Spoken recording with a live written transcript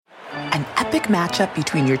An epic matchup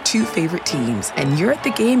between your two favorite teams, and you're at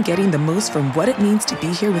the game getting the most from what it means to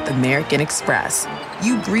be here with American Express.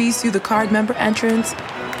 You breeze through the card member entrance,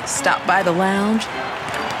 stop by the lounge.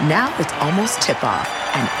 Now it's almost tip-off,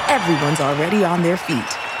 and everyone's already on their feet.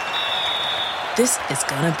 This is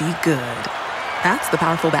gonna be good. That's the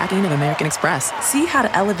powerful backing of American Express. See how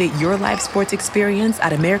to elevate your live sports experience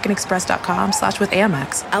at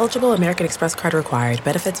americanexpress.com/withAmex. Eligible American Express card required.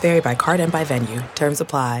 Benefits vary by card and by venue. Terms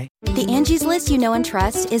apply. The Angie's List you know and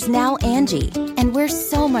trust is now Angie, and we're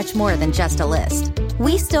so much more than just a list.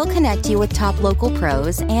 We still connect you with top local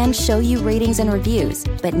pros and show you ratings and reviews,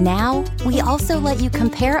 but now we also let you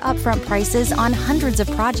compare upfront prices on hundreds of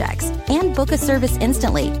projects and book a service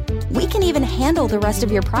instantly. We can even handle the rest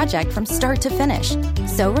of your project from start to finish.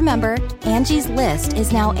 So remember, Angie's List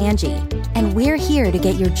is now Angie, and we're here to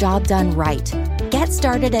get your job done right. Get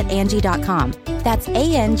started at Angie.com. That's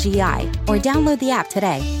ANGI, or download the app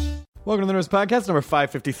today. Welcome to the Nerdist Podcast, number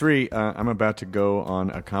 553. I'm about to go on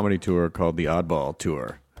a comedy tour called the Oddball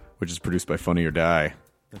Tour, which is produced by Funny or Die.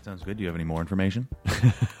 That sounds good. Do you have any more information?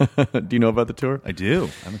 Do you know about the tour? I do.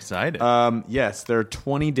 I'm excited. Yes, there are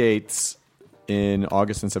 20 dates in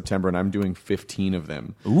August and September, and I'm doing 15 of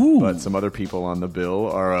them. Ooh. But some other people on the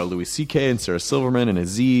bill are Louis C.K. and Sarah Silverman and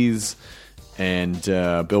Aziz and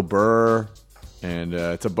Bill Burr. And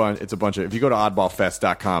it's a bunch of... If you go to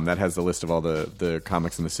oddballfest.com, that has the list of all the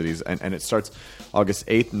comics in the cities. And it starts August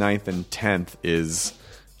 8th, 9th, and 10th is,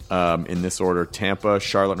 in this order, Tampa,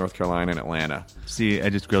 Charlotte, North Carolina, and Atlanta. See, I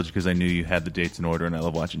just grilled you because I knew you had the dates in order, and I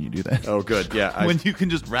love watching you do that. Oh, good. Yeah. When you can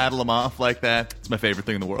just rattle them off like that, it's my favorite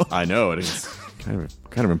thing in the world. I know. It is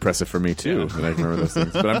kind of impressive for me, too, that I can remember those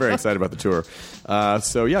things. But I'm very excited about the tour.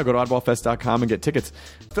 So, yeah, go to oddballfest.com and get tickets.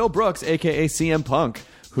 Phil Brooks, a.k.a. CM Punk,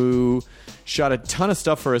 who shot a ton of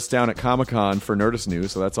stuff for us down at Comic-Con for Nerdist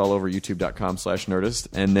News, so that's all over youtube.com/Nerdist.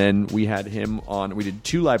 And then we had him on, we did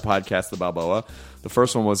 2 live podcasts, the Balboa. The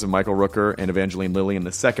first one was Michael Rooker and Evangeline Lilly, and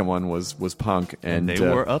the second one was Punk. And they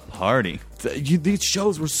were a party. These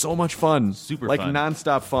shows were so much fun. Super fun. Like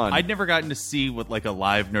nonstop fun. I'd never gotten to see what like a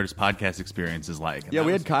live Nerdist podcast experience is like. Yeah,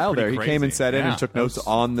 we had Kyle there. Crazy. He came and sat in and took notes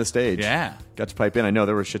on the stage. Yeah. Got to pipe in. I know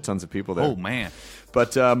there were shit tons of people there. Oh, man.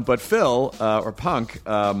 But Phil, or Punk...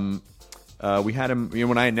 we had him,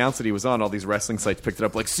 when I announced that he was on, all these wrestling sites picked it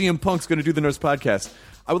up, like, CM Punk's going to do the Nerdist Podcast.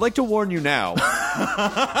 I would like to warn you now.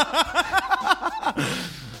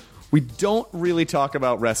 We don't really talk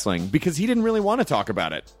about wrestling because he didn't really want to talk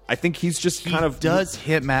about it. I think he's just kind of... He does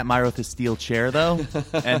hit Matt Myra with a steel chair, though,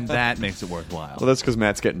 and that makes it worthwhile. Well, that's because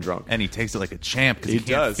Matt's getting drunk. And he takes it like a champ because he can't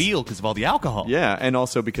does. feel because of all the alcohol. Yeah, and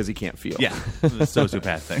also because he can't feel. Yeah, the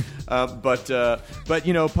sociopath thing. But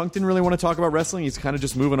Punk didn't really want to talk about wrestling. He's kind of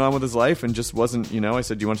just moving on with his life and just wasn't, I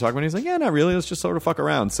said, do you want to talk about it? He's like, yeah, not really. Let's just sort of fuck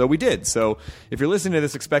around. So we did. So if you're listening to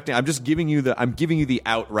this expecting, I'm giving you the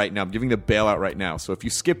out right now. I'm giving the bailout right now. So if you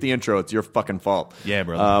skip the intro, it's your fucking fault. Yeah,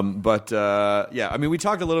 brother. We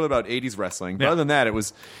talked a little bit about 80s wrestling. But Yeah. other than that, it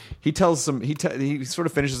was he sort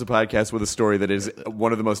of finishes the podcast with a story that is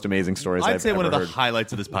one of the most amazing stories I'd I've say ever one of the heard.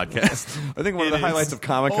 highlights of this podcast. I think one of the It highlights is. of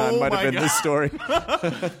Comic-Con Oh might have my been this story.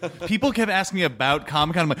 People kept asking me about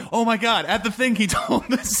Comic-Con. I'm like, oh my god, at the thing he told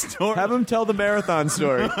this story. Have him tell the marathon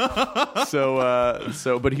story.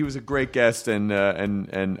 But he was a great guest, and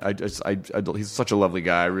he's such a lovely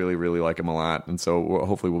guy. I really, really like him a lot, and so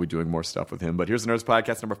hopefully we'll be doing more stuff with him. But here's the Nerds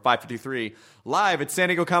Podcast number 553, live at San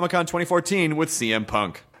Diego Comic-Con 2014 with CM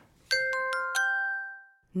Punk.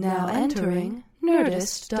 Now entering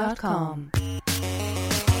Nerdist.com.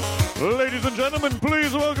 Ladies and gentlemen,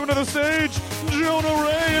 please welcome to the stage Jonah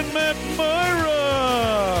Ray and Matt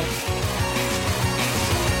Myra.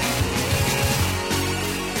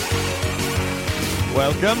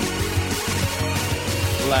 Welcome,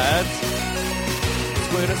 lads.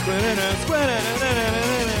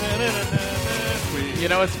 You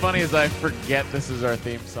know what's funny is I forget this is our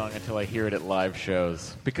theme song until I hear it at live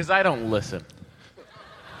shows because I don't listen.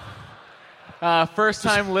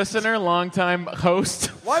 First-time listener, long-time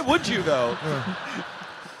host. Why would you, though?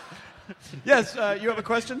 Yes, you have a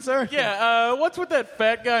question, sir? Yeah, what's with that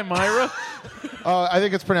fat guy, Myra? I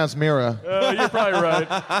think it's pronounced Mira. You're probably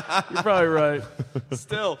right.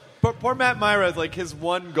 Still, poor Matt Myra, is like his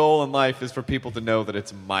one goal in life is for people to know that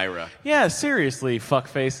it's Myra. Yeah, seriously, fuck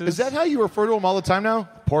faces. Is that how you refer to him all the time now?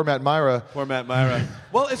 Poor Matt Myra. Poor Matt Myra.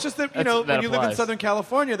 Well, it's just that, that when you live in applies. Southern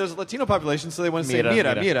California, there's a Latino population, so they want to say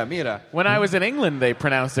Mira, Mira. When I was in England, they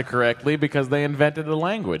pronounced it correctly because they invented the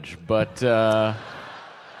language. But,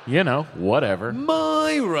 whatever.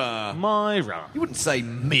 Myra. Myra. You wouldn't say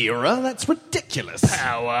Mira. That's ridiculous.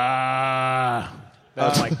 Power. That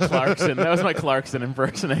was my Clarkson. That was my Clarkson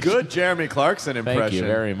impersonation. Good Jeremy Clarkson impression. Thank you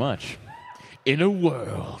very much. in a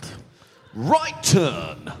world. Right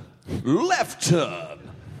turn, left turn.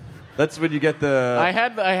 That's when you get the. I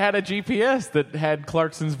had a GPS that had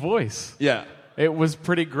Clarkson's voice. Yeah. It was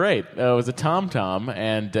pretty great. It was a TomTom,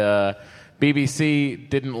 and BBC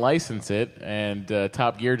didn't license it, and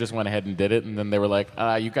Top Gear just went ahead and did it, and then they were like,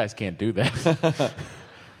 you guys can't do that.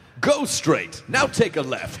 Go straight. Now take a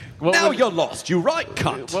left. What now would- you're lost. You right,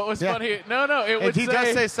 cunt. What was Yeah. funny? No, it And would he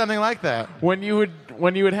does say something like that. when you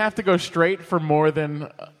would have to go straight for more than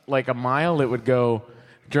like a mile, it would go.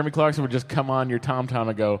 Jeremy Clarkson would just come on your TomTom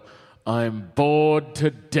and go, "I'm bored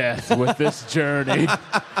to death with this journey."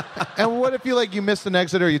 And what if you missed an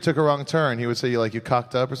exit or you took a wrong turn? He would say you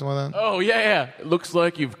cocked up or something like that. Oh yeah. It looks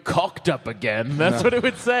like you've cocked up again. That's what it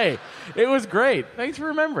would say. It was great. Thanks for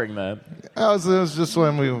remembering that. It was just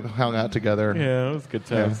when we hung out together. Yeah, it was good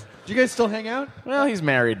times. Do you guys still hang out? Well, he's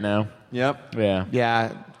married now. Yep. Yeah. Yeah,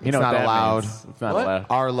 You it's know not what that allowed. means. It's not What? allowed.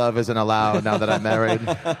 Our love isn't allowed now that I'm married.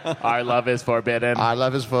 Our love is forbidden. Our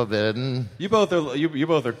love is forbidden. You both are. You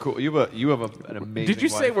both are cool. You have an amazing. Did you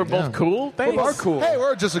say wife. we're both cool? Thanks. We are cool. Hey,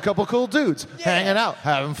 we're just a couple cool dudes hanging out,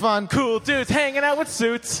 having fun. Cool dudes hanging out with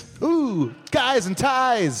suits. Ooh, guys and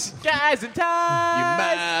ties. Guys and ties. You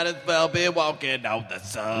might as well be walking on the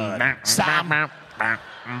sun.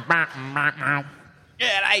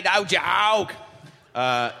 It ain't no joke.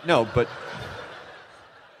 No, but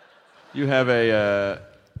you have a.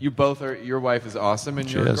 You both are. Your wife is awesome,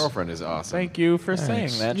 and your is. girlfriend is awesome. Thank you for saying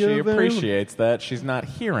that. She You're very- appreciates that. She's not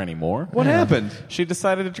here anymore. What happened? She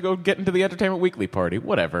decided to go get into the Entertainment Weekly party.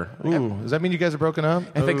 Whatever. Ooh, does that mean you guys are broken up?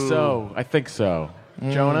 I think so.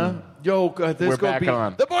 Jonah, Yo, this we're gonna back be,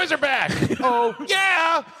 on. The boys are back. Oh,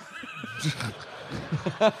 yeah.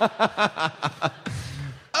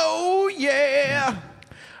 Oh yeah.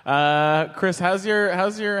 Chris, how's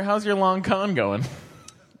your long con going?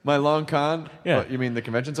 My long con. Yeah. What, you mean the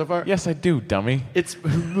convention so far? Yes, I do, dummy. It's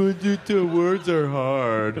the words are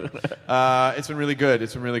hard. It's been really good.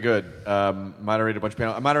 Moderated a bunch of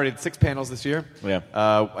panels. I moderated 6 panels this year. Yeah.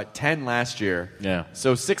 10 last year. Yeah.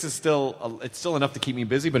 So 6 is still it's still enough to keep me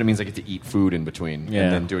busy, but it means I get to eat food in between Yeah.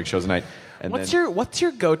 and then doing shows at night. And What's then,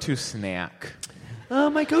 your go-to snack?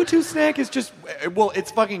 my go-to snack is just it's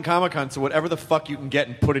fucking Comic-Con, so whatever the fuck you can get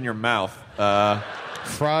and put in your mouth.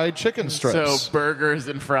 Fried chicken strips. So burgers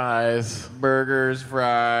and fries. Burgers,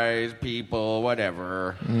 fries, people,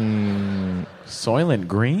 whatever. Soylent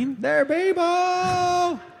Green? There,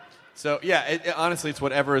 people. So yeah, honestly, it's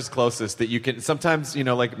whatever is closest that you can. Sometimes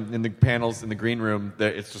like in the panels in the green room,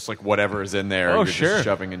 it's just like whatever is in there. Oh, you're sure. Just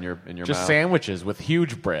shoving in your Just mouth. sandwiches with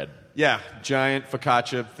huge bread. Yeah, giant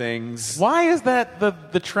focaccia things. Why is that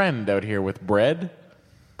the trend out here with bread?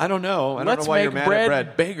 I don't know. I don't Let's know why make you're mad bread, at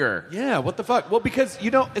bread. bigger. Yeah, what the fuck? Well, because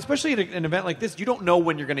especially at an event like this, you don't know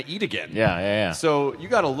when you're going to eat again. Yeah. So you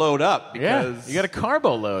got to load up because Yeah, you got a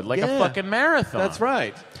carbo load like a Yeah. fucking marathon. That's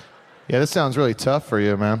right. Yeah, this sounds really tough for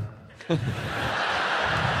you, man.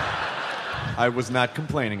 I was not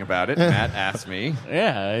complaining about it. Matt asked me.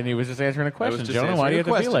 Yeah, and he was just answering a I question. was just Jonah, why do you have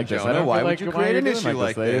to be answering a like this? question, I don't Jonah. Why feel would like you why create are you an doing issue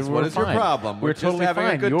like They this? were What is your fine. problem? We're just totally having a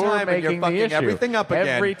fine. good You're time and you're making fucking the issue. everything up again.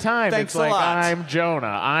 Every time Thanks it's a like, lot. I'm Jonah.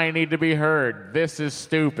 I need to be heard. This is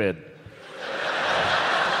stupid.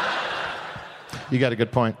 You got a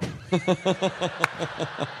good point.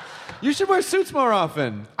 You should wear suits more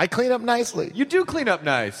often. I clean up nicely. You do clean up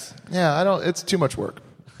nice. Yeah, I don't. It's too much work.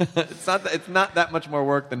 It's not that much more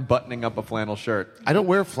work than buttoning up a flannel shirt. I don't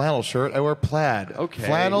wear flannel shirt. I wear plaid. Okay.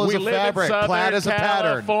 Flannel is We a live fabric. in Southern Plaid is a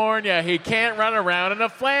pattern. California. He can't run around in a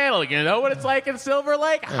flannel. You know what it's like in Silver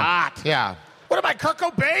Lake? Hot. Yeah. What am I, Kurt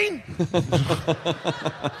Cobain?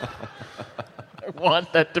 I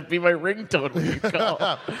want that to be my ringtone when you call.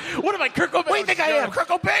 What am I, Kurt Cobain? What do you think I am, Kurt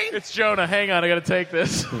Cobain? It's Jonah. Hang on, I got to take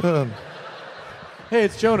this. Hey,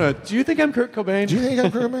 it's Jonah. Do you think I'm Kurt Cobain? Do you think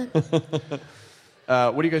I'm Kurt Cobain?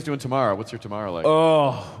 What are you guys doing tomorrow? What's your tomorrow like?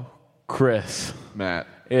 Oh, Chris, Matt.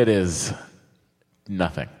 it is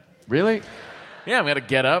nothing. Really? Yeah, I'm going to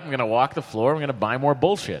get up. I'm going to walk the floor. I'm going to buy more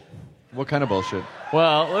bullshit. What kind of bullshit?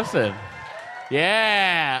 Well, listen.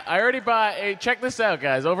 Yeah, I already bought. Hey, check this out,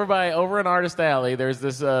 guys. Over in Artist Alley, there's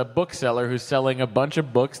this bookseller who's selling a bunch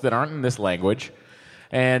of books that aren't in this language,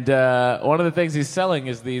 and one of the things he's selling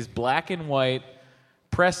is these black and white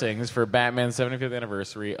pressings for Batman's 75th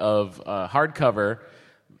anniversary of hardcover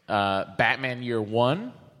Batman Year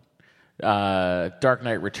One, Dark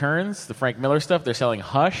Knight Returns, the Frank Miller stuff. They're selling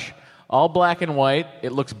Hush. All black and white.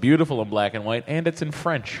 It looks beautiful in black and white, and it's in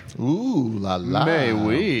French. Ooh la la. May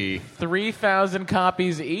we? 3,000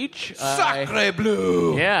 copies each. Sacre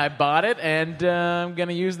bleu! Yeah, I bought it, and I'm going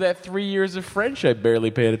to use that 3 years of French I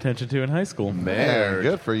barely paid attention to in high school. Man,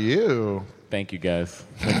 good for you. Thank you, guys.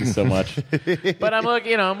 Thank you so much. But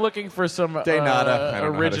I'm looking for some De nada. I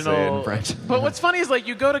don't original. know how to say it in French. But what's funny is like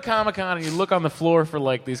you go to Comic-Con and you look on the floor for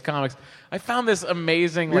like these comics. I found this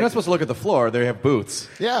amazing. You're not supposed to look at the floor. They have booths.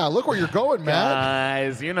 Yeah, look where you're going, man.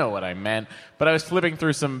 Guys, you know what I meant. But I was flipping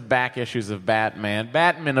through some back issues of Batman.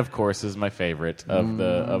 Batman, of course, is my favorite of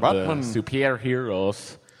the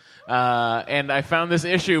superheroes. And I found this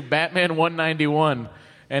issue, Batman 191,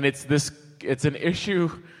 and it's an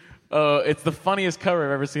issue. It's the funniest cover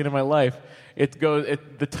I've ever seen in my life.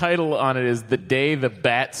 The title on it is "The Day the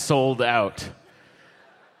Bat Sold Out."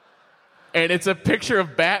 And it's a picture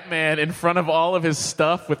of Batman in front of all of his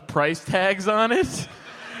stuff with price tags on it.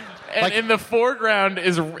 And in the foreground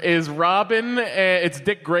is Robin, it's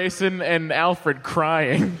Dick Grayson, and Alfred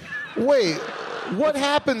crying. Wait, what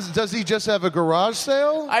happens? Does he just have a garage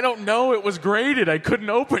sale? I don't know. It was graded. I couldn't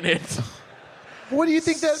open it. What do you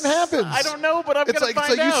think that happens? I don't know, but I'm going to find out.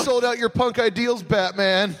 It's like you sold out your punk ideals,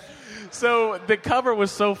 Batman. So the cover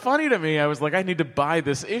was so funny to me. I was like, I need to buy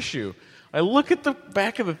this issue. I look at the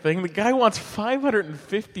back of the thing. The guy wants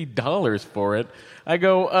 $550 for it. I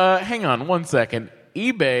go, hang on 1 second.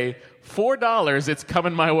 eBay, $4. It's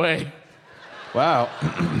coming my way. Wow.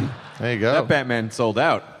 There you go. That Batman sold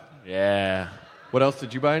out. Yeah. What else?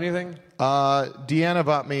 Did you buy anything? Deanna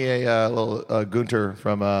bought me a little Gunter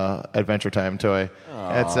from Adventure Time toy.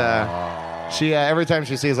 It's she every time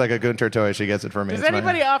she sees like a Gunter toy, she gets it for me. Does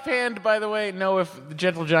anybody offhand, by the way, know if the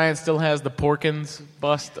Gentle Giant still has the Porkins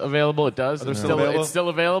bust available? It does. It's still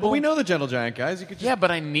available. Well, we know the Gentle Giant guys. You could just... Yeah,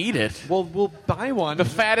 but I need it. Well, we'll buy one. The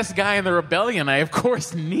fattest guy in the rebellion. I of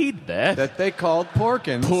course need that. That they called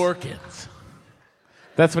Porkins. Porkins.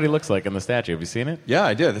 That's what he looks like in the statue. Have you seen it? Yeah,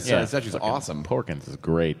 I did. The statue's awesome. Porkins is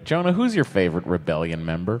great. Jonah, who's your favorite rebellion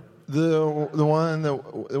member? The one that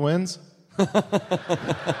wins.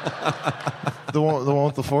 The one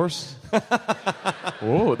with the Force.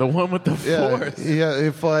 Oh, the one with the Force. Yeah,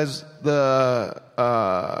 he flies the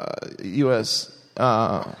U.S.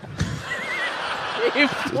 He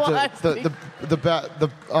flies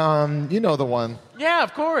you know the one. Yeah,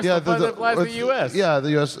 of course. Yeah, that flies the U.S. Yeah,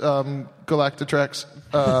 the U.S. Galactrex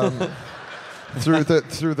through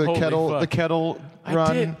the Holy kettle fuck. the kettle I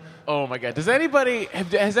run. did. Oh my God! Has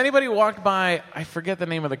anybody walked by? I forget the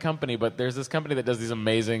name of the company, but there's this company that does these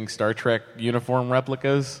amazing Star Trek uniform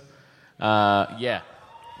replicas. Yeah.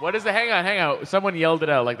 What is it? Hang on. Someone yelled it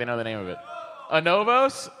out like they know the name of it.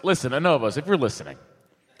 Anovos? Listen, Anovos, if you're listening,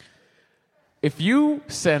 if you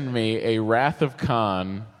send me a Wrath of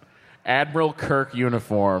Khan Admiral Kirk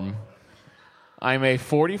uniform, I'm a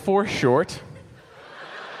 44 short.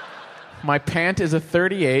 My pant is a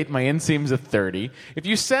 38. My inseam's a 30. If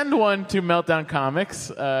you send one to Meltdown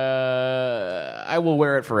Comics, I will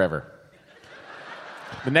wear it forever.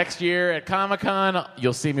 The next year at Comic-Con,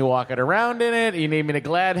 you'll see me walking around in it. You need me to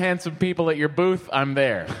glad hand some people at your booth, I'm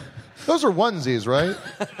there. Those are onesies, right?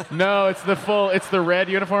 No, it's the red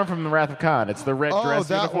uniform from the Wrath of Khan. It's the red dress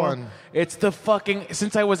that uniform. one. It's the fucking...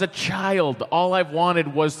 Since I was a child, all I've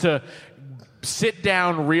wanted was to sit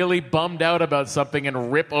down really bummed out about something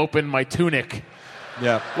and rip open my tunic.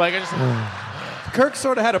 Yeah. Like I just... Kirk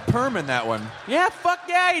sort of had a perm in that one. Yeah, fuck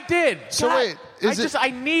yeah, he did. So God, wait,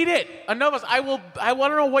 I need it. Anovas, I want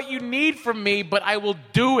to know what you need from me, but I will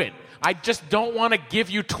do it. I just don't want to give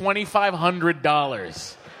you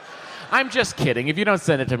 $2,500. I'm just kidding. If you don't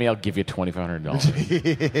send it to me, I'll give you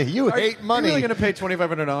 $2,500. You hate money. Are you really going to pay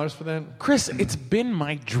 $2,500 for that? Chris, it's been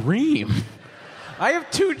my dream. I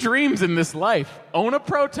have 2 dreams in this life. Own a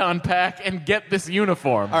proton pack and get this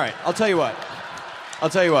uniform. All right, I'll tell you what.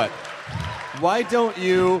 Why don't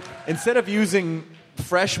you, instead of using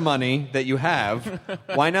fresh money that you have,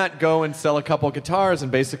 why not go and sell a couple guitars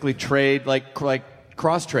and basically trade, like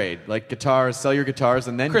cross-trade, like guitars, sell your guitars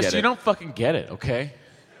and then Chris, get it? you don't fucking get it, okay?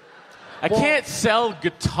 I can't sell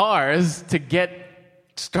guitars to get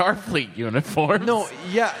Starfleet uniforms. No,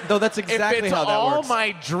 yeah, no, that's exactly how that all works.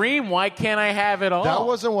 my dream, why can't I have it all? That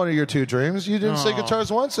wasn't one of your 2 dreams. You didn't say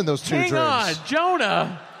guitars once in those 2 Hang dreams. on,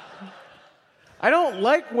 Jonah. I don't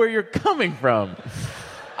like where you're coming from.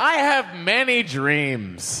 I have many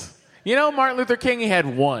dreams. You know, Martin Luther King, he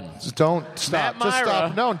had one. Don't stop. Matt Just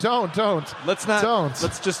stop. Myra. No, don't. Let's not. Don't.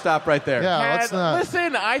 Let's just stop right there. Yeah, let's not.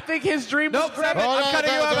 Listen, I think his dream Nope, was grab it. Oh, I'm no, cutting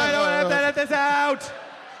no, you off. no, I don't no, have no. to edit this out.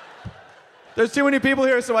 There's too many people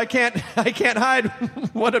here, so I can't hide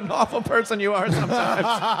what an awful person you are sometimes.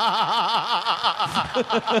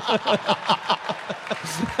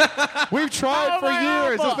 We've tried for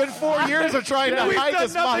years. It's been 4 years of trying to We've hide done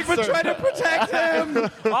this nothing monster. but try to protect him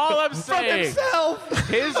all I'm from saying. himself.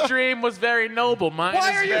 His dream was very noble. Mine Why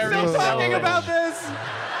is are you very still talking selfish. about this?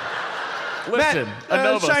 Listen,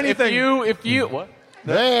 Anovos, shiny thing. if you what?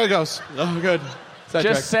 There it goes. Oh, good.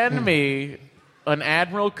 Just send me an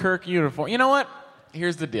Admiral Kirk uniform. You know what?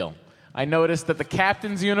 Here's the deal. I noticed that the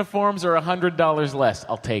captain's uniforms are $100 less.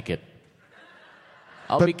 I'll take it.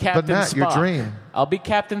 I'll be Captain Matt, Spock. your dream. I'll be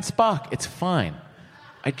Captain Spock. It's fine.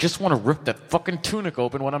 I just want to rip that fucking tunic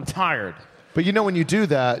open when I'm tired. But you know, when you do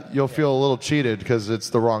that, you'll feel a little cheated because it's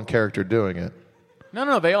the wrong character doing it.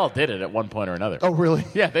 No, they all did it at one point or another. Oh, really?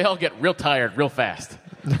 Yeah, they all get real tired real fast.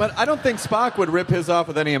 But I don't think Spock would rip his off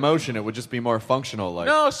with any emotion. It would just be more functional. Like,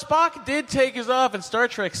 No, Spock did take his off in Star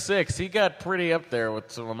Trek VI. He got pretty up there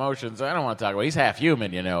with some emotions. I don't want to talk about. He's half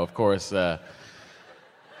human, of course.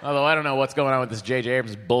 Although I don't know what's going on with this J.J.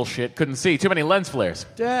 Abrams bullshit. Couldn't see. Too many lens flares.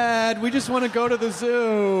 Dad, we just want to go to the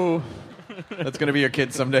zoo. That's going to be your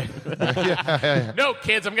kid someday. No,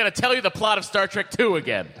 kids, I'm going to tell you the plot of Star Trek II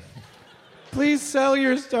again. Please sell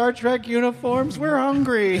your Star Trek uniforms. We're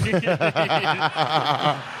hungry. I'm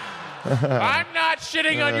not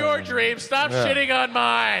shitting on your dreams. Stop shitting on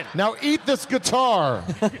mine. Now eat this guitar.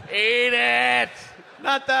 Eat it.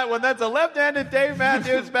 Not that one. That's a left-handed Dave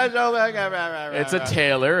Matthews special. It's a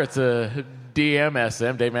Taylor. It's a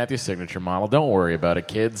DMSM, Dave Matthews signature model. Don't worry about it,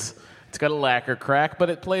 kids. It's got a lacquer crack, but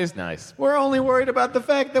it plays nice. We're only worried about the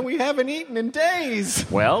fact that we haven't eaten in days.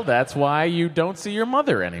 Well, that's why you don't see your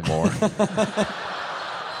mother anymore.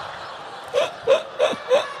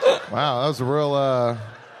 Wow, that was a real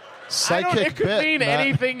psychic it could bit, mean Matt.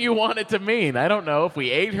 anything you want it to mean. I don't know if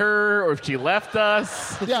we ate her or if she left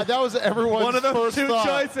us. Yeah, that was everyone's One of those first two thought.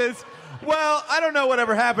 choices. Well, I don't know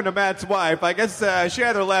whatever happened to Matt's wife. I guess she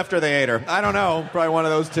either left or they ate her. I don't know. Probably one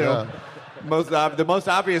of those two. Yeah. The most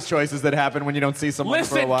obvious choices that happen when you don't see someone for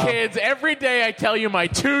a Listen, while. kids, every day I tell you my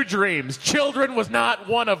two dreams. Children was not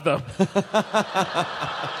one of them.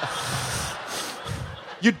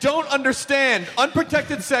 You don't understand.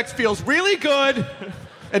 Unprotected sex feels really good,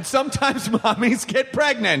 and sometimes mommies get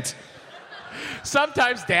pregnant.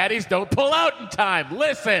 Sometimes daddies don't pull out in time.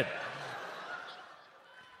 Listen.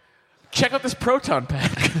 Check out this proton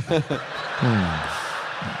pack.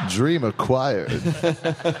 Dream acquired.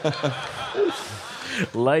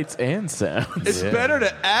 Lights and sounds. It's better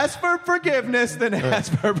to ask for forgiveness than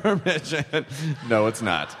ask for permission. No, it's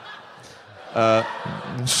not.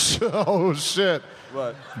 Oh, shit.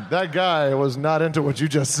 What? That guy was not into what you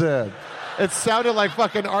just said. It sounded like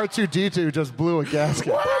fucking R2-D2 just blew a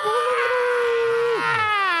gasket.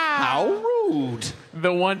 How rude.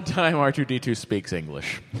 The one time R2-D2 speaks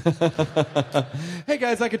English. Hey,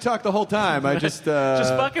 guys, I could talk the whole time. I just...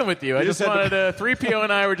 Just fucking with you. I just just had wanted to... 3PO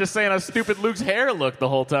and I were just saying how stupid Luke's hair looked the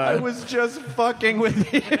whole I time. was just fucking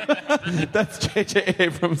with you. That's J.J.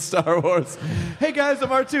 Abrams, Star Wars. Hey, guys, I'm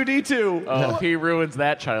R2-D2. Oh, he ruins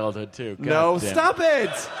that childhood, too. God No, damn. stop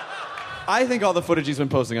it. I think all the footage he's been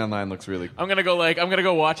posting online looks really cool. I'm gonna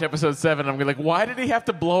go watch episode 7. I'm gonna be like, why did he have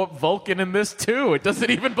to blow up Vulcan in this too? It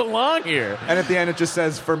doesn't even belong here. And at the end, it just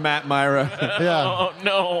says, for Matt Myra. Yeah. Oh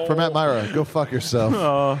no. For Matt Myra, go fuck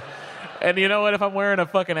yourself. And you know what? If I'm wearing a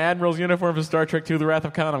fucking Admiral's uniform for Star Trek II: The Wrath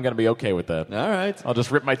of Khan, I'm gonna be okay with that. All right. I'll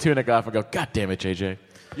just rip my tunic off and go, God damn it, JJ.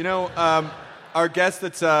 You know, our guest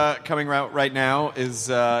that's coming out right now is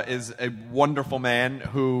a wonderful man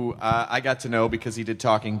who I got to know because he did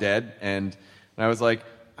Talking Dead, and I was like,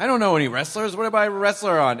 I don't know any wrestlers. What am I a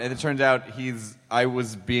wrestler on? And it turns out I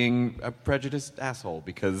was being a prejudiced asshole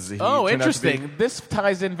because he Oh, turned out to be- interesting. This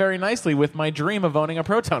ties in very nicely with my dream of owning a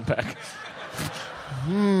proton pack.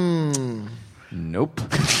 Nope.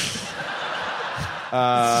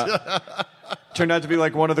 Turned out to be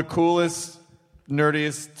like one of the coolest,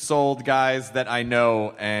 nerdiest souled guys that I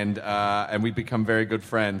know, and we've become very good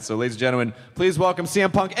friends. So, ladies and gentlemen, please welcome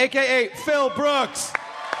CM Punk, a.k.a. Phil Brooks.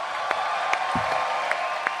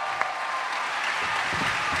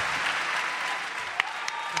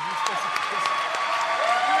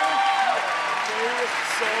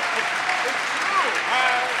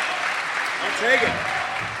 Take it.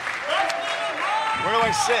 Where do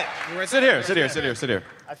I sit? Sit here.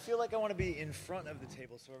 I feel like I want to be in front of the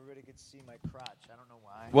table so everybody could see my crotch. I don't know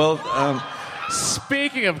why. Well,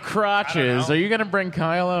 Speaking of crotches, are you gonna bring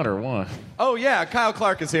Kyle out or what? oh yeah, Kyle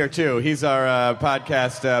Clark is here too. He's our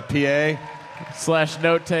podcast PA. Slash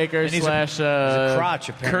note taker, he's slash a crotch,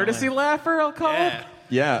 apparently. courtesy laugher, I'll call it.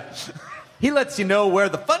 Yeah. He lets you know where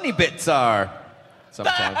the funny bits are.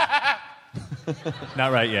 Sometimes.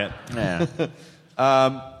 Not right yet. Yeah.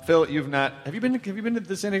 Phil, have you been to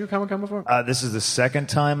the San Diego Comic-Con before? This is the second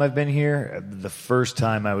time I've been here. The first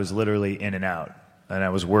time I was literally in and out. and I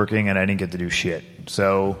was working, and I didn't get to do shit.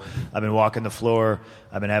 So I've been walking the floor.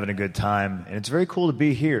 I've been having a good time, and it's very cool to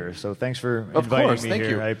be here. So thanks for inviting me thank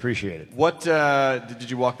here. you. I appreciate it. What did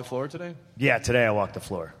you walk the floor today? Yeah, today I walked the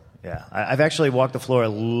floor. Yeah, I've actually walked the floor at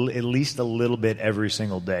least a little bit every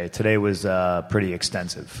single day. Today was pretty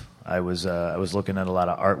extensive. I was looking at a lot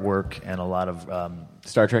of artwork and a lot of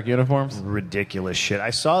Star Trek uniforms? ridiculous shit.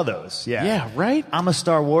 I saw those. Yeah. Yeah, right? I'm a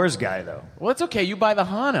Star Wars guy, though. Well, it's okay. You buy the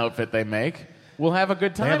Han outfit they make. We'll have a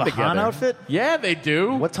good time They have a together. Han outfit? Yeah, they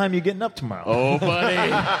do. What time are you getting up tomorrow? Oh, buddy.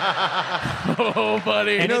 Oh,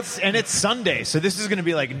 buddy. And it's Sunday, so this is going to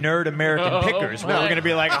be like Nerd American Pickers, where we're going to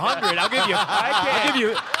be like 100. I'll give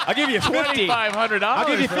you 50. $2,500. I'll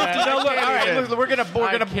give you 50. No, look. All right, even. look, we're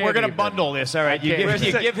gonna bundle this. All right, you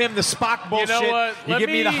give him the Spock bullshit. You know what? You give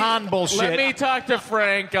me the Han bullshit. Let me talk to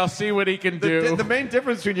Frank. I'll see what he can do. The main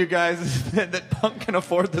difference between you guys is that Punk can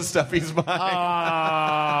afford the stuff he's buying.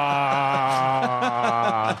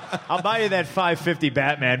 I'll buy you that $550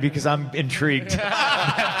 Batman because I'm intrigued.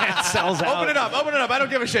 Batman sells out. Open it up. I don't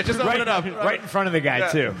give a shit. Just open it up. Right in front of the guy,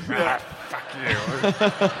 too.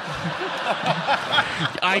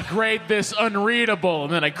 I grade this unreadable,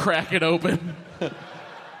 and then I crack it open.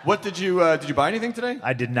 What did you buy anything today?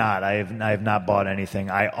 I did not. I have not bought anything.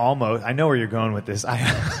 I know where you're going with this.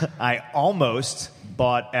 I almost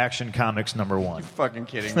bought Action Comics #1. You're fucking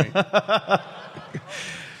kidding me.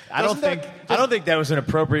 I don't think that was an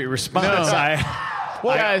appropriate response. No.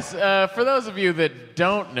 Guys, for those of you that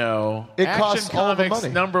don't know, It Action costs all the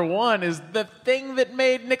Comics money. #1 is the thing that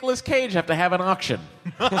made Nicolas Cage have to have an auction.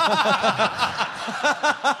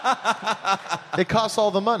 It costs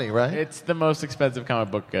all the money, right? It's the most expensive comic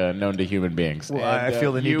book known to human beings. Well, And, I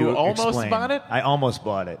feel the need you to almost explain. bought it? I almost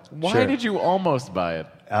bought it. Why Sure. did you almost buy it?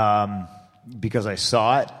 Because I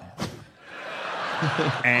saw it.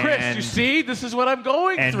 And, Chris, you see, this is what I'm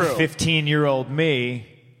going and through. 15-year-old me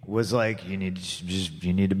was like, you need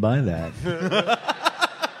to buy that.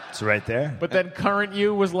 It's right there. But then current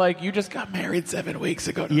you was like, you just got married 7 weeks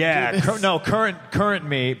ago. Don't Yeah, do this. current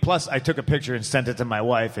me. Plus, I took a picture and sent it to my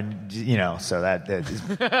wife, and so that is,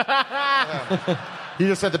 You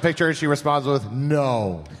just sent the picture and she responds with,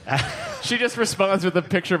 no. She just responds with a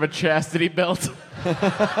picture of a chastity belt.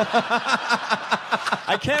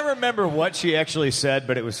 I can't remember what she actually said,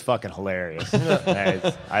 but it was fucking hilarious.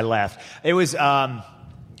 I laughed. It was, I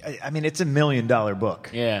mean, it's $1 million book.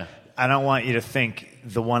 Yeah. I don't want you to think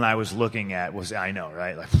the one I was looking at was, I know,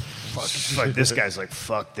 right? Like, fuck this guy's like,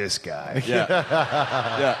 fuck this guy.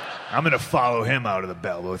 Yeah. I'm going to follow him out of the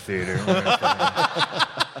Balboa Theater.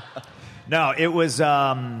 No, it was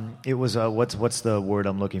what's the word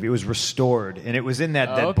I'm looking for? It was restored, and it was in that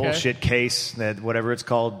okay. bullshit case, that whatever it's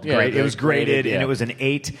called. Yeah, It was graded, graded, yeah. and it was an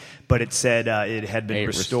 8, but it said it had been 8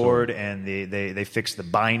 restored, restored. and they fixed the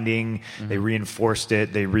binding, they reinforced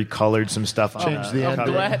it, they recolored some stuff. Changed the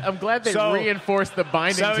cover. I'm glad they So- reinforced the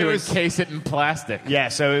binding so it to was- encase it in plastic. Yeah,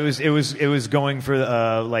 so it was going for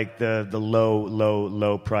like the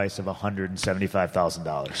low price of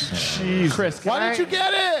 $175,000. Chris, Why didn't you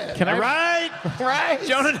get it? Can I? Right.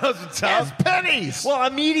 Jonah knows what's up. It's pennies. Well,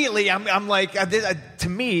 immediately, I'm like, to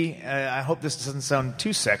me, I hope this doesn't sound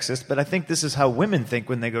too sexist, but I think this is how women think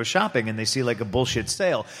when they go shopping and they see like a bullshit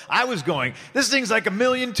sale. I was going, this thing's like $1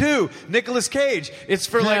 million too. Nicolas Cage, it's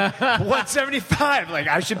for like $175. Like,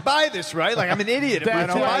 I should buy this, right? Like, I'm an idiot if I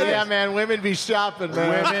That's don't buy why- this. Yeah, man, women be shopping,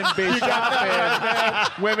 man. Women be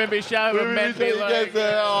shopping. Women be shopping. Men be like,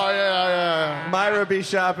 Oh, yeah. Myra be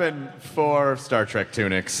shopping for Star Trek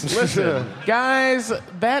tunics. listen, guys,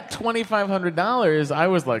 that $2,500, I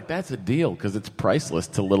was like, that's a deal because it's priceless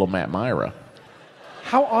to little Matt Myra.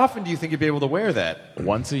 How often do you think you'd be able to wear that?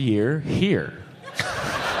 Once a year here.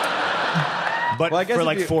 But Well, I guess for if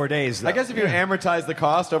like you- 4 days, though. I guess if you amortize the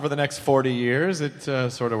cost over the next 40 years, it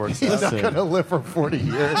sort of works He's out. not it. going to live for 40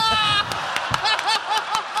 years.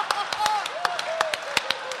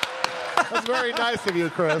 That's very nice of you,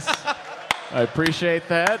 Chris. I appreciate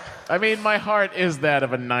that. I mean, my heart is that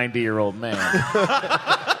of a 90-year-old man.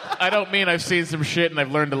 I don't mean I've seen some shit and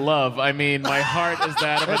I've learned to love. I mean, my heart is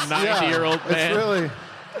that of a 90-year-old man. It's really...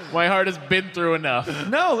 My heart has been through enough.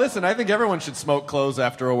 No, listen, I think everyone should smoke clothes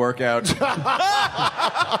after a workout.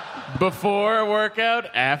 Before a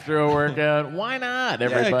workout, after a workout. Why not,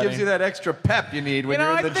 everybody? Yeah, it gives you that extra pep you need when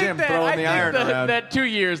you're in the gym throwing the iron around. That 2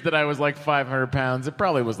 years that I was like 500 pounds, it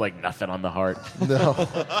probably was like nothing on the heart. No.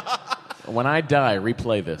 When I die,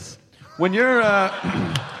 replay this. When you're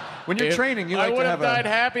training, you I like would to have have died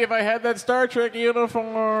happy if I had that Star Trek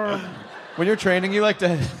uniform. When you're training, you like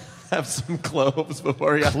to have some cloves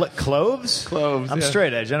before you. Cloves? Cloves, I'm yeah.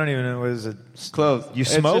 straight edge. I don't even know what is it. Cloves. You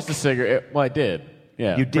It's smoke? just a cigarette. Well, I did.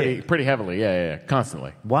 Yeah, You did? pretty heavily. Yeah,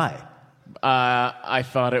 constantly. Why? I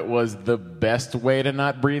thought it was the best way to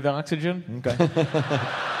not breathe oxygen. Okay.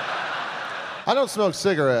 I don't smoke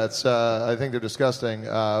cigarettes. I think they're disgusting.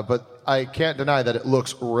 But I can't deny that it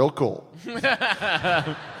looks real cool.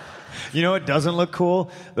 You know what doesn't look cool?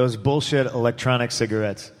 Those bullshit electronic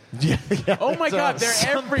cigarettes. Oh my God, they're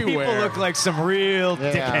Some everywhere. people look like some real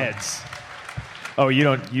dickheads. Oh, you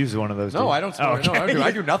don't use one of those? No, do you? I don't smoke. Oh, okay. No,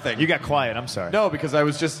 I do nothing. You got quiet. I'm sorry. No, because I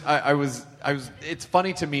was. It's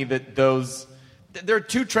funny to me that those. There are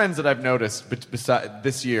two trends that I've noticed beside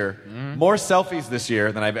this year. More selfies this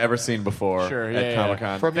year than I've ever seen before Sure, at yeah.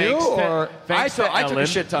 Comic-Con. From you or I Thanks to took a Ellen.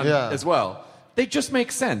 shit ton Yeah. as well. They just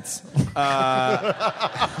make sense.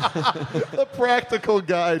 the practical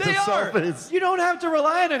guide to They are. selfies? You don't have to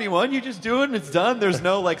rely on anyone. You just do it and it's done. There's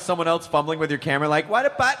no like someone else fumbling with your camera. Like,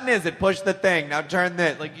 what button is it? Push the thing. Now turn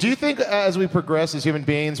this. Like, Do you think as we progress as human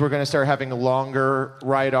beings, we're going to start having longer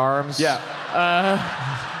right arms? Yeah.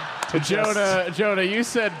 Jonah, you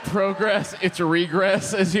said progress. It's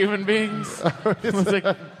regress as human beings. It's like,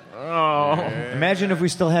 oh, Imagine if we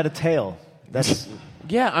still had a tail. That's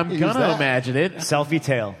yeah. I'm gonna that. imagine it. selfie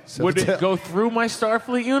tail. Would it go through my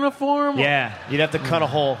Starfleet uniform? Yeah, you'd have to cut a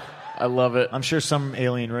hole. I love it. I'm sure some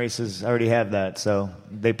alien races already have that, so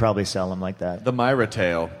they probably sell them like that. The Myra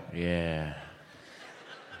tail. Yeah,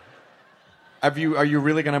 Are you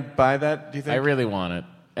really going to buy that, do you think? I really want it.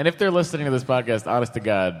 And if they're listening to this podcast, honest to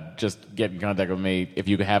God, just get in contact with me. If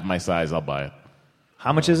you have my size, I'll buy it.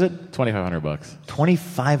 How much is it? $2,500.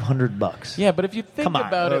 $2,500. Yeah, but if you think Come on,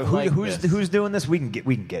 about it, like who's this. who's doing this? We can get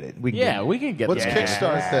it. We can we can get Let's that.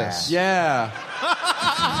 kickstart this. Yeah.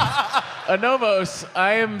 Anovos,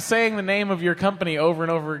 I am saying the name of your company over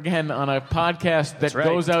and over again on a podcast that right.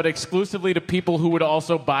 goes out exclusively to people who would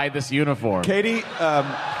also buy this uniform. Katie,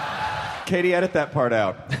 edit that part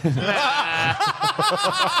out.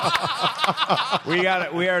 We got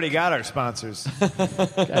it. We already got our sponsors.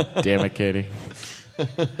 Damn it, Katie.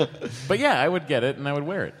 But yeah, I would get it and I would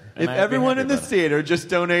wear it. And If I'd be everyone happy in this about it. theater just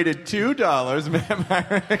donated $2,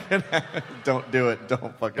 man, don't do it.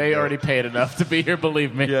 Don't fucking They do already it. paid enough to be here,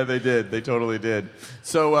 believe me. Yeah, they did. They totally did.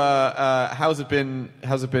 So, how's it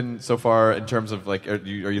been so far in terms of like, are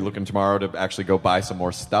you looking tomorrow to actually go buy some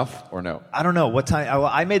more stuff or no? I don't know what time.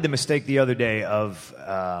 I made the mistake the other day of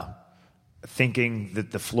thinking that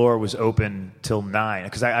the floor was open till 9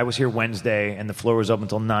 because I was here Wednesday and the floor was open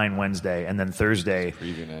till 9 Wednesday and then Thursday.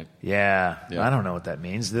 Preview night. Yeah, Yeah. I don't know what that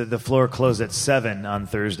means. The floor closed at 7 on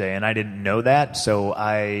Thursday, and I didn't know that, so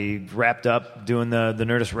I wrapped up doing the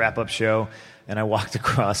Nerdist wrap-up show, and I walked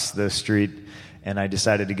across the street, and I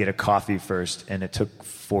decided to get a coffee first, and it took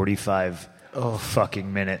 45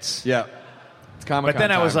 fucking minutes. Yeah. It's Comic-Con But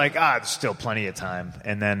then I was time. like, there's still plenty of time.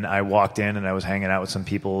 And then I walked in and I was hanging out with some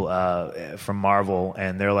people from Marvel,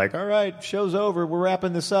 and they're like, all right, show's over. We're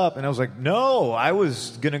wrapping this up. And I was like, no, I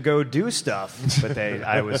was going to go do stuff. But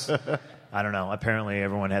I don't know. Apparently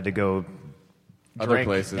everyone had to go other drink.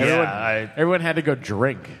 places. Everyone had to go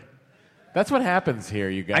drink. That's what happens here,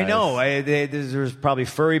 you guys. I know. There's probably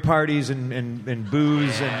furry parties and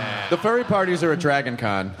booze. And The furry parties are at Dragon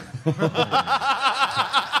Con.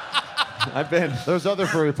 I've been. There's other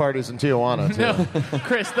furry parties in Tijuana, too. No,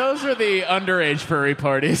 Chris, those are the underage furry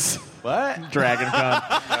parties. What? Dragon Con.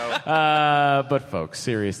 But folks,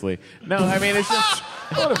 seriously. No, I mean, it's just...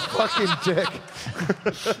 What a fucking dick.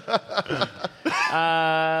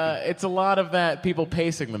 It's a lot of that, people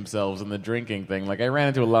pacing themselves and the drinking thing. Like, I ran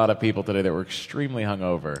into a lot of people today that were extremely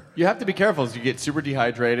hungover. You have to be careful as you get super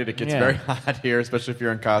dehydrated. It gets Yeah. very hot here, especially if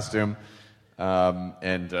you're in costume.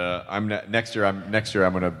 Next year I'm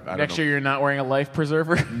gonna. I Next don't year, you're not wearing a life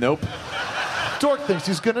preserver? know. Nope. Dork thinks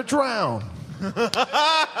he's going to drown.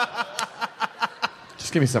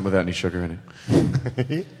 Just give me something without any sugar in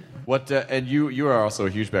it. What? And you are also a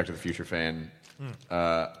huge Back to the Future fan.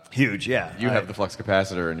 huge, yeah. You have the flux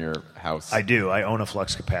capacitor in your house. I do. I own a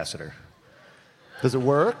flux capacitor. Does it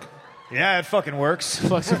work? Yeah, it fucking works.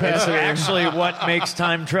 Flux It's capacitor. actually what makes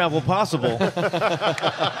time travel possible.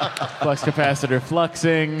 Flux capacitor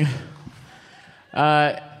fluxing.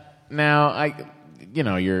 Now,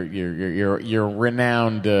 you're a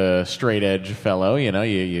renowned straight edge fellow. You know,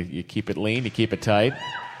 you keep it lean, you keep it tight.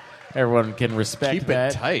 Everyone can respect Keep it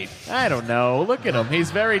that. tight. I don't know. Look at him. He's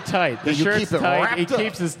very tight. The You shirt's keep it tight. He wrapped up.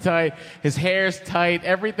 keeps his tight. His hair's tight.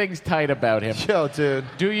 Everything's tight about him. Yo, dude.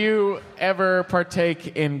 Do you ever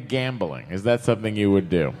partake in gambling? Is that something you would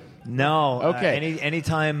do? No. Okay.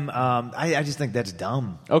 Anytime. I just think that's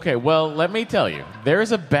dumb. Okay, well, let me tell you.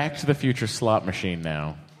 There's a Back to the Future slot machine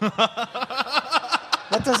now.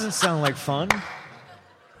 That doesn't sound like fun.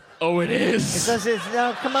 Oh, it is.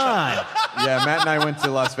 No, come on. Yeah, Matt and I went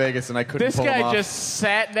to Las Vegas, and I couldn't This pull him guy off. just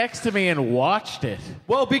sat next to me and watched it.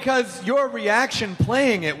 Well, because your reaction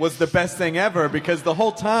playing it was the best thing ever. Because the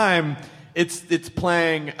whole time it's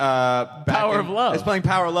playing Power of Love. It's playing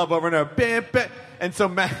Power of Love over and over. Bam, bam. And so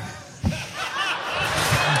Matt,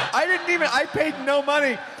 I paid no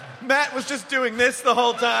money. Matt was just doing this the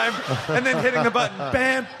whole time, and then hitting the button.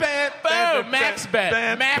 Bam, bam, bam. Boom! Max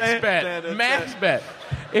bet. Max bet.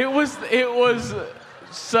 It was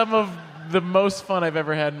some of the most fun I've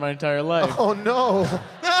ever had in my entire life. Oh no!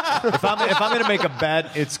 If I'm going to make a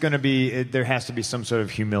bet, it's going to be there has to be some sort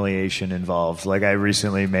of humiliation involved. Like I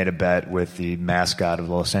recently made a bet with the mascot of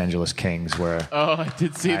the Los Angeles Kings, where Oh, I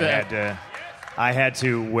did see that. I had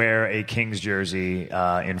to wear a Kings jersey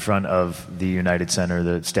in front of the United Center,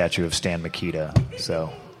 the statue of Stan Mikita. So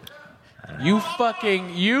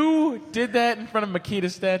You did that in front of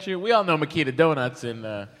Makita's statue? We all know Makita Donuts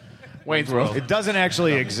in Wayne's World. it doesn't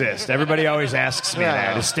actually exist. Everybody always asks me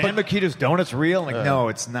that. Is Stan Mikita's Donuts real? I'm like, no,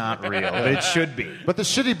 it's not real. But it should be. But the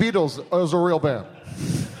Shitty Beatles is a real band.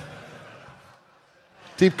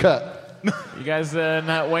 Deep cut. You guys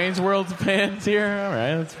not Wayne's World fans here? All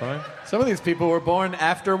right, that's fine. Some of these people were born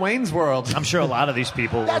after Wayne's World. I'm sure a lot of these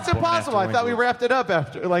people. That's were born impossible. after I thought we Wayne's wrapped it up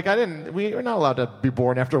after. Like I didn't. We were not allowed to be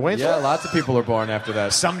born after Wayne's Yeah, World. lots of people are born after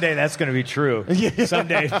that. Someday that's going to be true.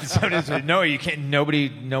 Someday, no, you can't. No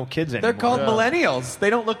kids anymore. They're called millennials.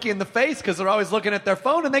 They don't look you in the face because they're always looking at their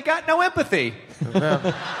phone and they got no empathy.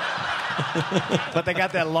 But they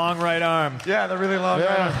got that long right arm. Yeah, the really long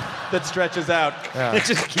arm that stretches out. It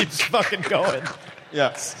just keeps fucking going.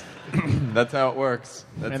 Yes. That's how it works.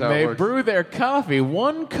 That's And how they it works. brew their coffee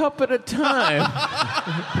one cup at a time.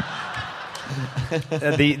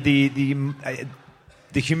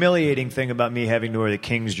 The humiliating thing about me having to wear the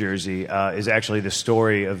Kings jersey is actually the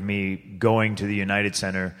story of me going to the United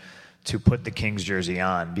Center to put the Kings jersey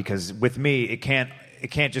on. Because with me, it can't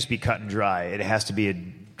just be cut and dry. It has to be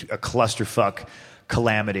a clusterfuck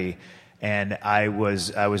calamity. And I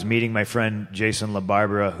was meeting my friend Jason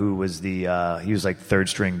LaBarbera, who was he was like third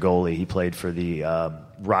string goalie. He played for the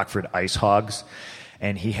Rockford Ice Hogs,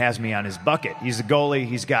 and he has me on his bucket. He's the goalie.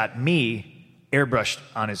 He's got me airbrushed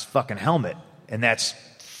on his fucking helmet, and that's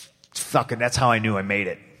how I knew I made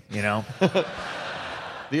it. You know.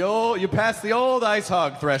 You passed the old Ice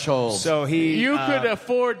Hog threshold. So You could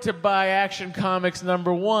afford to buy Action Comics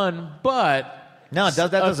 #1, but no,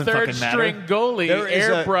 that doesn't a fucking matter. third-string goalie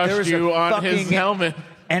airbrushed you on his helmet.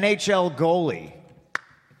 NHL goalie,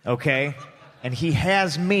 okay, and he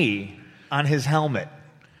has me on his helmet.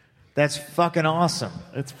 That's fucking awesome.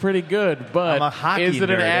 It's pretty good, but I'm a hockey is it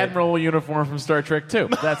an nerd. Admiral uniform from Star Trek 2?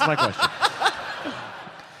 That's my question.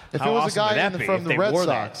 If How it was awesome a guy would that be from if the they Red wore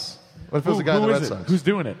that? Sox. What if it was a guy in the Who Red is it? Sox? Who's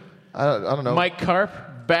doing it? I don't know. Mike Karp,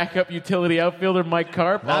 backup utility outfielder Mike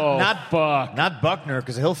Karp? Fuck. Not Buckner,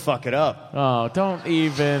 because he'll fuck it up. Oh, don't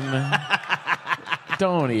even.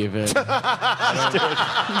 Don't even. I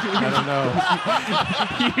don't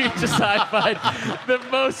know. You just high-fived the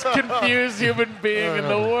most confused human being in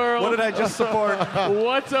the world. What did I just support?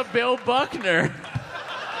 What's a Bill Buckner?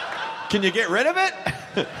 Can you get rid of it?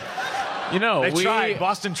 You know, They tried.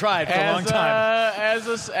 Boston tried for a long time. As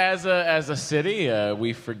a city,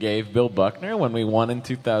 we forgave Bill Buckner when we won in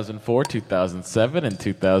 2004, 2007, and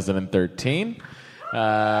 2013. You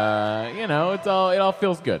know, it all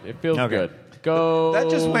feels good. It feels good. Go. That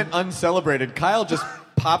just went uncelebrated. Kyle just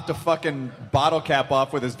popped a fucking bottle cap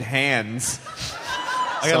off with his hands.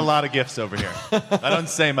 I got a lot of gifts over here. I don't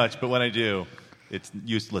say much, but when I do, it's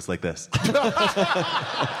useless like this.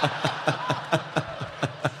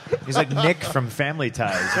 He's like Nick from Family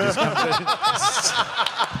Ties. He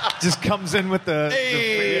just comes in with the.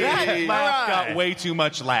 That laugh got way too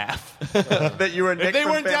much laugh. That you were Nick If they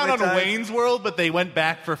from weren't down Family on Ties? Wayne's World, but they went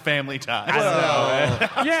back for Family Ties.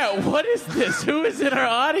 Yeah, what is this? Who is in our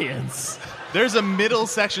audience? There's a middle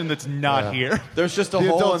section that's not here. There's just a The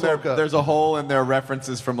hole in adults their. woke up. There's a hole in their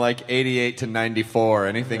references from like 88 to 94.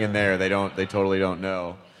 Anything in there, they totally don't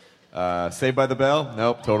know. Saved by the Bell?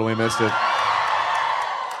 Nope, totally missed it.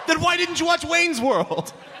 Then why didn't you watch Wayne's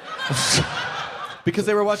World? Because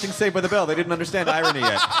they were watching Saved by the Bell. They didn't understand irony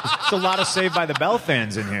yet. There's a lot of Saved by the Bell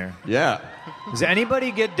fans in here. Yeah. Does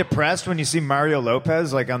anybody get depressed when you see Mario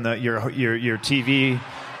Lopez like on your TV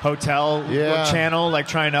hotel channel, like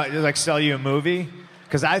trying to like sell you a movie?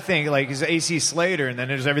 Because I think like he's AC Slater, and then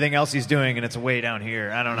there's everything else he's doing, and it's way down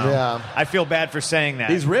here. I don't know. Yeah. I feel bad for saying that.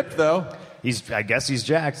 He's ripped, though. I guess he's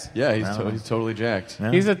jacked. Yeah, I don't know. he's totally jacked.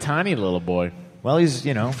 Yeah. He's a tiny little boy. Well, he's,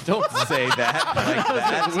 you know. Don't say that like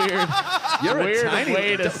that. That's weird. You're a weird tiny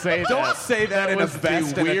way to say that. Don't say that in a was the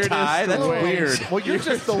vest and a weirdest tie. That's way. weird. Well, you're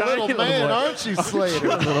just a little tiny man, little boy. aren't you, Slater?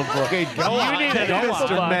 Little boy. Okay, go on. You need a Go pencil on.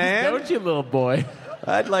 box, Man. don't you, little boy?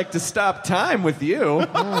 I'd like to stop time with you.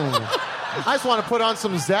 I just want to put on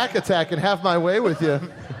some Zack Attack and have my way with you.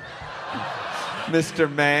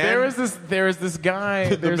 Mr. Man. There was this guy.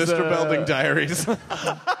 the there's Mr. a- Belding Diaries.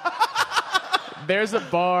 There's a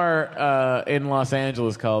bar in Los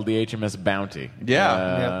Angeles called the HMS Bounty.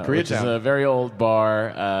 Yeah, which is Koreatown. a very old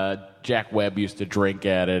bar. Jack Webb used to drink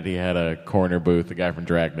at it. He had a corner booth, the guy from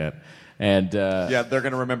Dragnet. And Yeah, they're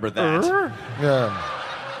going to remember that. Yeah.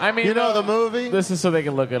 I mean, You know the movie? This is so they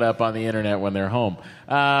can look it up on the internet when they're home.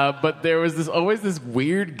 But there was always this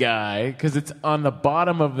weird guy, because it's on the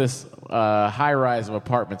bottom of this high-rise of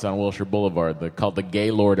apartments on Wilshire Boulevard called the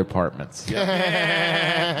Gaylord Apartments.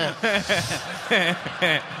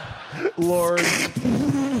 Lord.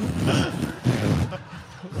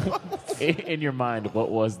 In your mind, what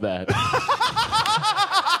was that?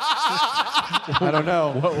 I don't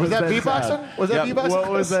know. What Was that beatboxing? sound? Was that Yep. beatboxing? What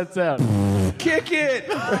was that sound? Kick it!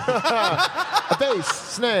 A bass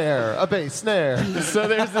snare. A bass snare. So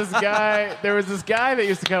there was this guy that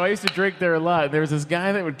used to come. I used to drink there a lot. There was this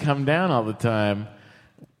guy that would come down all the time,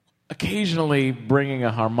 occasionally bringing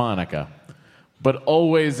a harmonica, but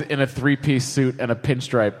always in a three-piece suit and a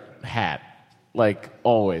pinstripe hat, like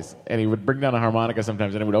always. And he would bring down a harmonica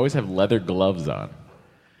sometimes, and he would always have leather gloves on.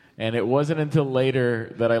 And it wasn't until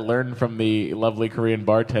later that I learned from the lovely Korean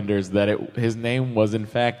bartenders that his name was, in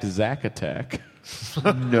fact, Zack Attack.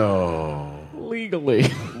 No. Legally.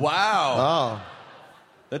 Wow. Oh.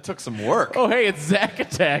 That took some work. Oh, hey, it's Zack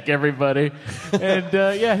Attack, everybody. And,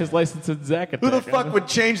 yeah, his license is Zack Attack. Who the fuck would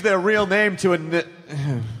change their real name to a...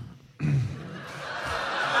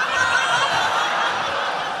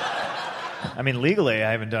 I mean, legally,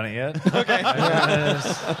 I haven't done it yet.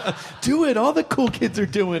 Do it. All the cool kids are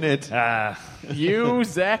doing it. You,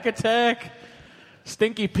 Zack Attack,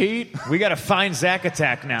 Stinky Pete. We got to find Zack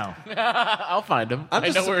Attack now. I'll find him. I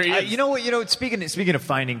just- know where he is. You know what? Speaking of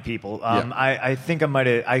finding people, I think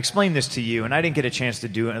I explained this to you, and I didn't get a chance to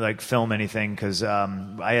do it, like film anything because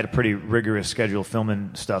I had a pretty rigorous schedule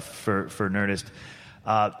filming stuff for Nerdist.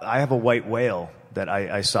 I have a white whale that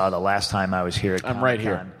I saw the last time I was here at I'm right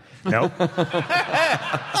Comic-Con. here. Nope.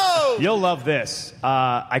 You'll love this.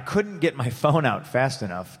 I couldn't get my phone out fast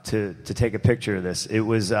enough to take a picture of this. It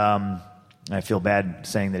was. I feel bad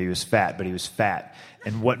saying that he was fat, but he was fat.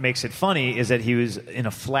 And what makes it funny is that he was in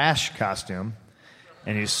a Flash costume,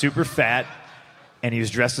 and he was super fat, and he was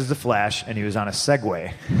dressed as the Flash, and he was on a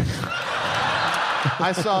Segway.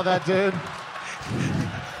 I saw that, dude.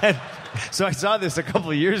 So I saw this a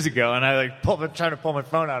couple of years ago, and I trying to pull my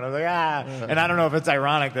phone out. I was like, and I don't know if it's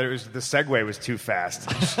ironic that the Segway was too fast.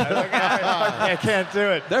 I was like, I can't do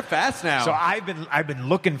it. They're fast now. So I've been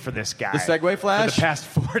looking for this guy. The Segway Flash? For the past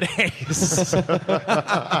 4 days.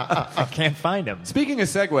 I can't find him. Speaking of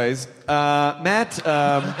segues, Matt...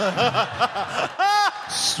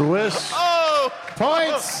 Swiss.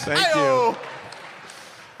 Points. Thank you.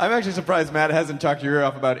 I'm actually surprised Matt hasn't talked your ear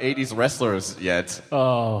off about 80s wrestlers yet.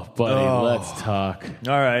 Oh, buddy, let's talk.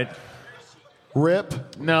 All right.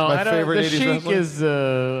 Rip. No, My I don't. favorite The 80s Sheik wrestler. is.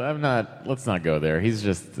 I'm not. Let's not go there. He's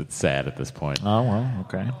just it's sad at this point. Oh, well,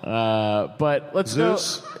 okay. But let's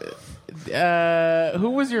Zeus. go. Who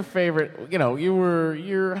was your favorite? You know,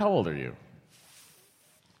 you're. How old are you?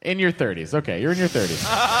 In your 30s. Okay, you're in your 30s.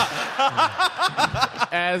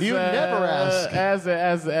 As You never ask.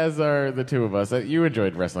 As are the two of us. You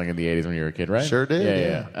enjoyed wrestling in the 80s when you were a kid, right? Sure did,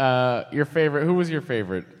 Yeah. Your favorite? Who was your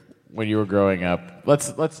favorite when you were growing up?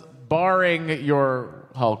 Let's barring your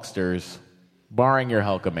Hulksters, barring your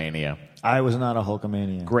Hulkamania. I was not a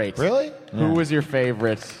Hulkamania. Great. Really? Who was your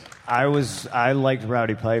favorite? I liked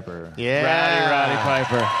Rowdy Piper. Yeah. Rowdy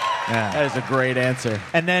Piper. Yeah. That is a great answer.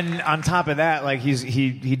 And then on top of that, like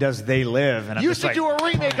he does They Live, and I'm You just should like, do a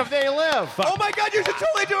remake of They Live. Oh my God, you should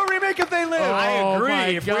totally do a remake of They Live. I Oh, agree. my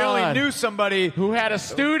If we only God. knew somebody Who had a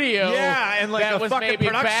studio? Yeah, and like that a was fucking maybe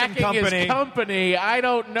production backing company. his company. I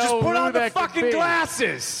don't know. just put who on the that could fucking be.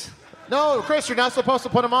 glasses. No, Chris, you're not supposed to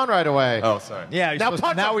put them on right away. Oh, sorry. Yeah, you're Now supposed to,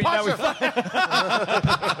 punch now him, we punch him.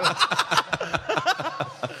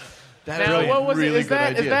 Now, what was Really it? Is good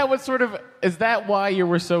that idea. what sort of is that why you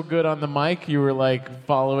were so good on the mic? You were like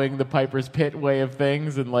following the Piper's Pit way of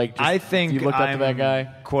things, and like just, I think you looked up I'm to that guy.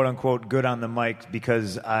 quote unquote good on the mic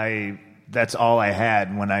because that's all I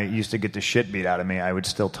had when I used to get the shit beat out of me. I would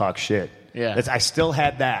still talk shit. Yeah. I still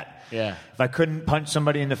had that. Yeah. If I couldn't punch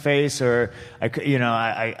somebody in the face, or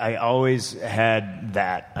I always had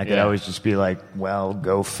that. I could always just be like, "Well,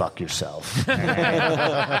 go fuck yourself,"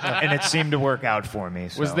 and it seemed to work out for me.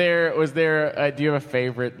 So. Was there? Do you have a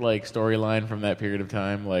favorite like storyline from that period of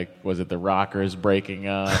time? Like, was it the Rockers breaking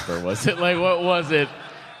up, or was it like what was it?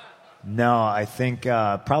 No, I think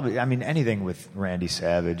probably. I mean, anything with Randy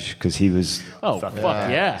Savage because he was. Oh fuck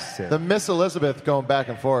yeah! The Miss Elizabeth going back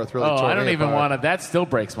and forth really. I don't even want to. That still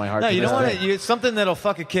breaks my heart. No, to you this don't want day. to. Something that'll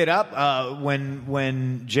fuck a kid up.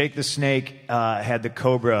 When Jake the Snake had the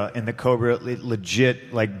Cobra, and the Cobra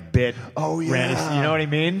legit like bit. Oh, yeah. Randy, you know what I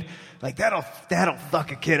mean? Like that'll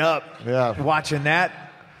fuck a kid up. Yeah. Watching that.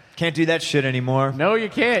 Can't do that shit anymore. No, you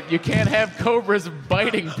can't. You can't have cobras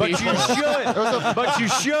biting people. But you should. But you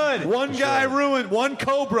should. One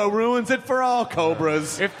cobra ruins it for all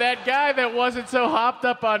cobras. If that guy that wasn't so hopped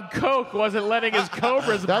up on coke wasn't letting his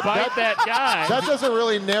cobras bite that guy. That doesn't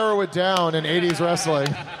really narrow it down in 80s wrestling.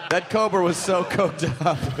 That cobra was so coked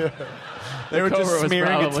up. They were just cobra was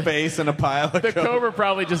smearing its probably- face in a pile of The coke. cobra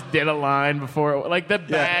probably just did a line before, like the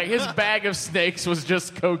bag. His bag of snakes was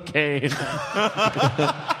just cocaine.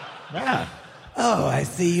 Oh, I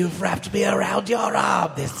see you've wrapped me around your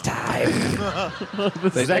arm this time.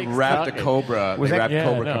 They like wrapped a cobra. They wrapped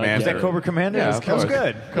Cobra Commander. Was that Cobra Commander? Yeah, that was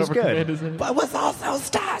good. That was good. But was also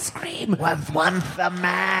Starscream. Once a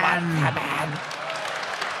man.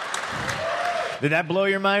 Did that blow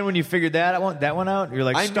your mind when you figured that one out? You're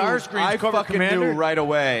like, Starscream, I Cobra fucking Commander? knew right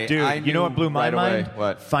away. Dude, I you know knew what blew my right away. mind?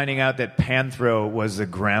 What? Finding out that Panthro was the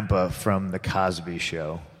grandpa from The Cosby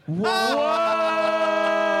Show. No,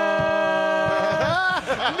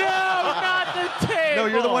 not the table. No,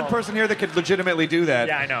 you're the one person here that could legitimately do that.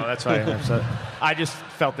 Yeah, I know. That's why. I just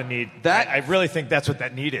felt the need. I really think that's what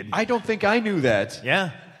that needed. I don't think I knew that.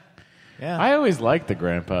 Yeah. Yeah. I always liked the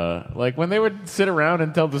grandpa. Like, when they would sit around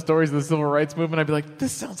and tell the stories of the civil rights movement, I'd be like,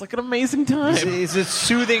 this sounds like an amazing time. He's a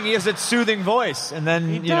soothing. He has that soothing voice, and then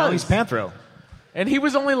He you know does. he's Panthro. And he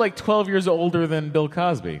was only like 12 years older than Bill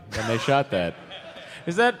Cosby when they shot that.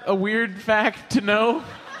 Is that a weird fact to know?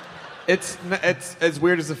 It's as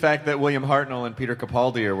weird as the fact that William Hartnell and Peter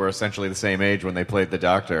Capaldi were essentially the same age when they played the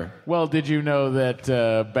Doctor. Well, did you know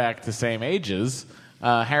that back to same ages,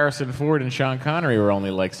 Harrison Ford and Sean Connery were only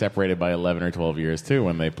like separated by 11 or 12 years too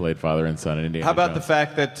when they played father and son in Indiana How about Jones. the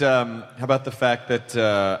fact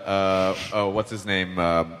that what's his name?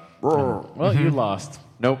 Well, you lost.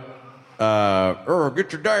 Nope.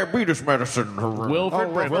 Get your diabetes medicine.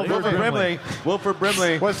 Wilford Brimley. Wilford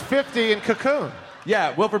Brimley Was 50 in Cocoon.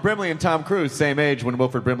 Yeah, Wilford Brimley and Tom Cruise, same age when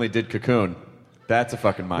Wilford Brimley did Cocoon. That's a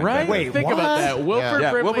fucking mind Right? bender. Wait, Think what? about that. Wilford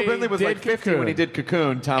Brimley, Wilford Brimley was did like 50 Cocoon. when he did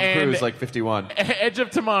Cocoon. Tom And- Cruise like 51. Edge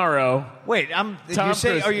of Tomorrow. Wait, Tom you're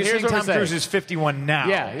saying, Cruise. are you Here's saying what Tom I'm saying. Cruise is 51 now?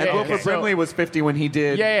 Yeah, And yeah. Wilford So- Brimley was 50 when he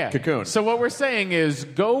did Cocoon. So what we're saying is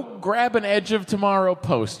go grab an Edge of Tomorrow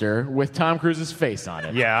poster with Tom Cruise's face on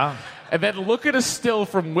it. Yeah. And then look at a still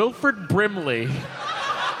from Wilford Brimley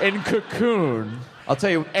in Cocoon, I'll tell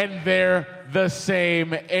you. and they're the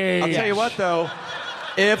same age. I'll tell you what, though.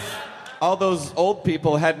 If all those old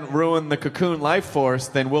people hadn't ruined the Cocoon life force,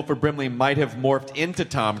 then Wilford Brimley might have morphed into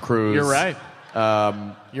Tom Cruise. You're right.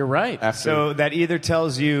 You're right. After, So that either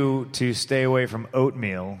tells you to stay away from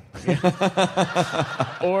oatmeal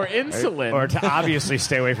Or insulin. or to obviously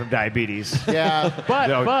stay away from diabetes. Yeah.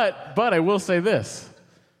 But I will say this.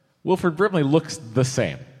 Wilford Brimley looks the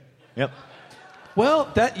same. Yep. well,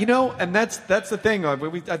 that and that's the thing. I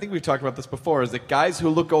think we've talked about this before. Is that guys who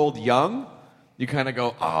look old young, you kind of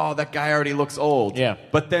go, oh, that guy already looks old. Yeah.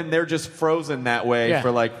 But then they're just frozen that way Yeah.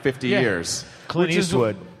 for like 50 Yeah. years. Clint Which is-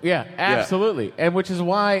 Eastwood. Yeah, absolutely. And which is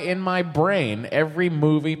why in my brain, every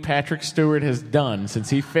movie Patrick Stewart has done since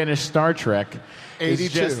he finished Star Trek is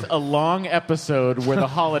 82. just a long episode where the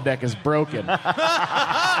holodeck is broken. I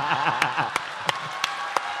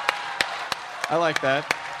like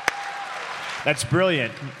that. That's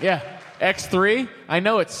brilliant. Yeah. X3, I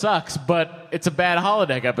know it sucks, but it's a bad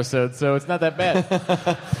holodeck episode, so it's not that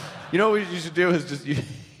bad. You know what you should do is just you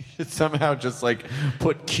should somehow just like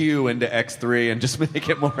put Q into X3 and just make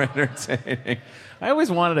it more entertaining. I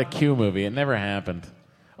always wanted a Q movie. It never happened.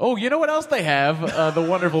 Oh, you know what else they have? The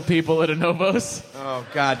wonderful people at Anovos. Oh,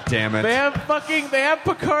 God damn it. They have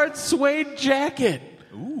Picard's suede jacket.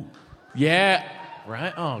 Ooh. Yeah.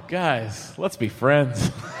 Right? Oh, guys, let's be friends.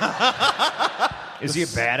 Is he a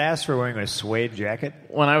badass for wearing a suede jacket?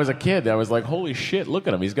 When I was a kid, I was like, holy shit, look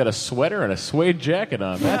at him. He's got a sweater and a suede jacket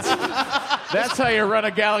on. That's how you run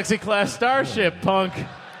a Galaxy-class starship, punk.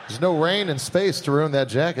 There's no rain and space to ruin that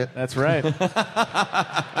jacket. That's right.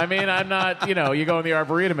 I mean, I'm not, you go in the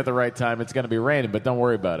Arboretum at the right time, it's going to be raining, but don't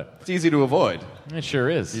worry about it. It's easy to avoid. It sure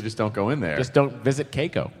is. You just don't go in there. Just don't visit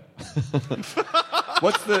Keiko.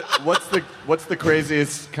 What's the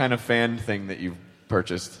craziest kind of fan thing that you've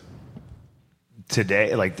purchased?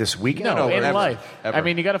 Today, like this weekend? No, in ever, life. ever. I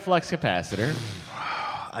mean, you got a flux capacitor.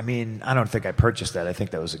 I mean, I don't think I purchased that. I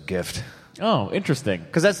think that was a gift. Oh, interesting.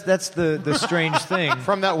 Because that's the strange thing.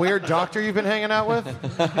 From that weird doctor you've been hanging out with?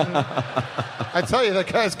 I tell you, that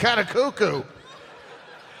guy's kind of cuckoo.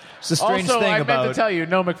 It's the strange Also, thing I about... meant to tell you,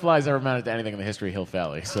 no McFly's ever amounted to anything in the history of Hill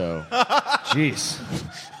Valley, so... Jeez.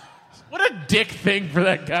 What a dick thing for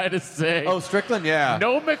that guy to say. Oh, Strickland, yeah.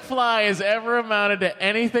 No McFly has ever amounted to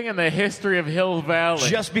anything in the history of Hill Valley.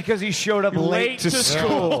 Just because he showed up late to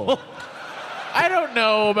school. I don't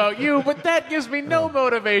know about you, but that gives me no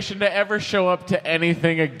motivation to ever show up to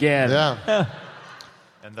anything again. Yeah.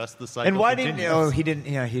 And thus the cycle And why continues. didn't he didn't?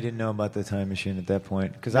 Yeah, he didn't know about the time machine at that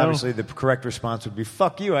point. Because obviously the correct response would be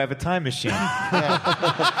 "Fuck you, I have a time machine."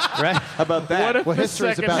 Right? How about that? What if Well, the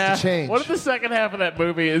history's second about to half, change. What if the second half of that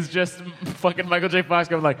movie is just fucking Michael J. Fox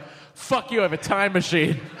going like, "Fuck you, I have a time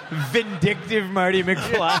machine." Vindictive Marty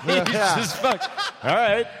McFly. He's just fuck. All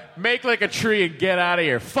right, make like a tree and get out of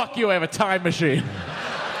here. Fuck you, I have a time machine.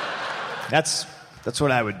 That's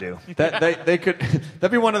what I would do. They could.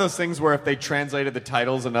 That'd be one of those things where if they translated the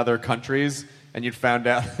titles in other countries, and you'd found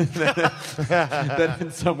out that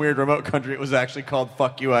in some weird remote country it was actually called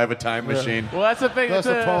 "Fuck You, I Have a Time Machine." Well, that's the thing. That's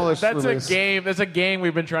a Polish That's release. a game. That's a game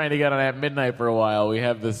we've been trying to get on at midnight for a while. We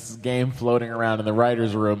have this game floating around in the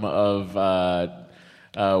writers' room of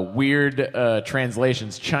weird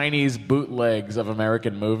translations, Chinese bootlegs of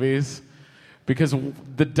American movies, because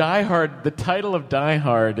the title of Die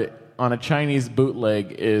Hard on a Chinese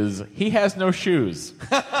bootleg is "He Has No Shoes."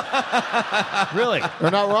 Really? They're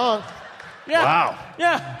not wrong. Yeah. Wow.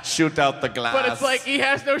 Yeah. Shoot out the glass. But it's like he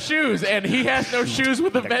has no shoes, and he has no shoes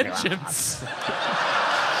with a vengeance.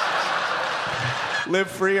 live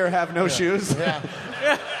free or have no shoes. Yeah.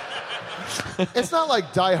 It's not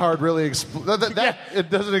like Die Hard really it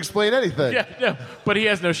doesn't explain anything. Yeah, no. But he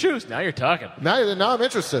has no shoes. Now you're talking. Now I'm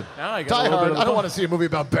interested. Now I got a Die little Hard. bit of I don't both. want to see a movie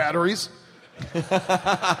about batteries.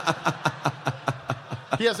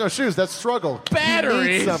 He has no shoes. That's struggle. He Batteries?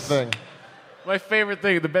 needs something. My favorite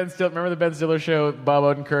thing, remember the Ben Stiller show, Bob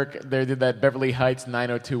Odenkirk? They did that Beverly Heights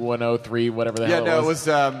 90210, whatever the hell it was.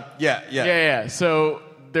 Yeah. So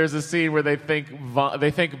there's a scene where they think Bob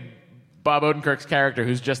Odenkirk's character,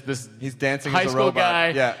 who's just this He's dancing high as a school robot. guy,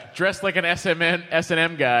 Yeah. dressed like an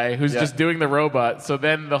S&M guy, who's Yeah. just doing the robot. So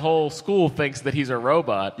then the whole school thinks that he's a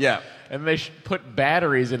robot. Yeah. And they put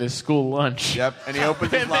batteries in his school lunch. Yep. And he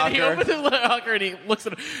opens his And then he locker. opens his locker and he looks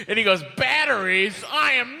at him and he goes, "Batteries?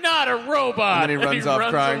 I am not a robot." And then he runs off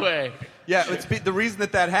crying. away. Yeah, the reason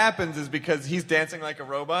that happens is because he's dancing like a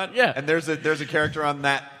robot. Yeah. And there's a character on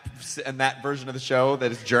that version of the show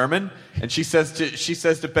that is German, and she says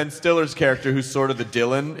to Ben Stiller's character, who's sort of the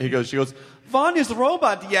Dylan, she goes, "Vanya's the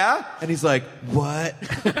robot, yeah?" And he's like, "What?"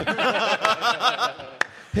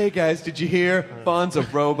 Hey guys, did you hear? Vaughn's a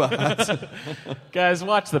robot. Guys,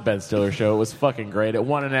 watch the Ben Stiller show. It was fucking great. It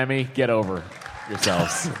won an Emmy. Get over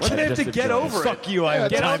yourselves. Why do they have to Just get enjoy it. over it? Fuck you, I have a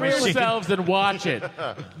Get time over machine. yourselves and watch it.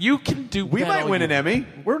 You can do. We that might all win you- an Emmy.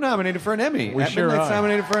 We're nominated for an Emmy. We At sure Midnight's are.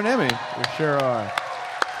 nominated for an Emmy. We sure are.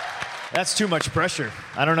 That's too much pressure.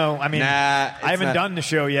 I don't know. I mean, Nah, I haven't not. done the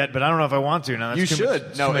show yet, but I don't know if I want to. No, that's You too should.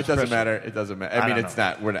 Much, No, too it much doesn't pressure. matter. It doesn't matter. I mean, don't it's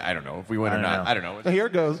know. not. I don't know if we win or I don't not. know. I don't know. Here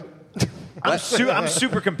it goes. I'm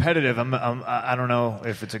super competitive. I don't know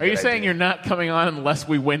if it's a Are good you saying idea. you're not coming on unless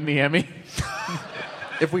we win the Emmy?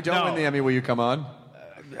 If we don't No. win the Emmy, will you come on?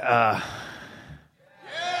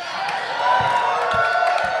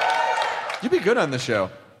 You'd be good on the show.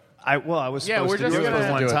 I was Yeah, supposed we're to just do it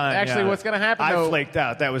gonna- one do it. time. Actually, yeah. what's gonna happen, I though- flaked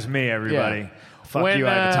out. That was me, everybody. Yeah. Fuck you,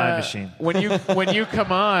 I have a time machine. When you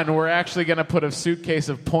come on, we're actually going to put a suitcase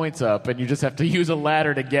of points up, and you just have to use a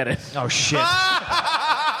ladder to get it. Oh, shit.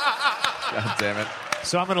 God damn it.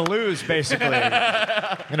 So I'm going to lose, basically.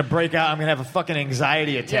 I'm going to break out. I'm going to have a fucking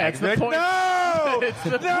anxiety attack. Yeah, it's the Like, point. No! It's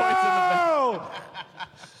the points in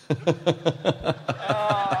the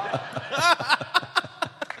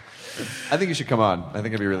I think you should come on. I think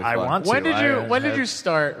it'd be really fun. I want to. When did you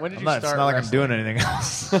start? When did you It's start? not like I'm wrestling? doing anything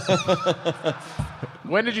else.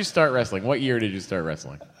 When did you start wrestling? What year did you start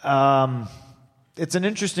wrestling? It's an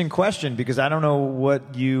interesting question because I don't know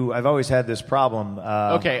what you. I've always had this problem.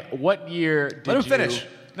 Okay, what year did Let him you... finish.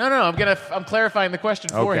 No, I'm clarifying the question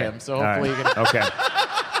for him, so All hopefully right. you can... Okay.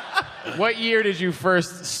 What year did you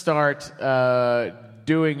first start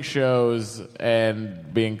doing shows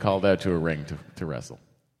and being called out to a ring to wrestle?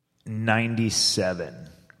 97.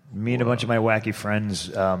 Me and a bunch of my wacky friends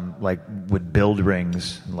would build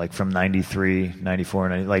rings like from 93, 94,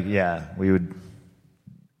 90, we would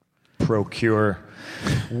procure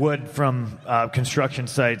wood from construction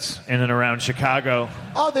sites in and around Chicago.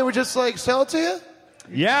 Oh, they would just like sell it to you?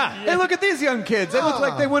 Yeah. Hey, look at these young kids. They look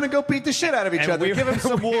like they want to go beat the shit out of each other. Give them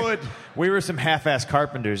some wood. We were some half-ass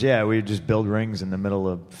carpenters. Yeah, we would just build rings in the middle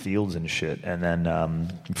of fields and shit. And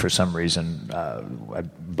then for some reason, I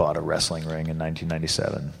bought a wrestling ring in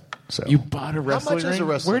 1997. So You bought a wrestling much ring? is a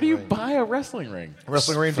wrestling Where do you ring? buy a wrestling ring?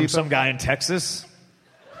 Wrestling ring from depot? some guy in Texas.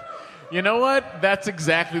 You know what? That's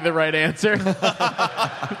exactly the right answer.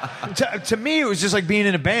 To me, it was just like being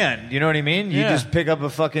in a band. You know what I mean? You Yeah. just pick up a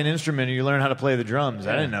fucking instrument and you learn how to play the drums.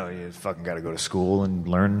 I didn't know you fucking got to go to school and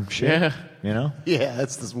learn shit. Yeah. You know? Yeah,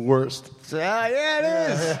 that's the worst. Yeah,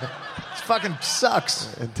 it is. It fucking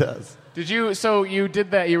sucks. It does. Did you? So you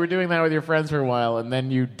did that. You were doing that with your friends for a while, and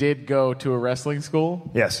then you did go to a wrestling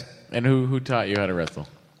school. Yes. And who taught you how to wrestle?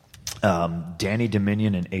 Danny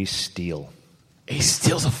Dominion and Ace Steel. Ace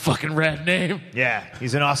Steel's a fucking rad name. Yeah,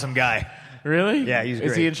 he's an awesome guy. Really? Yeah, he's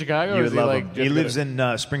great. Is he in Chicago? You or would is he love like him. just He lives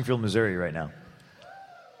in Springfield, Missouri right now.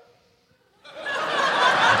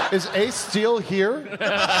 Is Ace Steel here?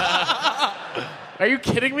 Are you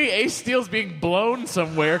kidding me? Ace Steel's being blown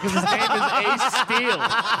somewhere because his name is Ace Steel.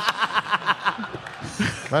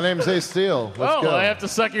 My name's Ace Steel. Let's go. I have to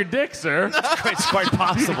suck your dick, sir. It's quite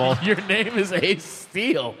possible. Your name is Ace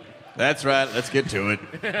Steel. That's right. Let's get to it.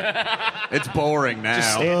 It's boring now.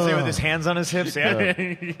 Just stands there with his hands on his hips. Yeah.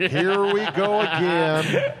 Here we go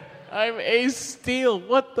again. I'm Ace Steel.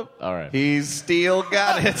 What the? All right. He's still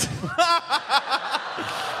got it.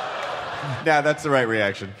 Nah, that's the right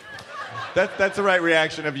reaction. That's the right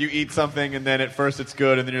reaction of you eat something and then at first it's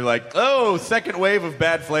good and then you're like, oh, second wave of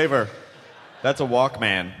bad flavor. That's a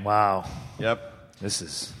Walkman. Wow. Yep. This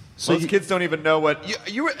is... Most kids don't even know what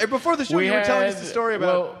you were before the show. You were telling us the story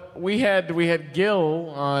about. Well, we had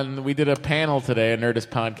Gil on. We did a panel today, a Nerdist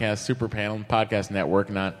podcast, super panel, podcast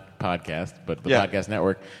network, not podcast, but the podcast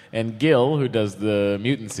network. And Gil, who does the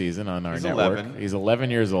mutant season on our network, 11. He's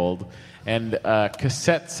 11 years old, and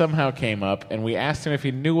cassette somehow came up, and we asked him if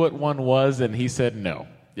he knew what one was, and he said no.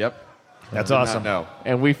 Yep. That's awesome. No.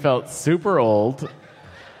 And we felt super old.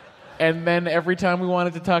 And then every time we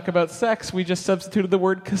wanted to talk about sex, we just substituted the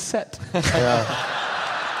word cassette. Yeah.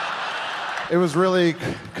 It was really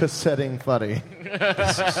cassetting funny.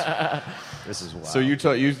 This is wild. So you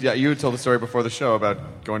told the story before the show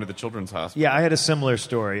about going to the children's hospital. Yeah, I had a similar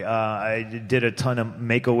story. I did a ton of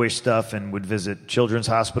Make-A-Wish stuff and would visit children's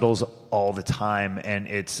hospitals all the time, and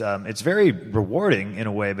it's very rewarding in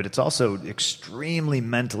a way, but it's also extremely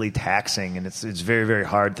mentally taxing, and it's a very, very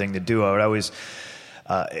hard thing to do. I would always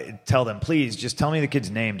tell them, please, just tell me the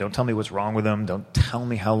kid's name. Don't tell me what's wrong with him. Don't tell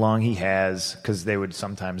me how long he has, because they would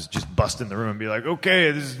sometimes just bust in the room and be like, okay,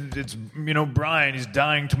 it's Brian, he's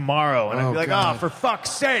dying tomorrow. And I'd be like, God. oh, for fuck's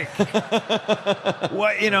sake.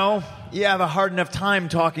 What, you have a hard enough time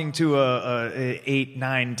talking to a 8,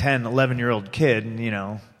 9, 10, 11-year-old kid,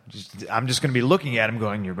 and, I'm just going to be looking at him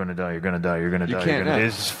going, you're going to die, you're going to die, you're going to die. can't, yeah.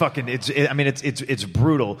 It's fucking, it's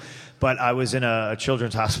brutal. But I was in a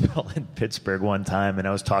children's hospital in Pittsburgh one time, and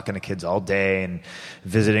I was talking to kids all day and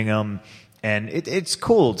visiting them. And it's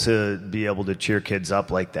cool to be able to cheer kids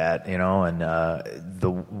up like that,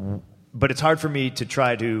 but it's hard for me to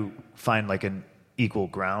try to find like an equal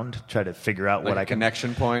ground, try to figure out what I can...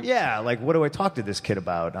 connection point? Yeah, like what do I talk to this kid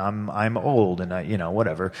about? I'm old and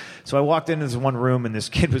whatever. So I walked into this one room and this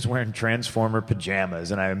kid was wearing Transformer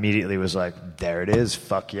pajamas, and I immediately was like, there it is,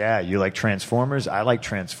 fuck yeah, you like Transformers? I like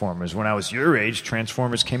Transformers. When I was your age,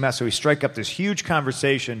 Transformers came out. So we strike up this huge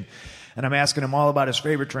conversation, and I'm asking him all about his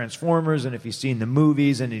favorite Transformers and if he's seen the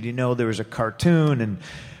movies, and did he know there was a cartoon,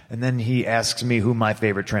 and then he asks me who my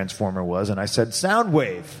favorite Transformer was, and I said,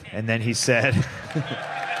 Soundwave. And then he said,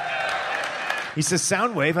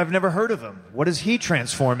 Soundwave, I've never heard of him. What does he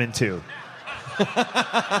transform into?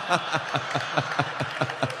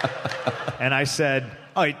 And I said,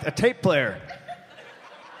 oh, a tape player.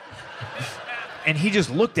 And he just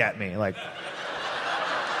looked at me like...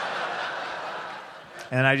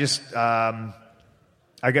 And I just, I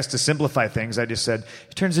guess to simplify things, I just said,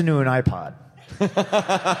 he turns into an iPod.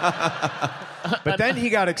 But then he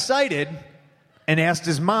got excited and asked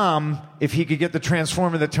his mom if he could get the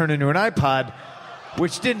Transformer that turned into an iPod,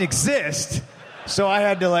 which didn't exist. So I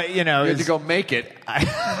had to You had to go make it.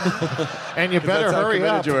 And you better hurry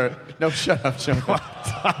up. No, shut up, Joe.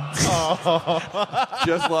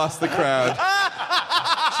 Just lost the crowd.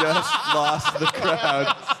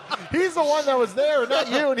 He's the one that was there, not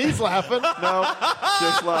you, and he's laughing. No,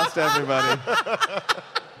 just lost everybody.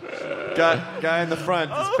 Guy in the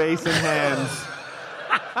front, his face in hands.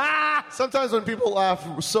 Sometimes when people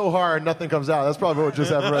laugh so hard, nothing comes out. That's probably what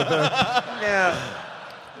just happened right there. Yeah.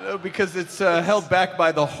 No, because it's held back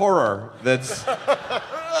by the horror that's...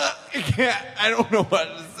 I don't know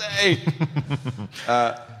what to say.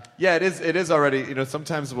 Yeah, it is already... You know,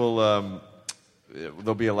 sometimes there'll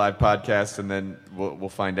be a live podcast, and then we'll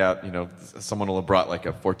find out, you know, someone will have brought like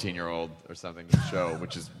a 14-year-old or something to the show,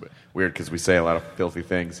 which is weird because we say a lot of filthy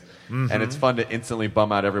things. Mm-hmm. And it's fun to instantly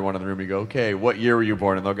bum out everyone in the room. You go, okay, what year were you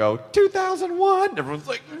born? And they'll go, 2001. Everyone's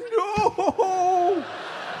like, no,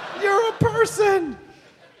 you're a person.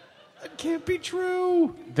 That can't be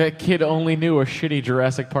true. That kid only knew a shitty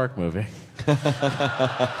Jurassic Park movie. It's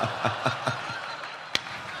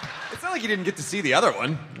not like you didn't get to see the other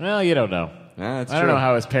one. Well, you don't know. Yeah, I don't know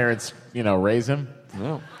how his parents, raise him.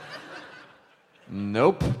 No.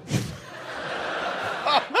 Nope. You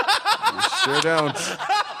sure don't.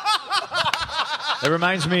 It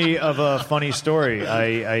reminds me of a funny story.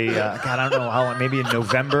 I don't know how long, maybe in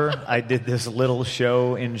November, I did this little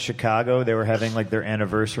show in Chicago. They were having like their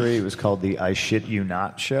anniversary. It was called the I Shit You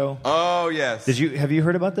Not show. Oh, yes. Have you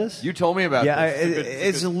heard about this? You told me about this.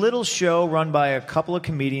 It's a little show run by a couple of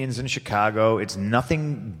comedians in Chicago. It's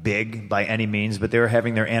nothing big by any means, but they were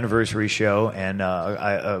having their anniversary show, and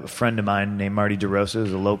a friend of mine named Marty DeRosa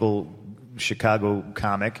is a local Chicago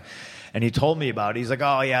comic. And he told me about it. He's like,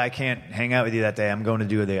 oh, yeah, I can't hang out with you that day. I'm going to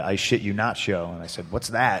do the I Shit You Not show. And I said, what's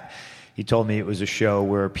that? He told me it was a show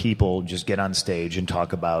where people just get on stage and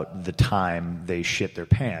talk about the time they shit their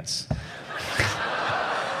pants.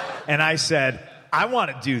 And I said, I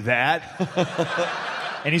want to do that.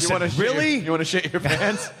 And he said, really? You want to shit your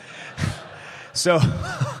pants? So...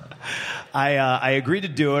 I agreed to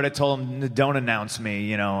do it. I told him, don't announce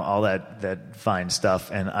me, all that fine stuff.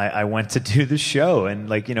 And I went to do the show, and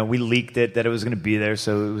we leaked it that it was going to be there,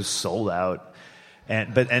 so it was sold out.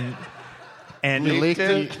 And you leaked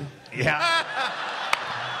it? Yeah.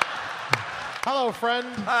 Hello, friend.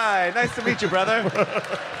 Hi, nice to meet you, brother.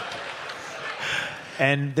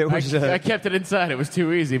 And there was I kept it inside. It was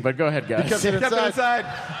too easy, but go ahead, guys. You kept it inside.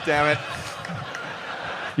 Damn it.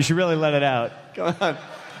 You should really let it out. Come on.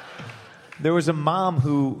 There was a mom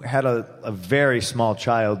who had a very small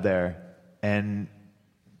child there, and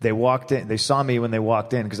they walked in. They saw me when they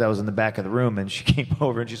walked in because I was in the back of the room, and she came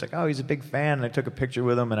over and she's like, "Oh, he's a big fan." And I took a picture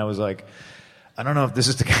with him, and I was like, "I don't know if this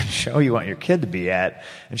is the kind of show you want your kid to be at."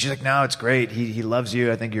 And she's like, "No, it's great. He loves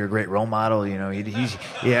you. I think you're a great role model. He's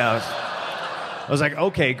yeah." I was like,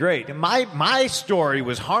 "Okay, great." And my story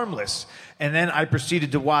was harmless, and then I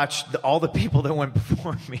proceeded to watch all the people that went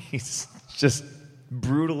before me just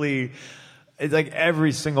brutally. It's like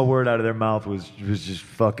every single word out of their mouth was just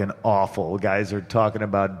fucking awful. Guys are talking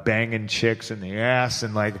about banging chicks in the ass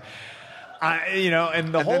and and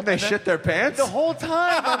the whole then they shit their pants the whole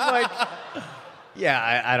time. I'm like,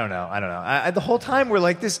 yeah, I don't know. The whole time we're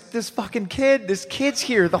like, this fucking kid, this kid's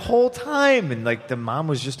here the whole time, and the mom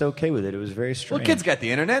was just okay with it. It was very strange. Well, kids got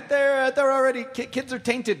the internet. They're already kids are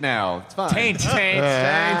tainted now. It's fine. Taint.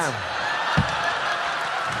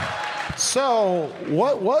 So,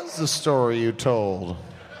 what was the story you told?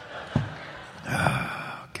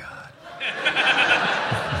 Oh, God.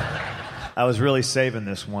 I was really saving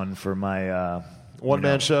this one for my...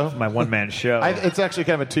 one-man show? My one-man show. It's actually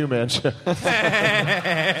kind of a two-man show.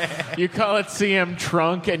 You call it CM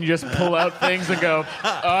Trunk, and you just pull out things and go,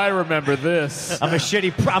 I remember this. I'm a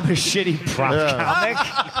shitty prop comic.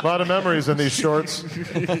 A lot of memories in these shorts.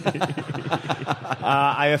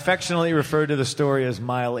 I affectionately refer to the story as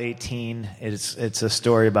Mile 18. It's a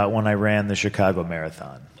story about when I ran the Chicago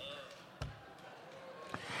Marathon.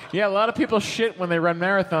 Yeah, a lot of people shit when they run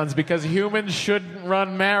marathons because humans shouldn't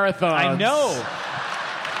run marathons. I know.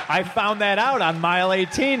 I found that out on Mile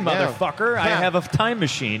 18, motherfucker. Yeah. I have a time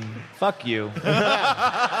machine. Fuck you.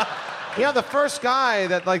 The first guy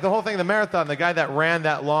that, the whole thing, the marathon, the guy that ran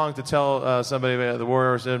that long to tell somebody the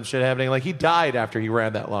war or some shit happening, he died after he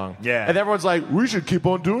ran that long. Yeah. And everyone's like, we should keep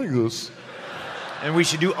on doing this. And we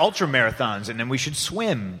should do ultra marathons, and then we should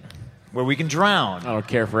swim where we can drown. I don't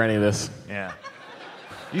care for any of this. Yeah.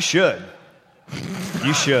 You should.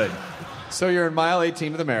 You should. So you're in mile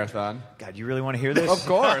 18 of the marathon. God, you really want to hear this? Of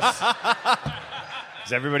course.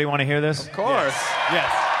 Does everybody want to hear this? Of course. Yes.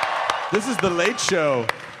 This is the Late Show.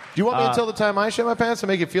 Do you want me to tell the time I shit my pants to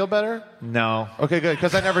make it feel better? No. Okay, good,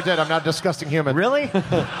 because I never did. I'm not a disgusting human. Really?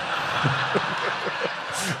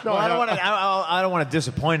 No, I don't want to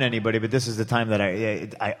disappoint anybody, but this is the time that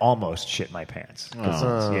I almost shit my pants.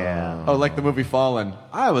 Yeah. Oh, like the movie Fallen.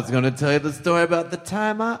 I was going to tell you the story about the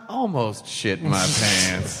time I almost shit my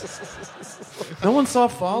pants. No one saw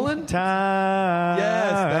Fallen? Time.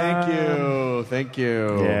 Yes, thank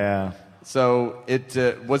you. Yeah. So it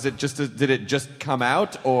was it just did it just come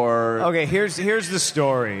out or Okay, here's the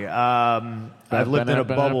story. I've lived in a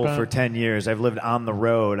bubble for 10 years. I've lived on the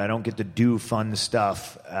road. I don't get to do fun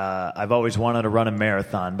stuff. I've always wanted to run a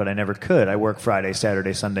marathon, but I never could. I work Friday,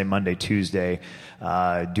 Saturday, Sunday, Monday, Tuesday.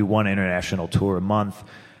 Do one international tour a month.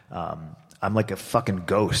 I'm like a fucking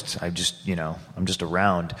ghost. I'm just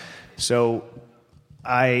around. So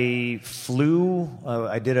I flew.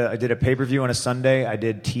 I did a pay-per-view on a Sunday. I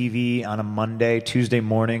did TV on a Monday, Tuesday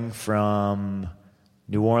morning from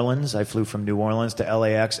New Orleans. I flew from New Orleans to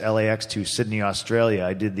LAX to Sydney, Australia.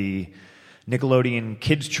 I did the Nickelodeon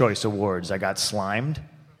Kids' Choice Awards. I got slimed.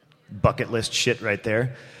 Bucket list shit right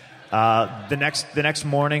there. The next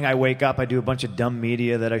morning, I wake up. I do a bunch of dumb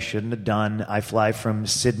media that I shouldn't have done. I fly from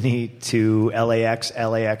Sydney to LAX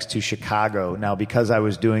to Chicago. Now, because I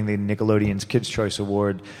was doing the Nickelodeon's Kids' Choice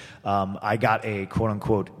Award, I got a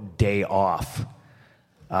quote-unquote day off.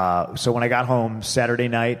 So when I got home Saturday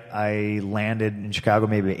night, I landed in Chicago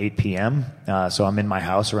maybe at 8 p.m. So I'm in my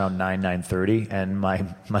house around 9:30, and my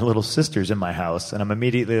little sister's in my house, and I'm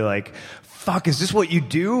immediately like, fuck, is this what you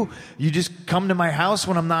do? You just come to my house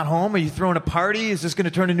when I'm not home? Are you throwing a party? Is this going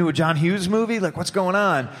to turn into a John Hughes movie? Like, what's going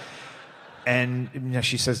on? And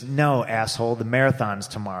she says, no, asshole, the marathon's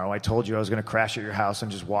tomorrow. I told you I was going to crash at your house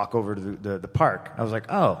and just walk over to the park. I was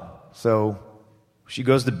like, oh. So she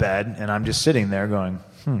goes to bed, and I'm just sitting there going,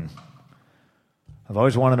 I've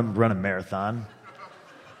always wanted to run a marathon.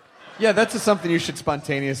 Yeah, that's just something you should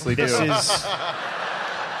spontaneously do.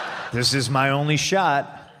 This is my only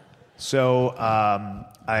shot. So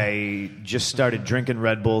I just started drinking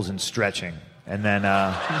Red Bulls and stretching. And then...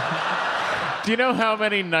 Do you know how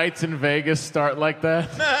many nights in Vegas start like that?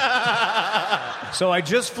 So I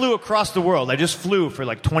just flew across the world. I just flew for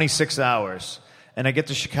like 26 hours. And I get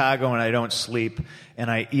to Chicago and I don't sleep. And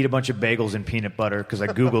I eat a bunch of bagels and peanut butter because I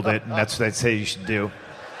Googled it. And that's what I'd say you should do.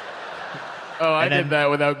 Oh, I did that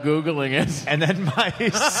without Googling it. And then my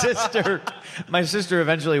sister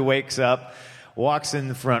eventually wakes up, walks in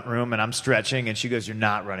the front room, and I'm stretching, and she goes, you're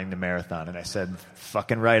not running the marathon. And I said,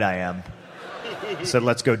 fucking right I am. I said,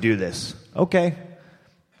 let's go do this. Okay.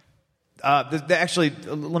 Actually,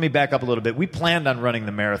 let me back up a little bit. We planned on running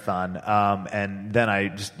the marathon, and then I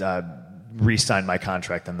just re-signed my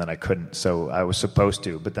contract, and then I couldn't. So I was supposed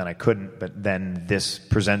to, but then I couldn't. But then this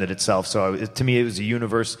presented itself. So to me, it was the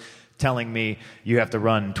universe telling me you have to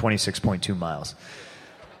run 26.2 miles.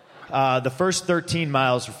 The first 13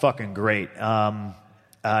 miles were fucking great.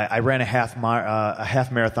 I ran a half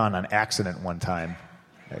marathon on accident one time.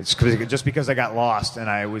 It's just because I got lost and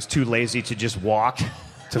I was too lazy to just walk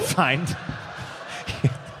to find.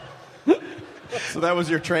 So that was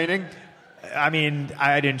your training? I mean,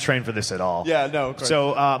 I didn't train for this at all. Yeah, no, of course.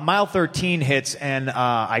 So mile 13 hits, and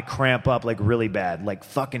I cramp up like really bad, like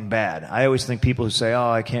fucking bad. I always think people who say, oh,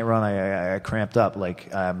 I can't run, I cramped up,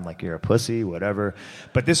 like, I'm like, you're a pussy, whatever.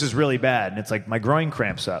 But this is really bad, and it's like my groin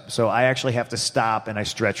cramps up. So I actually have to stop, and I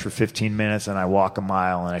stretch for 15 minutes, and I walk a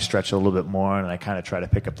mile, and I stretch a little bit more, and I kind of try to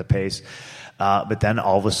pick up the pace. But then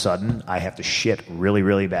all of a sudden, I have to shit really,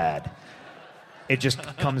 really bad. It just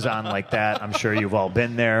comes on like that. I'm sure you've all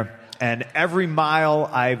been there. And every mile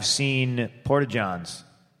I've seen Porta-Johns.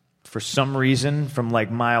 For some reason, from like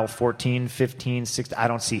mile 14, 15, 16, I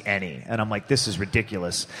don't see any. And I'm like, this is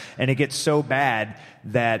ridiculous. And it gets so bad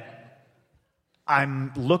that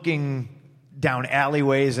I'm looking down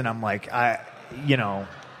alleyways and I'm like, I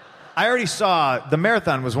already saw, the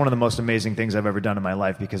marathon was one of the most amazing things I've ever done in my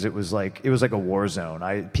life because it was like a war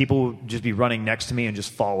zone. People would just be running next to me and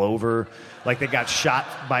just fall over like they got shot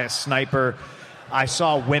by a sniper. I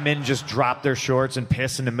saw women just drop their shorts and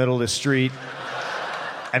piss in the middle of the street.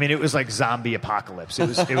 I mean, it was like zombie apocalypse. It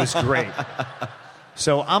was great.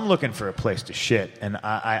 So I'm looking for a place to shit, and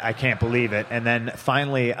I can't believe it. And then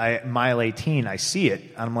finally, mile 18, I see it.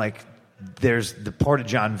 And I'm like, there's the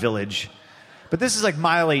Porta-John Village. But this is like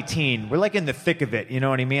mile 18. We're like in the thick of it, you know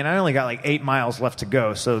what I mean? I only got like 8 miles left to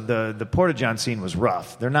go, so the Porta-John scene was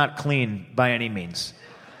rough. They're not clean by any means.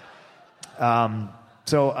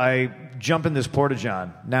 So I jump in this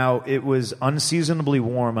Porta-John. Now, it was unseasonably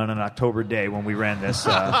warm on an October day when we ran this.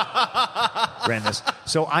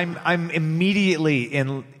 So I'm immediately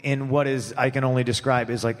in what is, I can only describe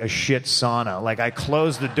as like a shit sauna. Like I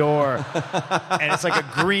close the door, and it's like a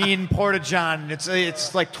green Porta-John.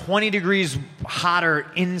 It's like 20 degrees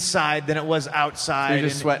hotter inside than it was outside. So you're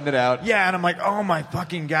just sweating it out. Yeah, and I'm like, oh my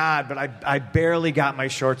fucking God. But I barely got my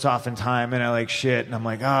shorts off in time, and I like shit. And I'm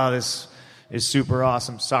like, oh, this is super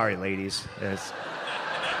awesome. Sorry, ladies.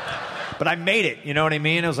 But I made it, you know what I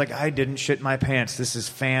mean? I was like, I didn't shit my pants. This is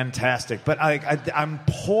fantastic. But I'm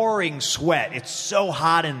pouring sweat. It's so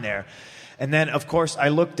hot in there. And then, of course, I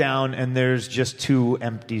look down, and there's just 2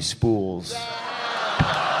 empty spools.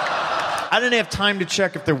 I didn't have time to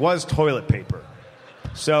check if there was toilet paper.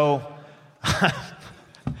 So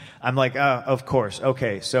I'm like, of course.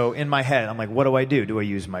 Okay, so in my head, I'm like, what do I do? Do I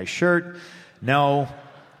use my shirt? No.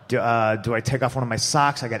 Do I take off one of my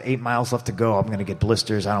socks? I got 8 miles left to go. I'm going to get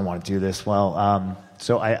blisters. I don't want to do this. Well,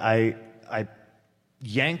 so I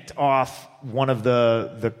yanked off one of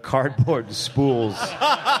the cardboard spools.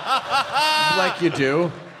 Like you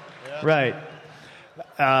do. Right.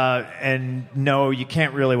 And no, you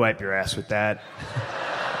can't really wipe your ass with that.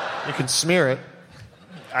 You can smear it.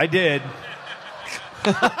 I did.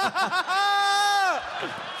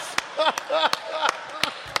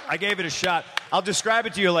 I gave it a shot. I'll describe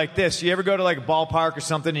it to you like this. You ever go to like a ballpark or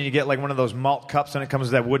something and you get like one of those malt cups and it comes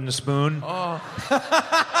with that wooden spoon? Oh.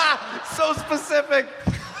 So specific.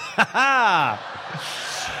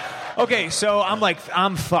 Okay, so I'm like,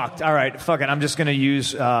 I'm fucked. All right, fuck it. I'm just going to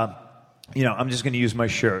use, I'm just going to use my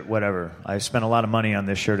shirt, whatever. I spent a lot of money on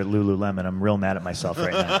this shirt at Lululemon. I'm real mad at myself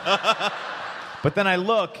right now. But then I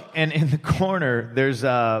look, and in the corner there's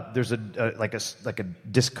a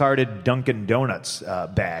discarded Dunkin' Donuts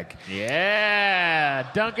bag.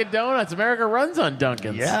 Yeah, Dunkin' Donuts. America runs on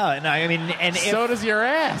Dunkin's. Yeah, and so does your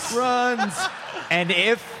ass. Runs. And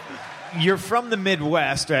if you're from the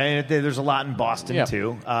Midwest, right? There's a lot in Boston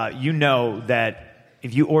too. You know that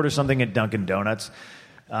if you order something at Dunkin' Donuts,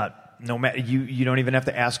 no matter you don't even have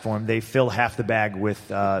to ask for them. They fill half the bag with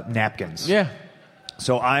napkins. Yeah.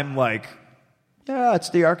 So I'm like, yeah, it's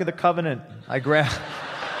the Ark of the Covenant.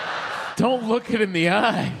 Don't look it in the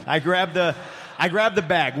eye. I grab the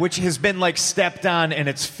bag, which has been like stepped on and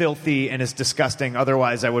it's filthy and it's disgusting.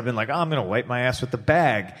 Otherwise, I would have been like, oh, I'm going to wipe my ass with the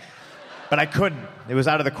bag. But I couldn't. It was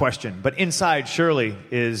out of the question. But inside, surely,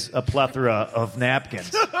 is a plethora of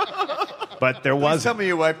napkins. But there was. Tell me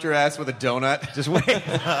you wiped your ass with a donut. Just wait.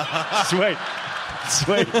 Just wait. Just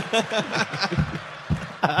wait.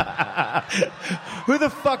 Who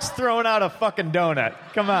the fuck's throwing out a fucking donut?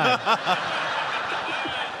 Come on.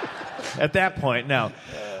 At that point, no.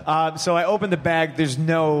 So I opened the bag. There's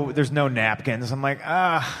no napkins. I'm like,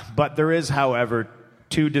 but there is, however,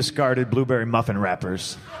 2 discarded blueberry muffin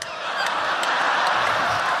wrappers.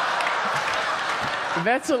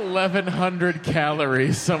 That's 1,100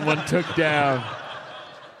 calories someone took down.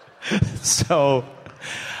 So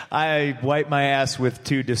I wiped my ass with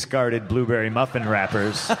 2 discarded blueberry muffin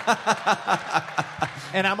wrappers.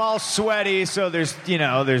 And I'm all sweaty, so there's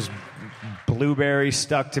blueberry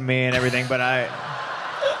stuck to me and everything, but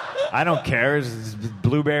I don't care. It's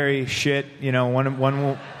blueberry shit,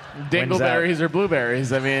 one Dingleberries or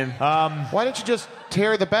blueberries, I mean. Why don't you just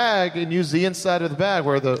tear the bag and use the inside of the bag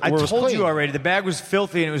where it was clean? I told you already, the bag was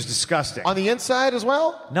filthy and it was disgusting. On the inside as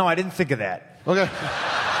well? No, I didn't think of that. Okay.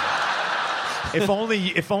 If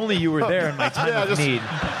only you were there in my time of need.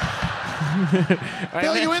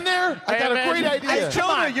 Fill you in there? I got a great idea.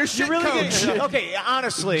 Jonah, you're really good. Okay,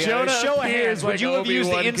 honestly, show of hands. Would you have used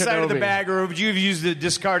the inside of the bag, or would you have used the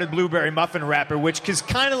discarded blueberry muffin wrapper, which is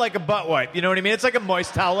kind of like a butt wipe? You know what I mean? It's like a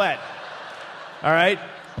moist towelette. All right.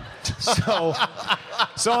 So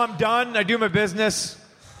I'm done. I do my business.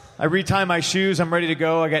 I retie my shoes. I'm ready to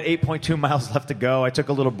go. I got 8.2 miles left to go. I took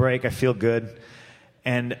a little break. I feel good.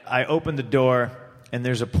 And I opened the door, and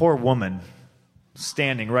there's a poor woman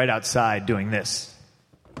standing right outside doing this.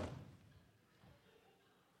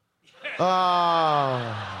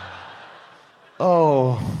 Oh.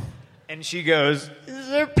 And she goes, "Is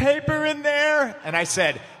there paper in there?" And I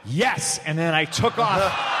said, "Yes." And then I took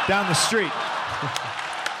off down the street.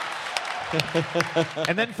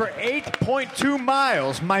 And then for 8.2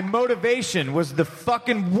 miles, my motivation was the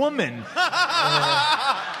fucking woman.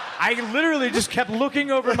 I literally just kept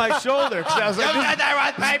looking over my shoulder because I was like, this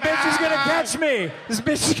bitch is going to catch me. This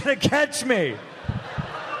bitch is going to catch me.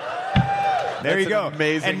 There you go.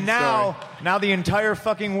 Amazing and now the entire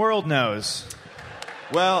fucking world knows.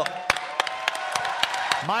 Well,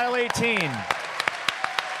 Mile 18.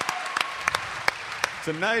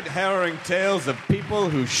 Tonight, harrowing tales of people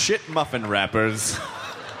who shit muffin wrappers.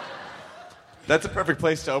 That's a perfect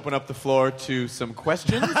place to open up the floor to some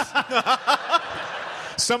questions.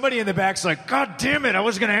 Somebody in the back's like, "God damn it, I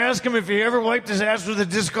was going to ask him if he ever wiped his ass with a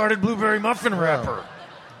discarded blueberry muffin wrapper."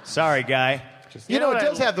 Sorry, guy. You know, it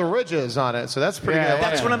does have the ridges on it, so that's pretty good.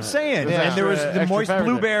 That's what I'm saying. Yeah. And there was the moist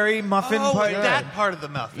blueberry muffin part. That part of the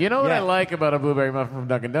muffin. You know what I like about a blueberry muffin from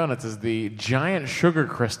Dunkin' Donuts is the giant sugar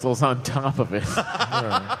crystals on top of it.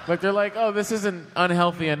 Like they're like, oh, this isn't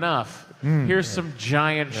unhealthy enough. Here's some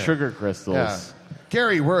giant sugar crystals. Yeah.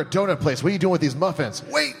 Gary, we're at a donut place. What are you doing with these muffins?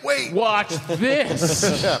 Wait. Watch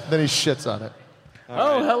this. Yeah, then he shits on it.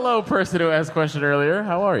 Oh, hello, person who asked a question earlier.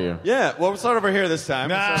 How are you? Yeah, well, we'll start over here this time.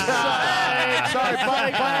 Sorry,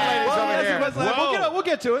 fine ladies over here. We'll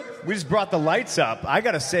get to it. We just brought the lights up. I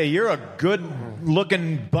gotta say, you're a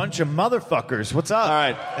good-looking bunch of motherfuckers. What's up? All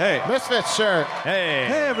right. Hey. Misfits shirt. Hey.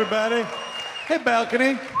 Hey, everybody. Hey,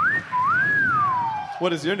 balcony.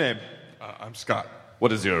 What is your name? I'm Scott.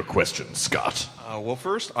 What is your question, Scott? Well,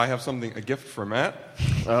 first, I have a gift for Matt.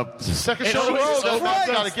 Second show in a row, though. Matt's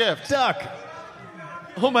got a gift. Duck.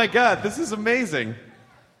 Oh my God, this is amazing.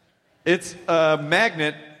 It's a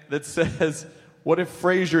magnet that says, "What if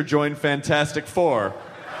Frasier joined Fantastic Four?"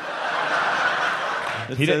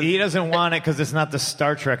 He doesn't want it because it's not the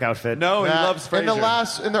Star Trek outfit. No, he Matt, loves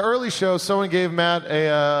Frasier. In the early show, someone gave Matt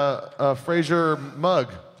a Frasier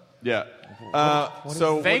mug. Yeah.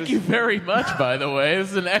 Thank you very much, by the way.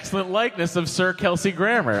 This is an excellent likeness of Sir Kelsey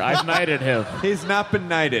Grammer. I've knighted him. He's not been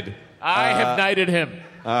knighted. I have knighted him.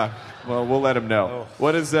 Well, we'll let him know.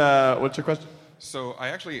 What's your question? So I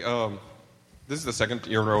actually, this is the second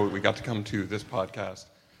year in a row we got to come to this podcast.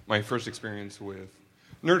 My first experience with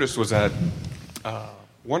Nerdist was at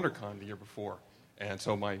WonderCon the year before. And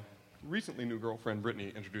so my recently new girlfriend,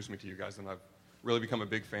 Brittany, introduced me to you guys, and I've really become a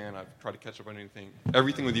big fan. I've tried to catch up on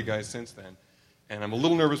everything with you guys since then. And I'm a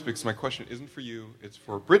little nervous because my question isn't for you, it's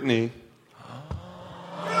for Brittany.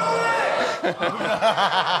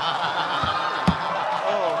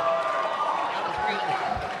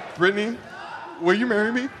 Brittany, will you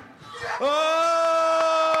marry me?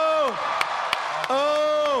 Oh!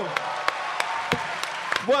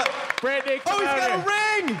 What? Brittany, Oh, he's got a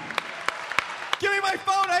ring! Give me my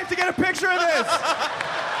phone. I have to get a picture of this.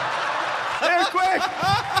 There, quick.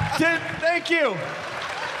 Thank you.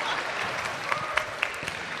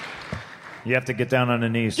 You have to get down on the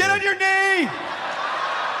knees. Get on your knee.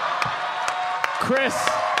 Chris.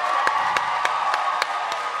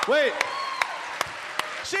 Wait.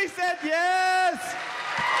 She said yes.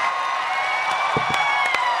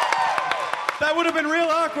 That would have been real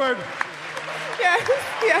awkward. Yes.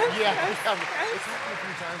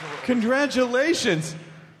 Congratulations.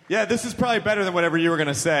 Yeah, this is probably better than whatever you were going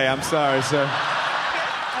to say. I'm sorry, sir.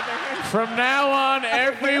 From now on,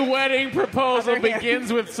 every wedding proposal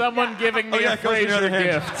begins with someone giving me a Frasier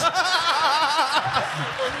gift.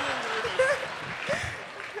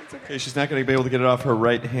 Okay, she's not going to be able to get it off her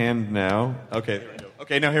right hand now. Okay, there we go.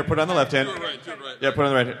 Okay, now here, put it on the left hand. Do it right. Yeah, put it on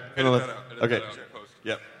the right hand. Put it on the left. Okay.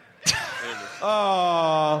 Yep.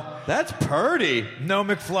 Oh, that's purty. No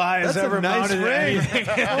McFly has That's a ever nice mounted ring. anything.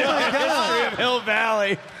 Oh my God. Of Hill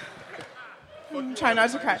Valley. Try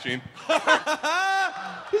not to cry. He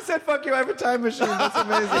said "fuck you" every time machine. That's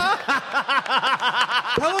amazing.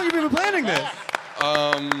 How long have you been planning this?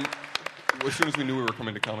 As soon as we knew we were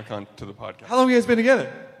coming to Comic-Con to the podcast. How long have you guys been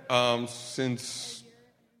together? Since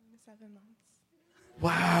 7 months.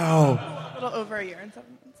 Wow. A little over a year and 7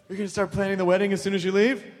 months. You're going to start planning the wedding as soon as you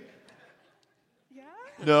leave? Yeah.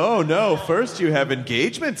 No. First you have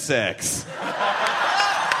engagement sex.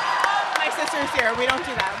 My sister's here. We don't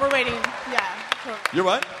do that. We're waiting. Yeah. Totally. You're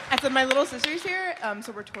what? I said my little sister's here,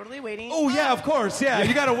 so we're totally waiting. Oh, yeah, of course. Yeah,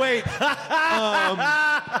 you got to wait.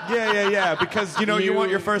 Yeah. Because, you want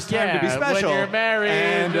your first time to be special. When you're married.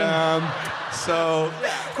 And, so,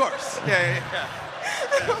 of course. Yeah.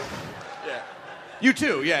 You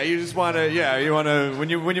too. Yeah, you just want to, when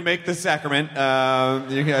you make the sacrament,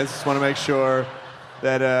 you guys just want to make sure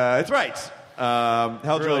that it's right. How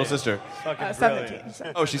old's your little sister?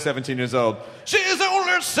 17. Oh, she's 17 years old. She's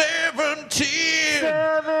only 17.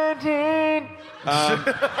 17.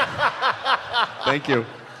 Thank you.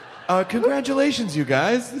 Congratulations, you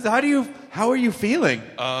guys. How are you feeling?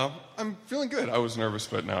 I'm feeling good. I was nervous,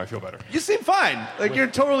 but now I feel better. You seem fine. Like you're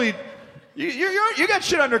totally. You got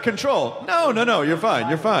shit under control. No. You're fine.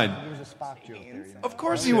 You're fine. Of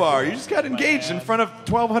course you are. You just got engaged in front of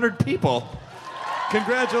 1,200 people.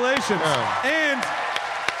 Congratulations. And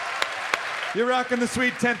you're rocking the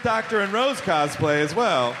sweet 10th Doctor and Rose cosplay as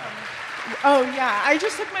well. Oh, yeah. I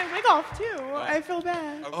just took my wig off, too. I feel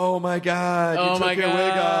bad. Oh, my God. You took your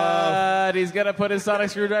wig off. God. He's going to put his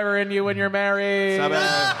sonic screwdriver in you when you're married.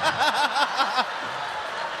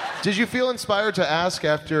 Did you feel inspired to ask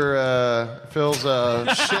after Phil's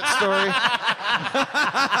shit story?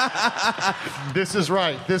 This is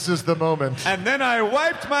right. This is the moment. And then I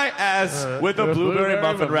wiped my ass with a blueberry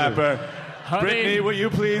muffin wrapper. Honey. Brittany, will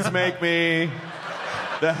you please make me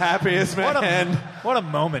the happiest man What a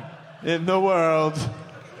moment. in the world?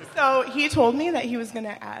 So he told me that he was going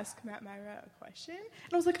to ask Matt Myra a question.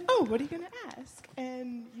 And I was like, oh, what are you going to ask?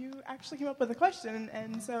 And you actually came up with a question.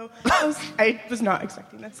 And so I was not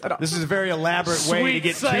expecting this at all. This is a very elaborate way to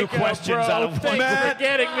get two questions out of one. Thanks for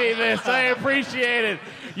getting me this. I appreciate it.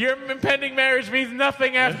 Your impending marriage means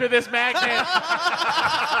nothing after this magnet.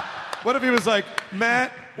 What if he was like,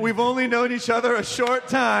 Matt, we've only known each other a short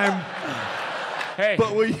time. Hey,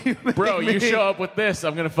 but will you you show up with this,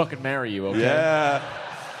 I'm going to fucking marry you, okay? Yeah.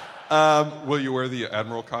 Will you wear the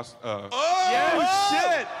Admiral costume?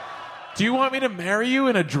 Shit! Do you want me to marry you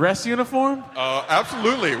in a dress uniform?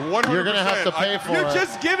 Absolutely. 100%. You're going to have to pay for it. You're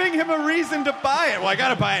just giving him a reason to buy it. Well, I got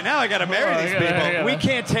to buy it now. I got to marry these people. We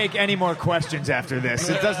can't take any more questions after this.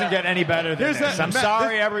 It doesn't get any better than this. I'm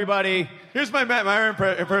sorry, everybody. Here's my Matt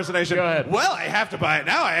Myra impersonation. Go ahead. Well, I have to buy it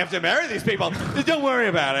now. I have to marry these people. Don't worry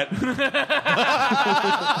about it.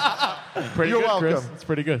 Pretty You're good, welcome. Chris. It's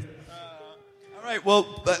pretty good. All right,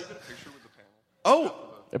 well...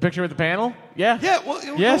 A picture with the panel? Yeah. Yeah, well,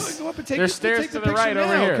 yes. go up and take There's we'll stairs take to the the right picture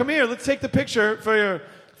over now. here. Come here, let's take the picture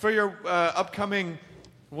for your upcoming...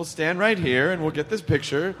 We'll stand right here, and we'll get this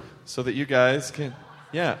picture so that you guys can...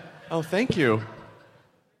 Yeah. Oh, thank you.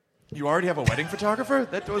 You already have a wedding photographer?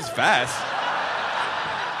 That was fast.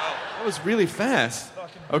 That was really fast.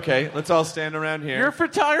 Okay, let's all stand around here. Your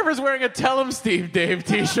photographer's wearing a Tell 'em Steve Dave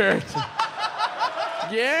t-shirt.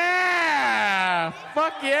 Yeah!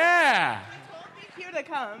 Fuck yeah! Q to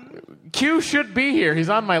come. Q should be here. He's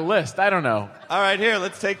on my list. I don't know. All right, here,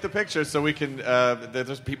 let's take the picture so we can...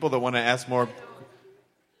 there's people that want to ask more...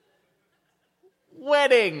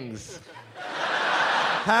 Weddings.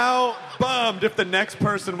 How bummed if the next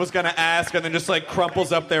person was going to ask and then just like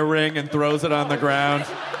crumples up their ring and throws it on the ground.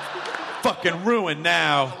 Fucking ruined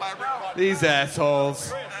now. These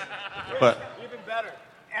assholes. But Even better,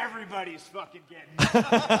 everybody's fucking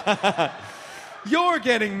getting you're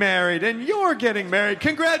getting married and you're getting married.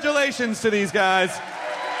 Congratulations to these guys.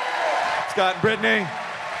 Scott and Brittany.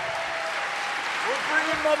 We're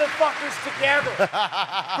bringing motherfuckers together.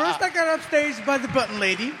 First, I got upstaged by the button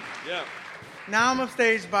lady. Yeah. Now I'm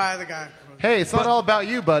upstaged by the guy. Hey, it's not all about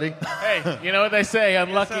you, buddy. Hey, you know what they say?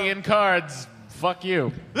 Unlucky in cards. Fuck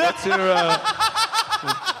you. What's your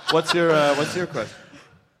question?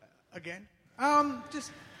 Again?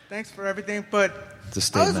 Just thanks for everything, but It's a I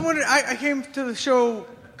statement. was wondering, I came to the show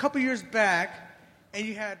a couple years back, and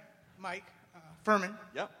you had Mike Furman.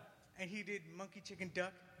 Yep. And he did Monkey Chicken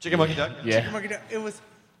Duck. Chicken Monkey Duck? Yeah. Chicken Monkey Duck. It was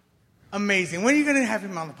amazing. When are you going to have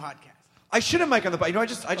him on the podcast? I should have Mike on the... You know, I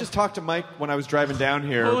just talked to Mike when I was driving down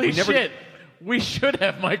here. Holy shit. We should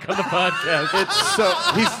have Mike on the podcast. It's so...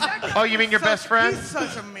 Oh, you mean your best friend? He's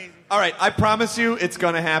such amazing. All right, I promise you it's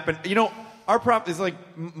going to happen. You know, our problem is like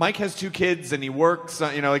Mike has 2 kids and he works,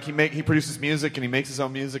 you know, like he produces music and he makes his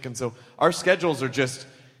own music, and so our schedules are just...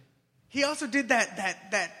 He also did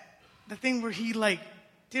the thing where he like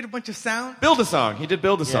did a bunch of sound. Build a song. He did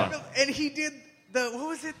Build a Song. And he did what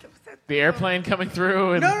was it? The airplane coming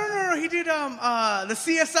through. And... No. He did the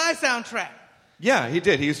CSI soundtrack. Yeah, he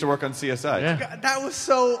did. He used to work on CSI. Yeah. God, that was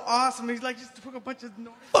so awesome. He's like just took a bunch of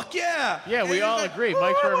noise. Fuck yeah! Yeah, we all agree.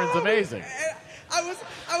 Mike Furman's amazing. I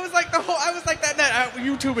was like that night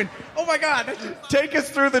YouTubing. Oh my God! Take us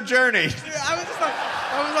through the journey. I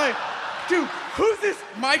was like, dude, who's this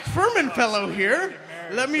Mike Furman fellow here?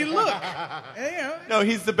 Let me look. And, you know, No,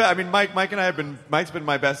 he's the best. I mean, Mike and I have been... Mike's been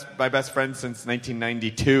my best friend since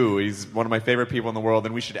 1992. He's one of my favorite people in the world,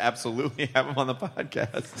 and we should absolutely have him on the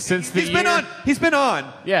podcast. Since the He's year... been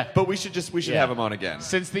on. Yeah. But we should have him on again.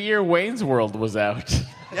 Since the year Wayne's World was out.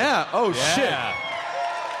 Yeah. Oh, shit.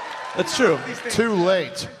 That's true. Too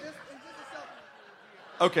late.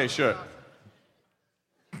 Okay, sure.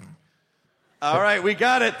 All right, we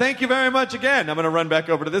got it. Thank you very much again. I'm going to run back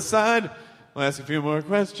over to this side. We'll ask a few more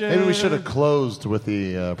questions. Maybe we should have closed with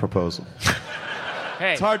the proposal.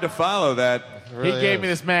 Hey, It's hard to follow that. he gave me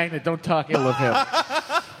this magnet. Don't talk ill of him.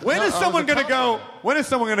 When is someone going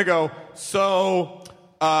to go, so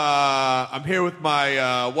I'm here with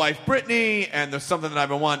my wife, Brittany, and there's something that I've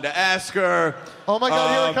been wanting to ask her. Oh, my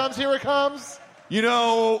God, here it comes. You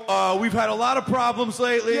know, we've had a lot of problems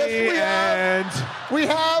lately. Yes, we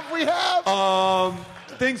have.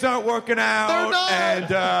 Things aren't working out. They're not.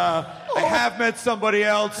 And I have met somebody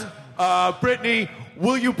else. Brittany,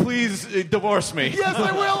 will you please divorce me? Yes,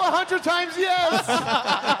 I will. 100 times yes.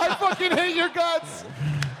 I fucking hate your guts.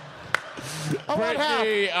 I want half.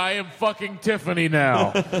 Brittany, I am fucking Tiffany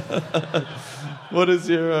now. What's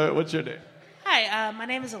your name? Hi, my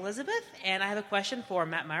name is Elizabeth, and I have a question for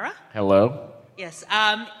Matt Myra. Hello? Yes.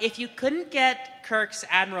 If you couldn't get Kirk's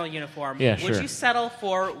Admiral uniform, Yeah, would sure. you settle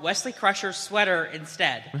for Wesley Crusher's sweater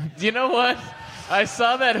instead? Do you know what? I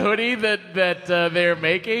saw that hoodie that they're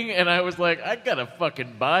making, and I was like, I gotta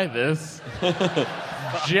fucking buy this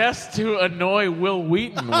just to annoy Will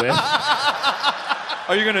Wheaton with.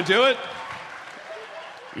 Are you gonna do it?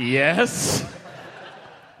 Yes.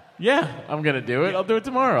 Yeah, I'm gonna do it. I'll do it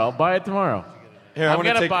tomorrow. I'll buy it tomorrow. Here, I'm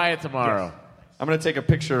gonna buy it tomorrow. Yes. I'm gonna take a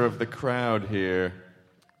picture of the crowd here.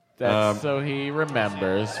 That's so he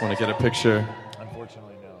remembers. Want to get a picture?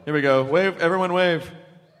 Unfortunately, no. Here we go. Wave, everyone, wave.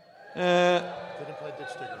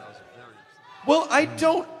 Well, I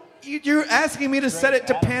don't. You're asking me to set it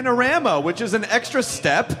to panorama, which is an extra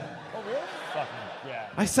step. Oh, really? Yeah.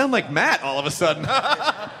 I sound like Matt all of a sudden.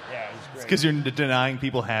 Yeah, it's because you're denying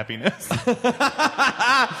people happiness.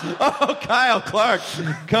 Oh, Kyle Clark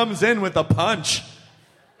comes in with a punch.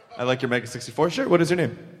 I like your Mega 64 shirt. What is your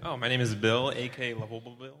name? Oh, my name is Bill, a.k.a.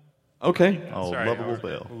 Lovable Bill. Okay. Lovable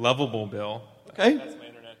Bill. Lovable Bill. Okay. That's my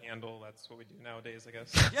internet handle. That's what we do nowadays, I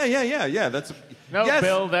guess. Yeah. That's No, yes.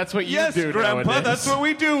 Bill, that's what you yes, do Grandpa, nowadays. that's what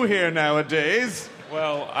we do here nowadays.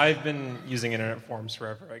 Well, I've been using internet forums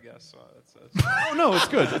forever, I guess. So that's Oh, no, it's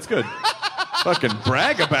good. It's good. Fucking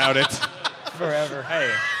brag about it. forever.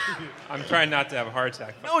 Hey, I'm trying not to have a heart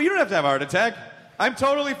attack. No, you don't have to have a heart attack. I'm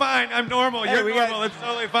totally fine. I'm normal. Hey, You're we normal. It's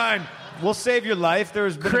totally fine. We'll save your life.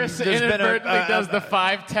 There's been Chris there's been inadvertently does the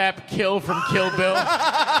 5-tap kill from Kill Bill.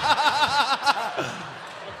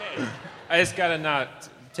 I just gotta not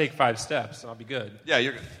take 5 steps, and I'll be good. Yeah,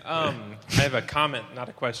 you're good. I have a comment, not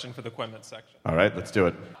a question, for the equipment section. All right, let's do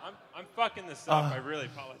it. I'm fucking this up. I really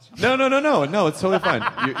apologize. No, it's totally fine.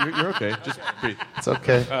 You're okay. Just breathe. It's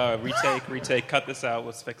okay. Retake. Cut this out.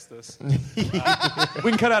 Let's fix this. We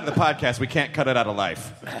can cut out of the podcast. We can't cut it out of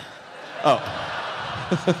life. Oh.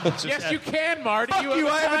 Yes, you can, Marty. Fuck you,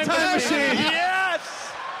 I have a time machine.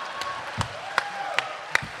 Yes!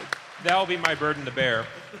 That'll be my burden to bear.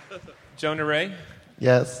 Jonah Ray?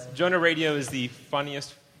 Yes. Jonah Radio is the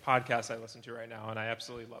funniest podcast I listen to right now, and I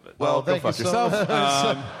absolutely love it. Well, go thank fuck you so yourself. much.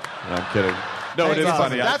 No, I'm kidding. No, it is Thanks.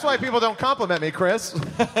 funny. That's why people don't compliment me, Chris.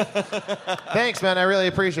 Thanks, man. I really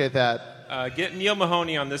appreciate that. Get Neil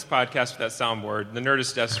Mahoney on this podcast with that soundboard. The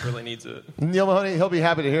Nerdist Desk really needs it. Neil Mahoney, he'll be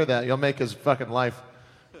happy to hear that. You'll make his fucking life.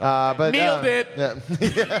 Nailed it. Yeah.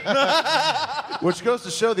 Which goes to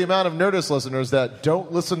show the amount of Nerdist listeners that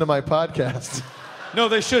don't listen to my podcast. No,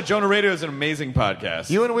 they should. Jonah Radio is an amazing podcast.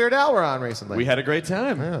 You and Weird Al were on recently. We had a great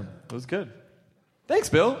time. Yeah. It was good. Thanks,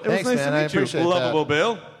 Bill. It Thanks, was nice man. to I meet you. appreciate Lovable that.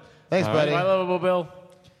 Bill. Thanks, All buddy. My lovable Bill.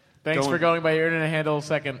 Thanks Going- for going by your internet handle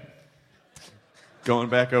second. Going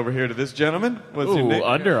back over here to this gentleman. What's your name?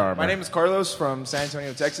 Under Armour. My name is Carlos from San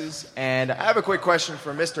Antonio, Texas, and I have a quick question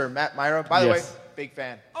for Mr. Matt Myra. By the Yes. way, big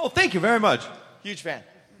fan. Oh, thank you very much. Huge fan.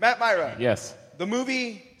 Matt Myra. Yes. The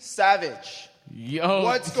movie Savage. Yo,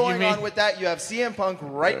 What's you going mean- on with that? You have CM Punk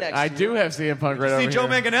right next I to do you. have CM Punk right Just over need Joe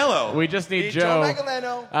here. Manganiello. We just need Joe Joe.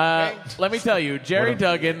 Manganiello. Okay. Let me tell you, Jerry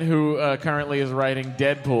Duggan, who currently is writing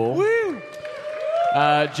Deadpool. Woo!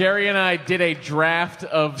 Jerry and I did a draft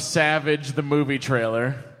of Savage, the movie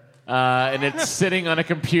trailer, and it's sitting on a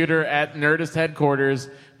computer at Nerdist headquarters,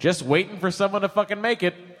 just waiting for someone to fucking make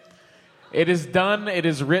it. It is done. It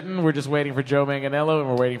is written. We're just waiting for Joe Manganiello, and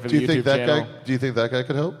we're waiting for the Do you YouTube think that channel. guy? Do you think that guy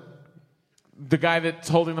could help? The guy that's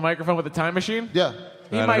holding the microphone with the time machine? Yeah.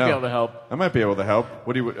 He I don't might be know. able to help. I might be able to help.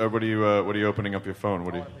 What are you opening up your phone?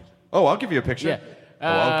 What do you? Oh, I'll give you a picture. Yeah.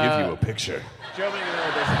 I'll give you a picture. Joe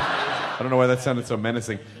Manganiello does it. I don't know why that sounded so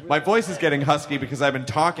menacing. My voice is getting husky because I've been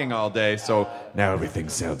talking all day, so now everything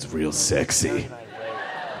sounds real sexy.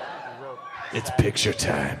 It's picture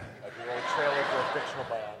time.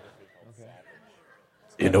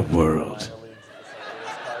 In a world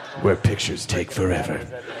where pictures take forever.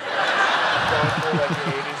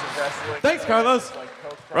 Thanks, Carlos.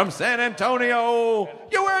 From San Antonio.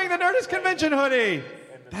 You're wearing the Nerdist Convention hoodie.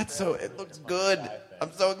 That's so, it looks good.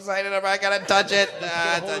 I'm so excited. I gotta touch it.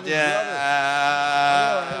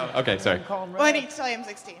 Okay, sorry. Well, I need to tell you I'm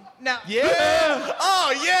 16. No. Yeah.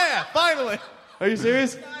 Oh yeah. Finally. Are you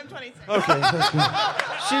serious? No, I'm 26. Okay.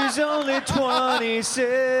 She's only 26.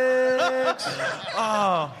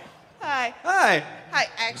 Oh. Hi. Hi. Hi. I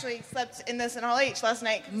actually slept in this in Hall H last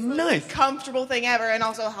night. It was the Nice. most comfortable thing ever, and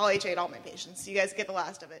also Hall H ate all my patients. So you guys get the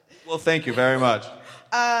last of it. Well, thank you very much.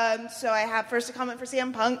 So I have first a comment for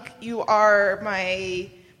CM Punk. You are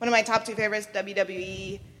one of my top 2 favorites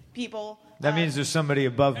WWE people. That means there's somebody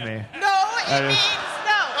above me. No, it means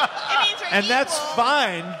you're And equal. that's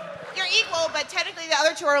fine. You're equal, but technically the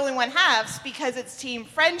other 2 are only 1/2 because it's team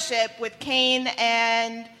friendship with Kane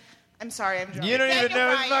and I'm sorry, I'm drunk. You don't even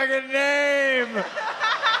know his fucking name.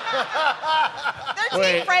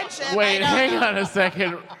 They're team friendship. I Wait, know. hang on a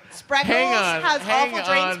second. Spreckles Hang on, has hang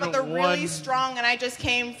awful drinks, on but they're really one- strong, and I just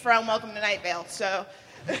came from Welcome to Night Vale, so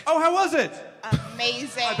Oh, how was it?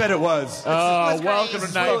 amazing. I bet it was. Oh, was Welcome great.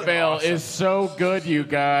 to Night Vale is so good, you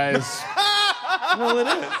guys. Well, it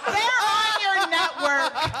is. They're on your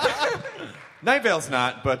network. Night Vale's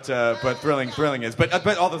not, but Thrilling is.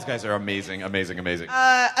 But all those guys are amazing.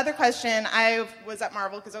 Other question. I was at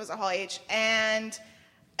Marvel because I was at Hall H, and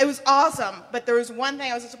it was awesome. But there was one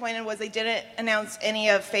thing I was disappointed in was they didn't announce any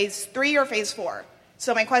of Phase 3 or Phase 4.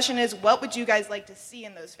 So my question is, what would you guys like to see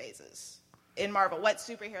in those phases in Marvel? What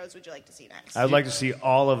superheroes would you like to see next? I'd like to see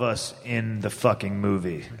all of us in the fucking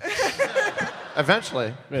movie.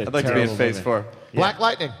 Eventually. I'd like to be in Phase 4. Black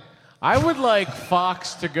Lightning. I would like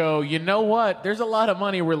Fox to go, you know what? There's a lot of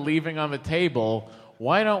money we're leaving on the table.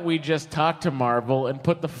 Why don't we just talk to Marvel and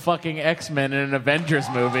put the fucking X-Men in an Avengers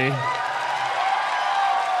movie?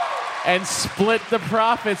 And split the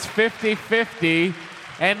profits 50-50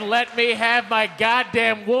 and let me have my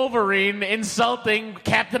goddamn Wolverine insulting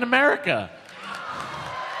Captain America.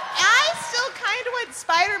 I still kind of went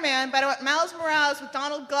Spider-Man, but I went Miles Morales with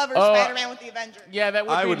Donald Glover, Oh, Spider-Man with the Avengers. Yeah, that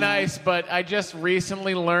would be nice, but I just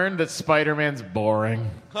recently learned that Spider-Man's boring.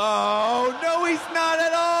 Oh, no, he's not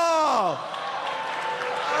at all.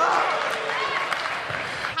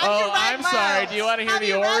 Oh, I'm sorry. Do you want to hear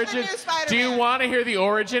the origin? Do you want to hear the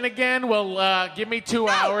origin again? Well, give me 2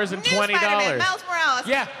 hours and $20. Spider-Man, Miles Morales.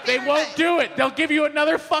 Yeah, they won't do it. They'll give you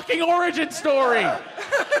another fucking origin story.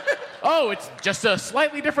 Oh, it's just a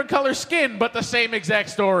slightly different color skin, but the same exact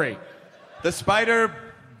story. The spider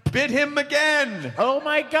bit him again. Oh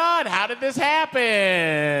my God! How did this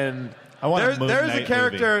happen? I want a Moon There's Knight a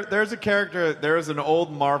character. There's a character. There is an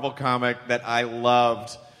old Marvel comic that I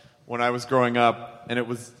loved when I was growing up, and it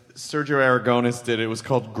was Sergio Aragonis did it. It was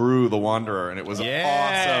called Gru the Wanderer, and it was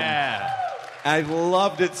awesome. I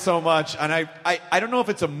loved it so much, and I don't know if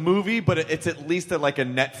it's a movie, but it's at least like a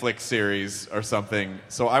Netflix series or something.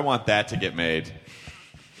 So I want that to get made.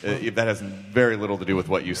 That has very little to do with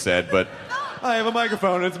what you said, but I have a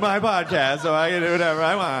microphone. It's my podcast, so I can do whatever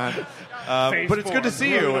I want. But it's good to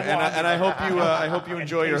see you, and I hope you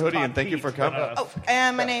enjoy your hoodie, and thank you for coming. Oh,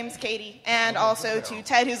 and my name's Katie. And also to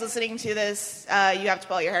Ted, who's listening to this, you have to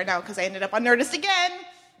pull out your hair now because I ended up on Nerdist again.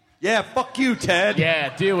 Yeah, fuck you, Ted.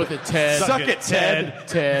 Yeah, deal with it, Ted. Suck it, Ted.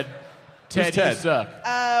 Ted, Ted? you suck.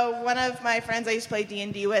 One of my friends I used to play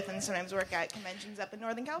D&D with and sometimes work at conventions up in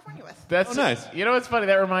Northern California with. That's nice. You know what's funny?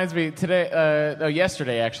 That reminds me.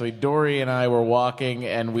 Yesterday actually, Dory and I were walking,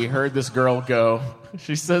 and we heard this girl go.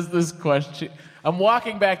 She says this question. I'm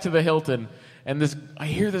walking back to the Hilton, and I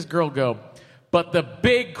hear this girl go. But the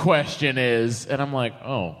big question is, and I'm like,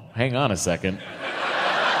 oh, hang on a second.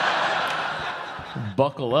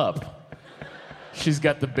 Buckle up. She's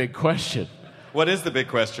got the big question. What is the big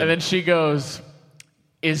question? And then she goes,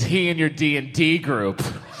 is he in your D&D group?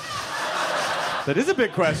 That is a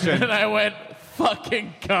big question. And I went,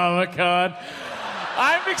 fucking Comic-Con.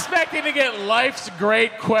 I'm expecting to get life's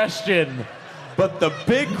great question. But the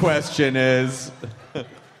big question is,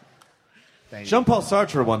 Jean-Paul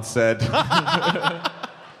Sartre once said, I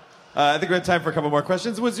think we have time for a couple more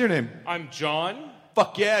questions. What's your name? I'm John.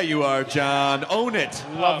 Fuck yeah, you are, John. Own it.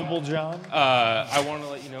 Lovable John. I want to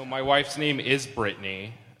let you know my wife's name is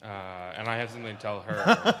Brittany, and I have something to tell her.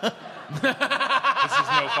 This is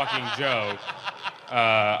no fucking joke.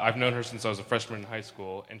 I've known her since I was a freshman in high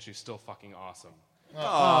school, and she's still fucking awesome.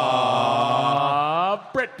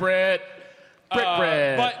 Aww, Brit.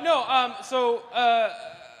 But no, so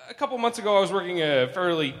a couple months ago, I was working a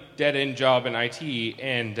fairly dead-end job in IT,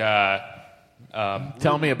 and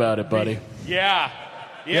tell me about it, buddy. Yeah,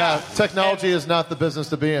 technology is not the business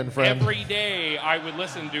to be in, friend. Every day, I would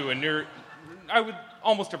listen to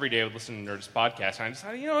almost every day I would listen to Nerdist podcast, and I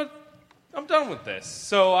decided, you know what, I'm done with this.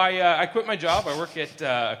 So I quit my job. I work at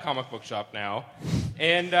a comic book shop now,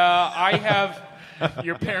 and I have.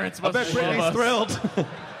 Your parents must I bet Brittany's thrilled.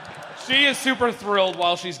 She is super thrilled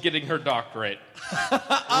while she's getting her doctorate.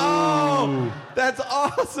 Oh, that's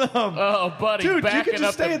awesome. Oh, buddy, dude, you backing could just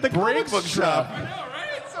up stay the at the comic Briggs book shop. I know, right?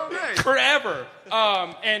 It's so nice. Forever.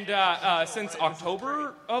 And since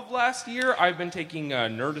October of last year, I've been taking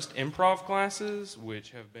Nerdist improv classes,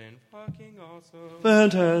 which have been fucking awesome.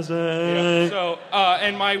 Fantastic. Yeah. So,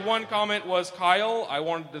 and my one comment was, Kyle, I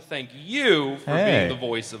wanted to thank you for being the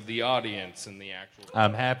voice of the audience in the actual.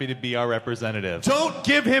 I'm happy to be our representative. Don't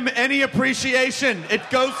give him any appreciation. It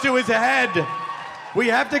goes to his head. We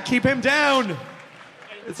have to keep him down.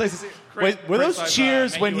 It's nice to see. Wait, were those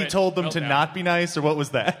cheers when he told them to not be nice, or what was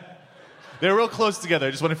that? They were real close together.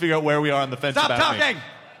 I just want to figure out where we are on the fence. Stop about talking! Me.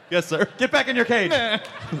 Yes, sir. Get back in your cage.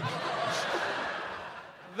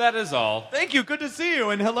 that is all. Thank you. Good to see you.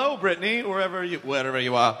 And hello, Brittany, wherever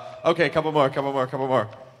you are. Okay, couple more.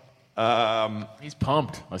 He's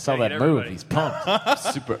pumped. I saw Gotta that get move. everybody. He's pumped.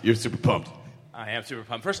 You're super pumped. I am super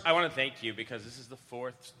pumped. First, I want to thank you because this is the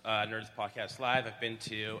fourth Nerds Podcast Live I've been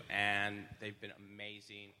to, and they've been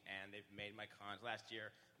amazing, and they've made my cons. Last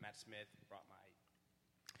year, Matt Smith brought my...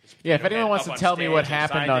 Yeah, if anyone wants to tell me what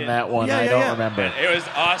happened on that one, I don't remember. And it was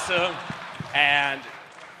awesome, and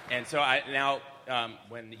so now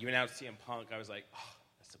when you announced CM Punk, I was like, oh,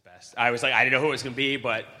 that's the best. I was like, I didn't know who it was going to be,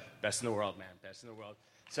 but best in the world, man, best in the world.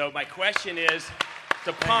 So my question is,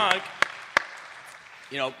 to Punk,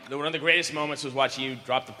 you know, one of the greatest moments was watching you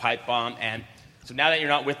drop the pipe bomb, and so now that you're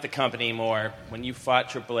not with the company anymore, when you fought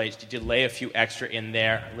Triple H, did you lay a few extra in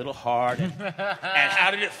there, a little hard? And how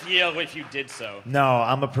did it feel if you did so? No,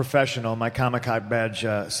 I'm a professional. My Comic-Con badge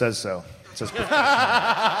says so. It says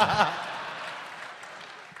professional.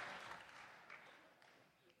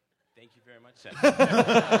 Thank you very much, Seth.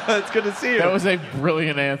 It's good to see you. That was a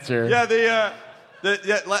brilliant answer. Yeah,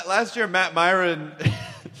 last year Matt Myron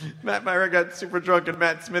got super drunk and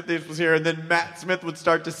Matt Smith was here, and then Matt Smith would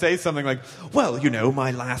start to say something like, well, you know,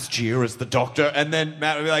 my last year as the Doctor, and then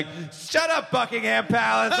Matt would be like, shut up, Buckingham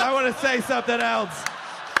Palace, I want to say something else.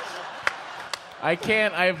 I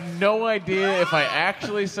have no idea if I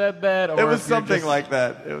actually said that or It was if you're something just- like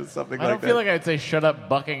that. It was something I like don't that. feel like I'd say shut up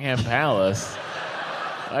Buckingham Palace.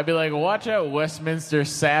 I'd be like, watch out Westminster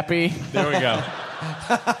Sappy. There we go.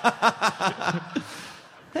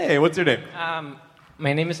 Hey, what's your name?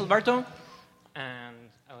 My name is Alberto, and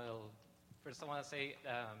first I want to say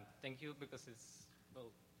thank you because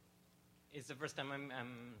it's the first time I'm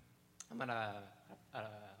at a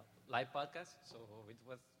live podcast, so it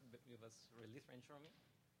was really strange for me.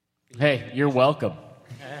 Hey, you're welcome.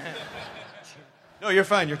 No, you're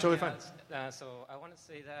fine. You're totally fine. So I want to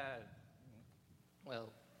say that,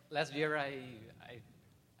 last year I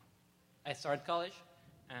started college.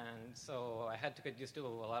 And so I had to get used to a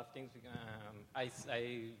lot of things. I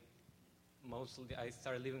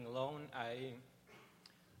started living alone. I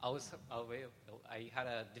had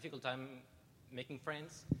a difficult time making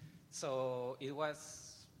friends. So it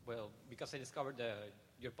was, because I discovered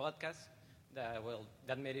your podcast, that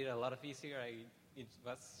made it a lot easier. It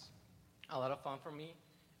was a lot of fun for me.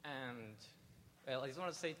 And I just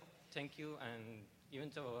want to say thank you. And even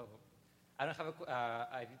though I didn't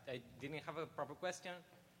have a proper question,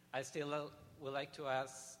 I still would like to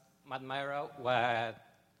ask Matt Myra what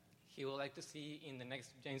he would like to see in the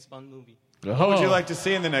next James Bond movie. What would you like to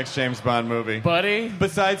see in the next James Bond movie? Buddy?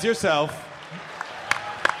 Besides yourself.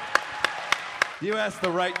 You asked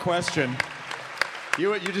the right question.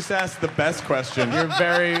 You just asked the best question. You're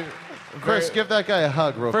very... Chris, give that guy a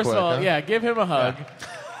hug real quick. First of all, huh? yeah, give him a hug.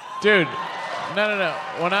 Dude, no.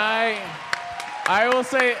 When I will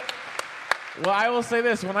say... Well, I will say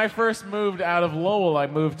this. When I first moved out of Lowell, I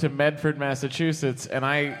moved to Medford, Massachusetts, and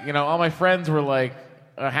all my friends were like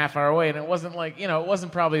a half hour away, and it wasn't like, it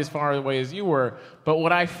wasn't probably as far away as you were, but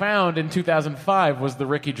what I found in 2005 was the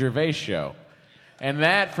Ricky Gervais show. And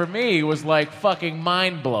that, for me, was like fucking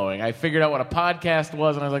mind-blowing. I figured out what a podcast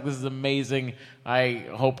was, and I was like, this is amazing. I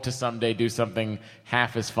hope to someday do something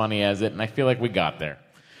half as funny as it, and I feel like we got there.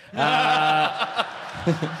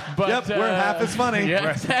 But, yep, we're half as funny. Yeah,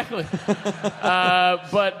 exactly.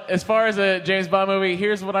 But as far as a James Bond movie,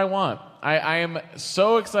 here's what I want. I am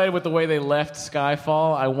so excited with the way they left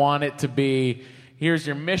Skyfall. I want it to be, here's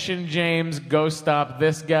your mission, James, go stop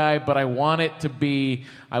this guy. But I want it to be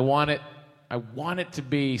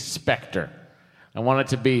Spectre. I want it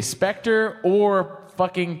to be Spectre or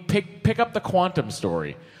fucking pick up the Quantum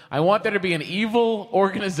story. I want there to be an evil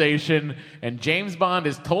organization, and James Bond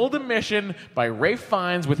is told a mission by Ralph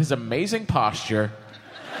Fiennes with his amazing posture.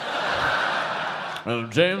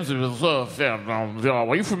 James,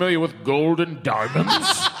 are you familiar with gold and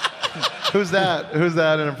diamonds? Who's that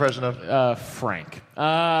an impression of? Frank.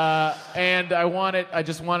 And I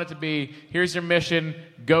just want it to be, here's your mission,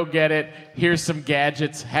 go get it, here's some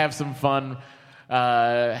gadgets, have some fun,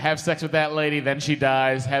 have sex with that lady, then she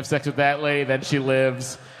dies, have sex with that lady, then she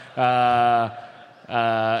lives.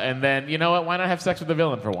 And then, you know what? Why not have sex with the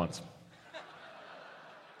villain for once?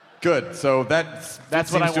 Good. So that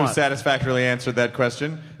That's seems what I to have want. satisfactorily answered that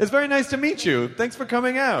question. It's very nice to meet you. Thanks for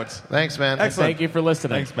coming out. Thanks, man. Excellent. Thank you for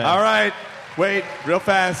listening. Thanks, man. All right. Wait, real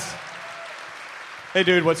fast. Hey,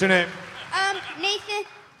 dude, what's your name? Nathan.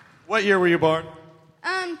 What year were you born?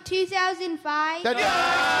 2005.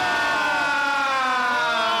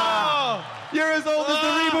 You're as old as the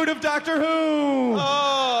reboot of Doctor Who.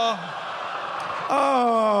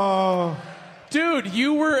 Oh. Dude,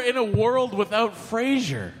 you were in a world without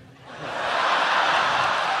Frasier.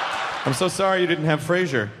 I'm so sorry you didn't have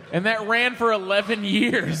Frasier. And that ran for 11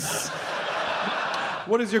 years.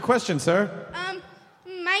 What is your question, sir?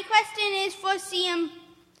 My question is for CM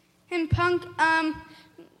Punk.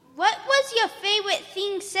 What was your favorite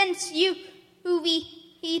thing since you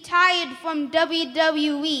retired from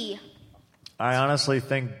WWE? I honestly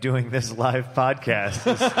think doing this live podcast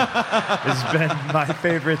has been my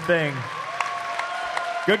favorite thing.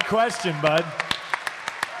 Good question, bud.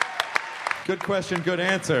 Good question, good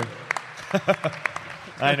answer.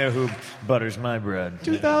 I know who butters my bread.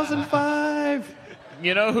 2005.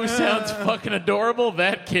 You know who sounds fucking adorable?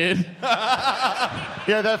 That kid.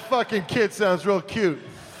 Yeah, that fucking kid sounds real cute.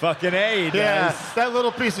 Fucking A, he does. Yeah, that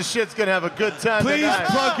little piece of shit's gonna have a good time Please tonight.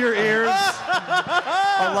 plug your ears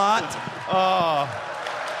a lot. Oh.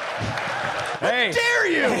 Hey, dare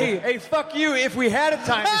you? Hey, fuck you. If we had a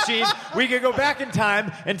time machine, we could go back in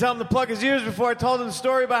time and tell him to plug his ears before I told him the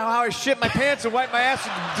story about how I shit my pants and wiped my ass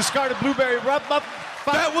with discarded blueberry rub.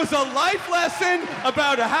 That was a life lesson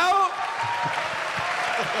about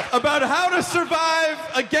how to survive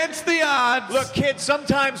against the odds. Look, kid,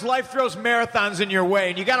 sometimes life throws marathons in your way,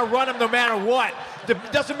 and you got to run them no matter what. It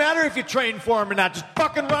doesn't matter if you train for them or not. Just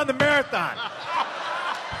fucking run the marathon.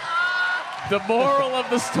 The moral of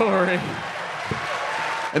the story.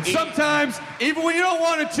 And sometimes, even when you don't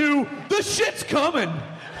want it to, the shit's coming.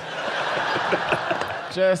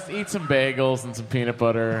 Just eat some bagels and some peanut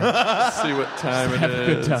butter. See what time it Have a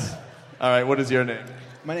good is. time. All right, what is your name?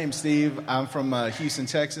 My name's Steve. I'm from Houston,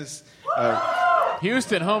 Texas.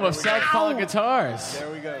 Houston, home of Southpaw Guitars.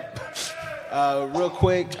 There we go. Real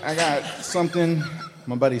quick, I got something.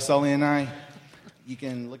 My buddy Sully and I. You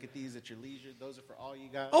can look at these at your leisure. Those are for all you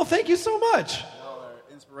guys. Oh, thank you so much. Y'all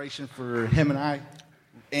are inspiration for him and I.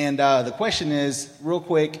 And the question is, real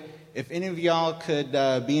quick, if any of y'all could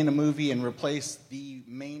be in a movie and replace the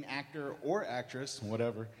main actor or actress,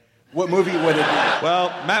 whatever, what movie would it be? Well,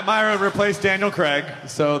 Matt Myra replaced Daniel Craig,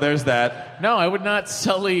 so there's that. No, I would not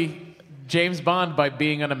sully James Bond by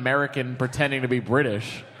being an American pretending to be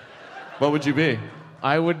British. What would you be?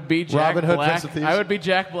 I would be Jack Robin Hood, Black. Prince of Thieves? I would be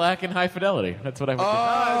Jack Black in High Fidelity. That's what I would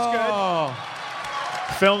That's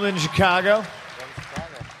good. Filmed in Chicago.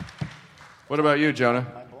 What about you, Jonah?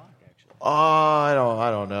 Oh, I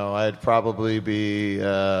don't know. I'd probably be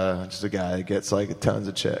just a guy that gets like tons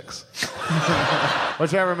of chicks.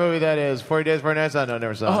 Whichever movie that is. 40 Days, 40 Nights. I know,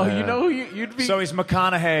 never saw. Oh, it. you know who you'd be? So he's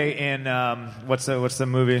McConaughey in what's the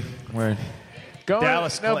movie? Where? Going,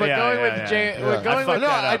 Dallas. no, but yeah, going yeah, with yeah. James. Yeah. Going with No,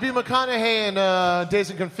 I'd be McConaughey in Dazed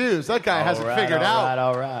and Confused. That guy hasn't figured out.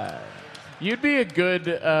 All right. You'd be a good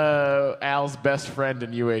Al's best friend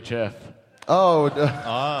in UHF. Oh,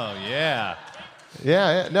 yeah.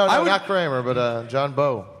 yeah. No, I would- not Kramer, but John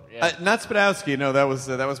Bowe. Not Spadowski. No, that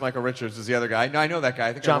was Michael Richards. Is the other guy? No, I know that guy.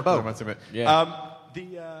 I think John I worked Bowe. with him once a bit. Yeah.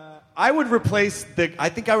 I would replace I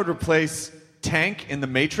think I would replace Tank in The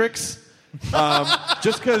Matrix.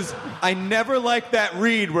 Just because I never liked that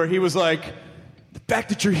read where he was like, the fact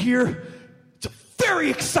that you're here, it's a very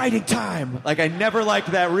exciting time. Like, I never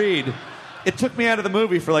liked that read. It took me out of the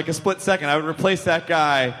movie for like a split second. I would replace that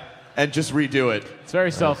guy and just redo it. It's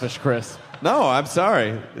very selfish, Chris. No, I'm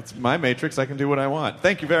sorry. It's my Matrix. I can do what I want.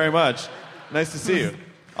 Thank you very much. Nice to see you.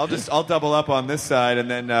 I'll double up on this side, and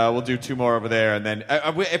then we'll do two more over there, and then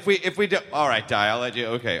if we do, all right, Di, I'll let you.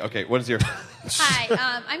 Okay. What is your?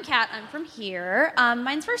 Hi, I'm Kat. I'm from here.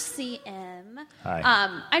 Mine's for CM.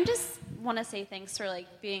 Hi. I just want to say thanks for like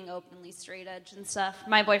being openly straight edge and stuff.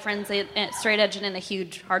 My boyfriend's straight edge and in a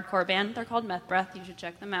huge hardcore band. They're called Meth Breath. You should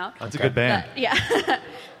check them out. That's a good band. But, yeah.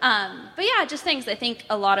 But yeah, just thanks. I think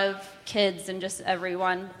a lot of kids and just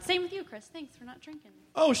everyone. Same with you, Chris. Thanks for not drinking.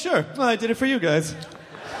 Oh, sure. Well, I did it for you guys.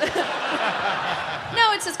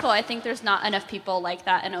 No, it's just cool. I think there's not enough people like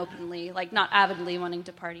that and openly, like not avidly wanting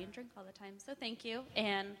to party and drink all the time. So thank you,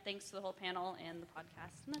 and thanks to the whole panel and the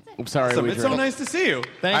podcast. And that's it. I'm sorry. Awesome. It's so nice to see you.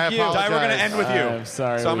 Thank you. Di, we're going to end with you. I'm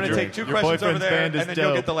sorry. So I'm going to take two questions over boyfriend's there, and band is then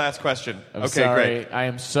you'll dope. get the last question. I'm okay, sorry. great. I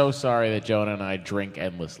am so sorry that Jonah and I drink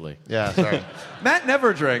endlessly. Yeah, sorry. Matt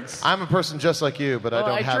never drinks. I'm a person just like you, but I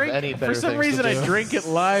don't have drink, any better for some things reason, to do. I drink at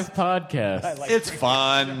live podcasts. It's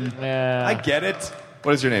fun. Yeah. I get it.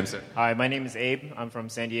 What is your name, sir? Hi, my name is Abe. I'm from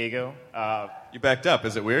San Diego. You backed up.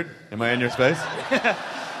 Is it weird? Am I in your space?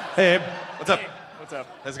 Hey, Abe. What's up? Hey, what's up?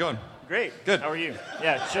 How's it going? Great. Good. How are you?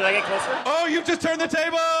 Yeah, should I get closer? Oh, you've just turned the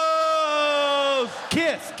tables!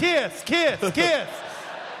 Kiss, kiss, kiss, kiss.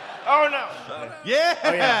 Oh, no. Yeah.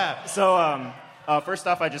 Oh, yeah. So, first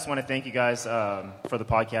off, I just want to thank you guys for the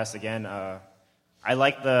podcast again. I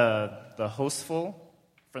like the hostful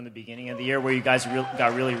from the beginning of the year where you guys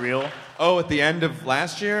got really real. Oh, at the end of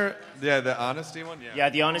last year? Yeah, the honesty one? Yeah,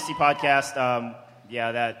 the honesty podcast.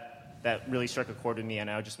 that really struck a chord with me, and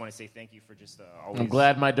I just want to say thank you for just always. I'm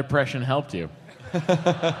glad my depression helped you.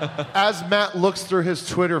 As Matt looks through his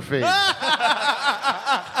Twitter feed.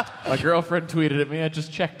 My girlfriend tweeted at me. I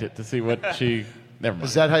just checked it to see what she. Never mind.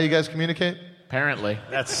 Is that how you guys communicate? Apparently.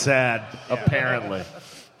 That's sad. Apparently.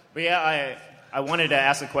 But yeah, I wanted to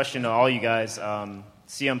ask a question to all you guys.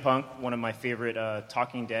 CM Punk, one of my favorite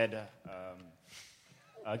Talking Dead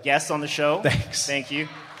guests on the show. Thanks. Thank you.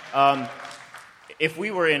 If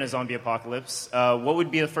we were in a zombie apocalypse, what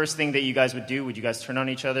would be the first thing that you guys would do? Would you guys turn on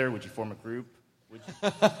each other? Would you form a group?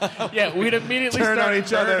 Yeah, we'd immediately Turn start on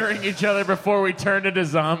each other. murdering each other before we turned into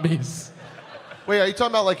zombies. Wait, are you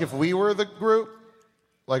talking about like if we were the group?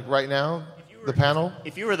 Like right now? The panel?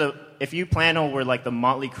 If you panel were like the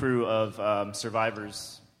motley crew of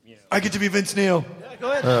survivors. You know. I get to be Vince Neil. Yeah,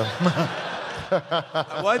 go ahead.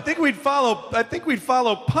 Well, I think we'd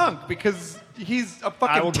follow Punk because he's a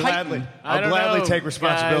fucking I will titan. gladly take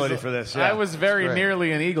responsibility for this. Yeah. I was very Great.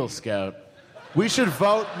 nearly an Eagle Scout. We should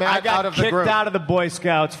vote I Matt got out of the kicked group. out of the Boy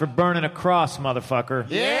Scouts for burning a cross, motherfucker.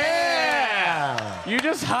 Yeah! You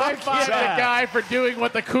just high-fived the yeah. guy for doing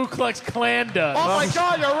what the Ku Klux Klan does. Oh my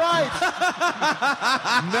God, you're right!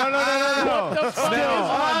 What the fuck is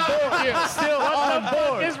wrong with you? Still what on the fuck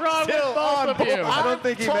board. is wrong Still with both on of you? board. I don't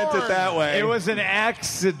think he meant it that way. It was an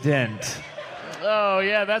accident. Oh,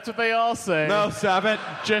 yeah, that's what they all say. No, stop it.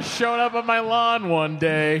 Just showed up on my lawn one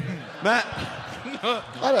day. Matt. A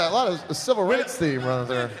lot of civil rights theme running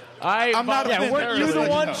there. I'm not offended. Weren't you the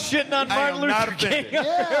one shitting on Martin Luther King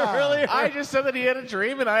earlier? I just said that he had a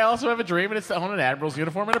dream, and I also have a dream, and it's to own an Admiral's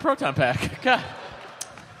uniform and a proton pack. God.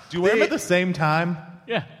 Do you wear them at the same time?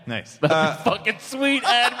 Yeah. Nice. Fucking sweet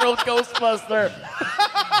Admiral Ghostbuster.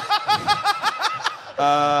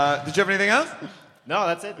 Did you have anything else? No,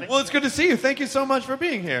 that's it. Well, it's good to see you. Thank you so much for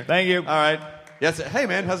being here. Thank you. All right. Yes. Hey,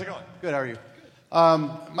 man. How's it going? Good, how are you?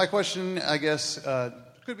 My question, I guess,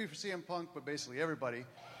 could be for CM Punk, but basically everybody.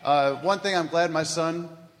 One thing, I'm glad my son,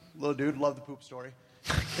 little dude, loved the poop story.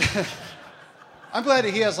 I'm glad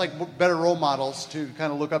that he has like better role models to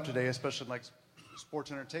kind of look up today, especially in like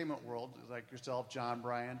sports entertainment world, like yourself, John,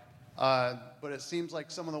 Brian. But it seems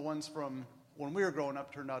like some of the ones from when we were growing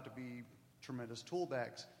up turned out to be tremendous tool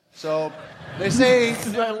bags. So they say...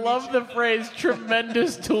 I love the phrase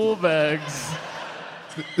tremendous tool bags.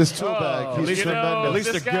 This tool bag, he's tremendous. At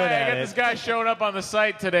least this they're guy, good at I got it. this guy showing up on the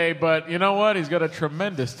site today, but you know what? He's got a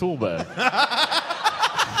tremendous tool bag.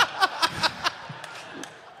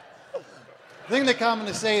 The thing they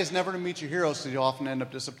commonly say is never to meet your heroes because you often end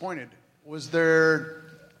up disappointed. Was there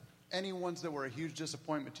any ones that were a huge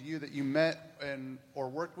disappointment to you that you met or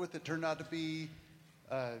worked with that turned out to be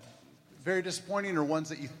very disappointing, or ones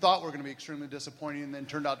that you thought were going to be extremely disappointing and then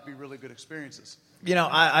turned out to be really good experiences? You know,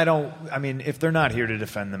 I mean, if they're not here to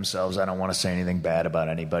defend themselves, I don't want to say anything bad about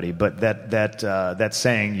anybody. But that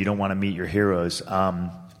saying, you don't want to meet your heroes.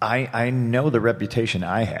 I know the reputation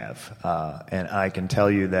I have, and I can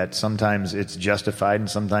tell you that sometimes it's justified and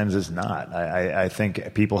sometimes it's not. I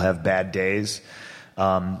think people have bad days.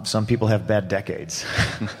 Some people have bad decades.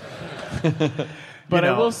 But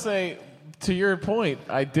I will say, to your point,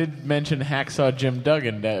 I did mention Hacksaw Jim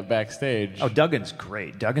Duggan backstage. Oh, Duggan's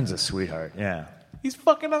great. Duggan's a sweetheart. Yeah. He's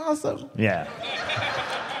fucking awesome. Yeah.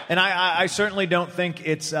 And I certainly don't think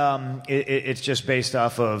it's just based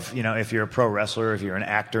off of, you know, if you're a pro wrestler, if you're an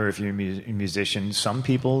actor, if you're a musician. Some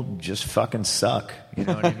people just fucking suck. You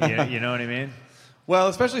know what I mean? You know what I mean? Well,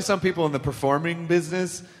 especially some people in the performing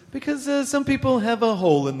business, because some people have a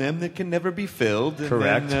hole in them that can never be filled. And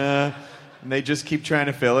Correct. Then, and they just keep trying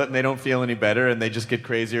to fill it, and they don't feel any better, and they just get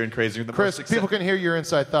crazier and crazier. The Chris, people can hear your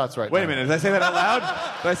inside thoughts right now. Wait a minute. Did I say that out loud?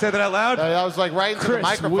 Did I say that out loud? I was like right into the Chris,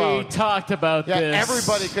 microphone. we talked about Yeah, this.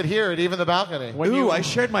 everybody could hear it, even the balcony. Ooh, I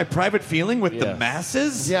shared my private feeling with the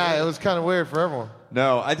masses? Yeah, it was kind of weird for everyone.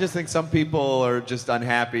 No, I just think some people are just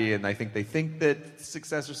unhappy, and I think they think that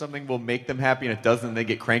success or something will make them happy, and it doesn't, and they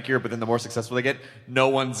get crankier, but then the more successful they get, no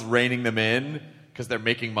one's reining them in because they're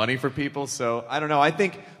making money for people. So, I don't know. I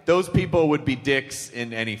think those people would be dicks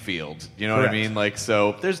in any field. You know what I mean? Like,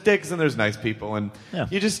 so there's dicks and there's nice people, and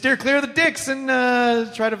you just steer clear of the dicks and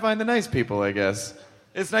try to find the nice people, I guess.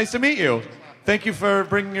 It's nice to meet you. Thank you for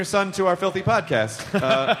bringing your son to our filthy podcast.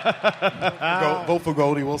 Vote for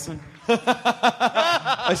Goldie Wilson.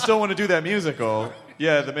 I still want to do that musical.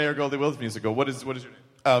 Yeah, the Mayor Goldie Wilson musical. What is your name?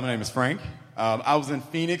 My name is Frank. I was in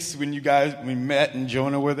Phoenix when we met and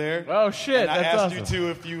Jonah were there. Oh, shit. And I That's asked awesome. you, too,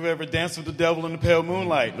 if you ever danced with the devil in the pale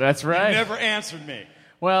moonlight. That's right. You never answered me.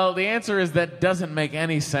 Well, the answer is that doesn't make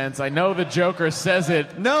any sense. I know the Joker says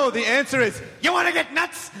it. No, the answer is, you want to get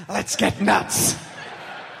nuts? Let's get nuts.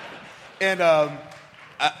 And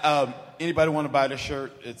anybody want to buy the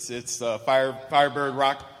shirt? It's Firebird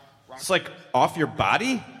Rock. It's like off your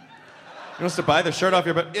body? You want us to buy the shirt off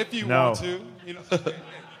your body? If you want to, you know.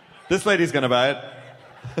 This lady's gonna buy it.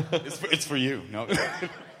 It's for you. No,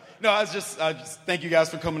 no. I just thank you guys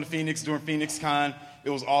for coming to Phoenix during Phoenix Con. It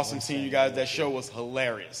was awesome seeing you guys. That show was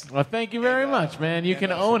hilarious. Well, thank you very much, man. You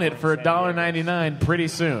can own it for $1.99 pretty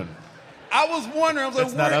soon. I was wondering. I was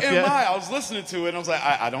That's like, not where up am yet? I? I was listening to it, and I was like,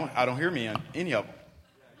 I don't hear me on any of them.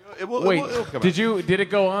 Wait, did it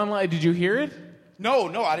go online? Did you hear it? No,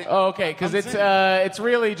 I didn't. Oh, okay, because it's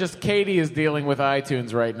really just Katie is dealing with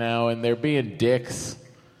iTunes right now, and they're being dicks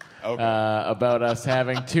about us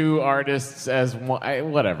having two artists as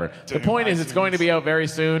one. Whatever. The point is, it's going to be out very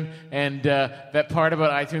soon, and that part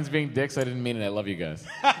about iTunes being dicks, I didn't mean it. I love you guys.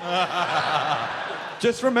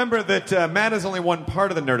 Just remember that Matt is only one part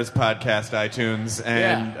of the Nerdist podcast, iTunes,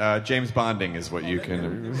 and James Bonding is what you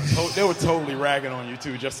can. They were totally ragging on you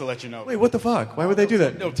too, just to let you know. Wait, what the fuck? Why would they do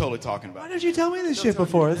that? They were totally talking about. Why did you tell me this shit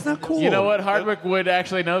before? It's not cool. You know what? Hardwick would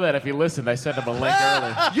actually know that if he listened. I sent him a link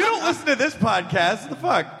earlier. You don't listen to this podcast. What the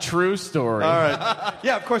fuck? True story. All right.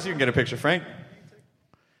 Yeah, of course you can get a picture, Frank.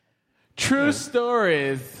 True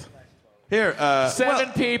stories. Here,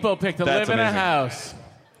 7 people picked to live that's in a amazing. house.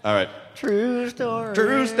 All right. True story.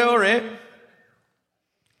 True story.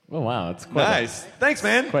 Oh wow, it's quite nice. Thanks,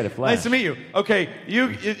 man. Quite a flash. Nice to meet you. Okay,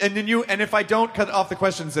 and if I don't cut off the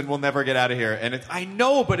questions, then we'll never get out of here. And I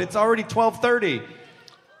know, but it's already 12:30.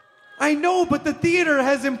 I know, but the theater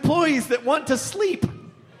has employees that want to sleep.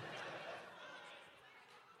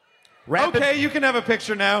 Okay, you can have a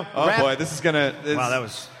picture now. Oh boy, this is gonna. Wow, that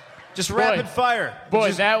was just Boy. rapid fire.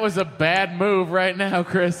 Boy, that was a bad move right now,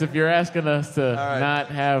 Chris. If you're asking us to not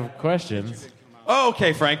have questions. Oh,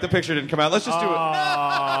 okay, Frank. The picture didn't come out. Let's just do it. Here, let's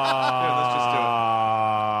just do it.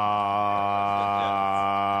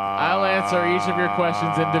 I'll answer each of your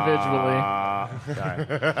questions individually.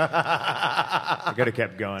 I could have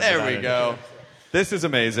kept going. There but I we didn't. go. This is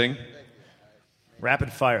amazing.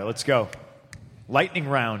 Rapid fire. Let's go. Lightning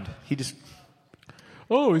round. He just.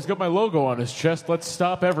 Oh, he's got my logo on his chest. Let's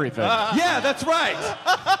stop everything. Yeah, that's right.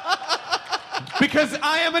 Because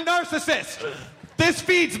I am a narcissist. This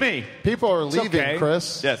feeds me. People are It's leaving, okay.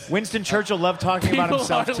 Chris. Yes. Winston Churchill loved talking about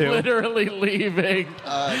himself People are too. literally leaving.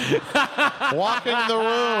 Walking the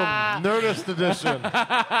room, Nerdist edition.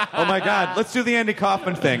 Oh my God. Let's do the Andy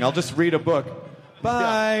Kaufman thing. I'll just read a book.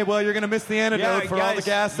 Bye. Well, you're going to miss the antidote for all the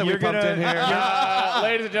gas that we pumped in here.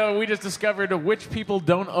 Ladies and gentlemen, we just discovered which people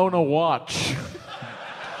don't own a watch.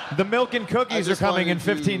 The milk and cookies are coming in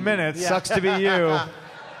 15 minutes. Sucks to be you. I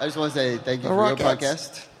just want to say thank you for your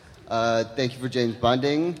podcast. Thank you for James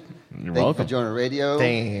Bonding. Thank you for Jonah Radio.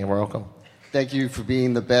 You're welcome. Thank you for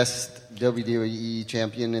being the best WWE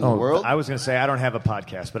champion in the world. I was going to say I don't have a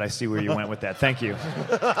podcast, but I see where you went with that. Thank you.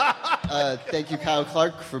 Thank you, Kyle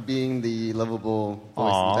Clark, for being the lovable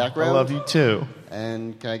voice in the background. I love you too.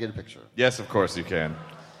 And can I get a picture? Yes, of course you can.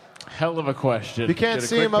 Hell of a question. You can't Get a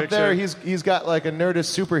see quick him up picture. there. He's got like a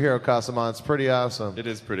Nerdist superhero costume on. It's pretty awesome. It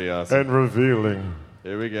is pretty awesome. And revealing.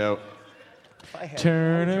 Here we go.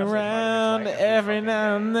 Turn around every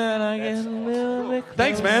now and then I get a little bit closer.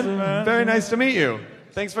 Thanks, man. Very nice to meet you.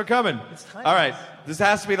 Thanks for coming. All right. This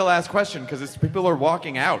has to be the last question because people are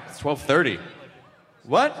walking out. It's 12:30.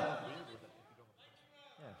 What?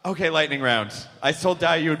 Okay, lightning round. I told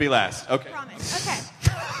Di you would be last. Okay. Okay.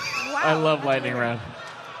 I love lightning round.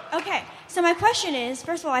 Okay. So my question is,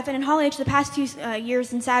 first of all, I've been in Hall H the past 2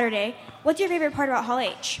 years and Saturday. What's your favorite part about Hall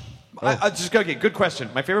H? Okay, good question.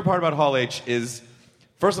 My favorite part about Hall H is,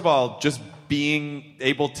 first of all, just being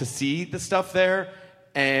able to see the stuff there,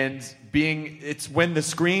 and it's when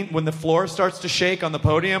the floor starts to shake on the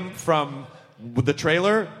podium from the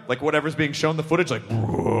trailer, like whatever's being shown, the footage, like,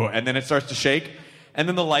 and then it starts to shake, and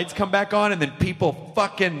then the lights come back on, and then people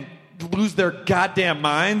fucking lose their goddamn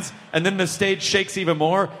minds, and then the stage shakes even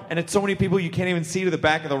more, and it's so many people you can't even see to the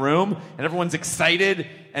back of the room, and everyone's excited,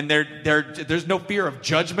 and there's no fear of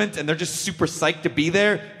judgment, and they're just super psyched to be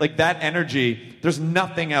there. Like that energy, there's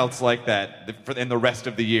nothing else like that in the rest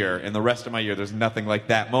of the year. In the rest of my year, there's nothing like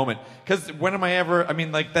that moment. Because when am I ever? I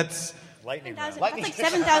mean, like that's. Lightning round. That's like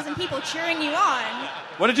 7,000 people cheering you on.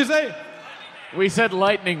 What did you say? We said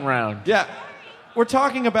lightning round. Yeah, we're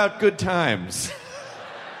talking about good times.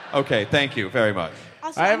 Okay, thank you very much.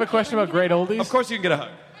 I have a question about great oldies. Of course, you can get a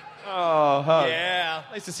hug. Oh, hug. Yeah.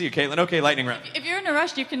 Nice to see you, Caitlin. Okay, lightning round. If you're in a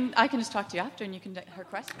rush, I can just talk to you after, and you can her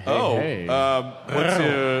question. What's It's not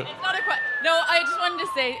a question. No, I just wanted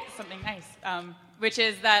to say something nice, which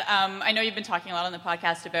is that I know you've been talking a lot on the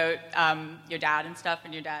podcast about your dad and stuff,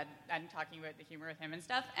 and your dad and talking about the humor with him and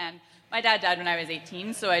stuff. And my dad died when I was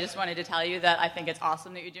 18, so I just wanted to tell you that I think it's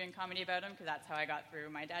awesome that you're doing comedy about him, because that's how I got through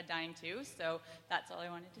my dad dying too. So that's all I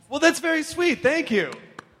wanted to say. Well, that's very sweet. Thank you.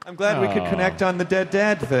 I'm glad we could connect on the dead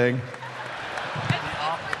dad thing.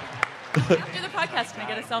 After the podcast, can I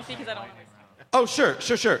get a selfie? Because I don't want to waste time. Oh, sure.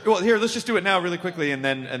 Well, here, let's just do it now, really quickly, and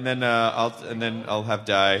then I'll have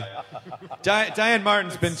Di. Diane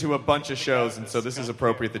Martin's been to a bunch of shows, and so this is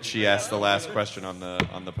appropriate that she asked the last question on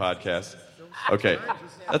the podcast. Okay,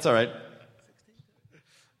 that's all right.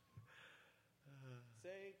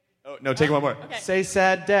 Oh no, take one more. Okay. Say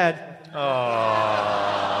sad dad. Oh.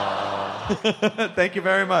 Thank you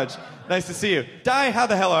very much. Nice to see you. Di, how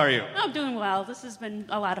the hell are you? I'm doing well. This has been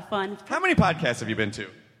a lot of fun. How many podcasts have you been to?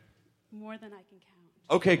 More than I can count.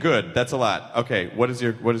 Okay, good. That's a lot. Okay, what is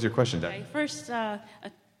your question, Di? Okay, first,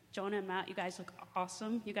 Jonah and Matt, you guys look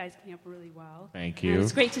awesome. You guys came up really well. Thank you. And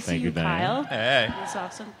it's great to see Thank you, Kyle. Diane. Hey. That's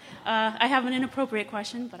awesome. I have an inappropriate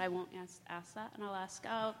question, but I won't ask that, and I'll ask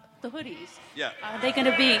the hoodies. Yeah. Are they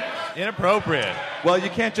going to be inappropriate? Well, you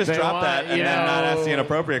can't just They drop want, that and you then not know- ask the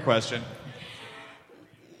inappropriate question.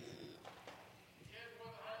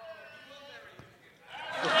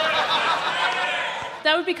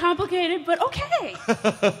 That would be complicated, but okay.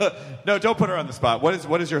 No, don't put her on the spot.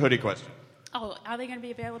 What is your hoodie question? Oh, are they going to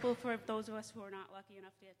be available for those of us who are not lucky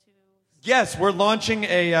enough to get to? Yes, we're launching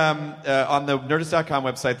a on the Nerdist.com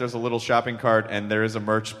website. There's a little shopping cart, and there is a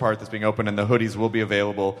merch part that's being opened, and the hoodies will be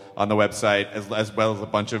available on the website as well as a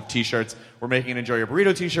bunch of T-shirts. We're making an Enjoy Your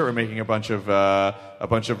Burrito T-shirt. We're making a bunch of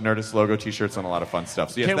Nerdist logo T-shirts and a lot of fun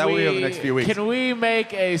stuff. So yes, that will be over the next few weeks. Can we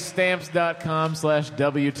make a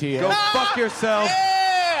stamps.com/WTF? Go fuck yourself.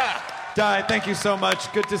 Di, thank you so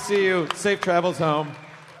much. Good to see you. Safe travels home.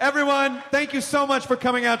 Everyone, thank you so much for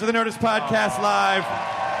coming out to the Nerdist Podcast Live.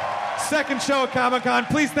 Second show at Comic-Con.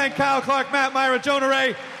 Please thank Kyle Clark, Matt Myra, Jonah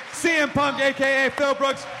Ray, CM Punk, a.k.a. Phil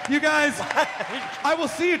Brooks. You guys, I will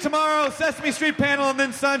see you tomorrow, Sesame Street panel, and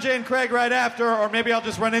then Sanjay and Craig right after, or maybe I'll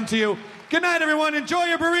just run into you. Good night, everyone. Enjoy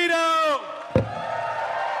your burrito.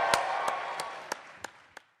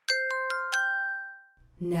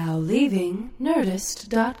 Now leaving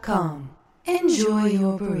Nerdist.com. Enjoy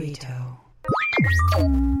your burrito.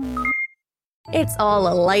 It's all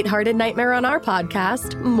a lighthearted nightmare on our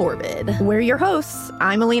podcast, Morbid. We're your hosts.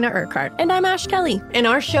 I'm Alina Urquhart. And I'm Ash Kelly. And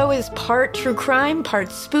our show is part true crime,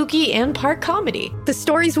 part spooky, and part comedy. The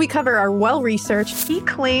stories we cover are well-researched. He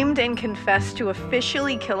claimed and confessed to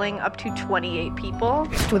officially killing up to 28 people.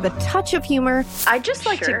 With a touch of humor. I'd just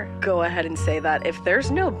like to go ahead and say that if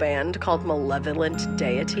there's no band called Malevolent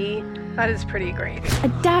Deity, that is pretty great. A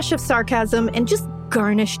dash of sarcasm and just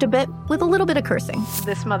garnished a bit with a little bit of cursing.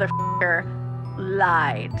 This motherfucker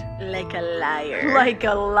lied. Like a liar. Like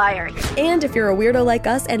a liar. And if you're a weirdo like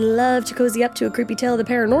us and love to cozy up to a creepy tale of the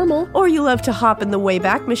paranormal, or you love to hop in the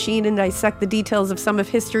Wayback Machine and dissect the details of some of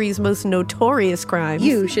history's most notorious crimes,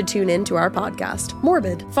 you should tune in to our podcast,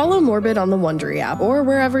 Morbid. Follow Morbid on the Wondery app or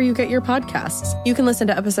wherever you get your podcasts. You can listen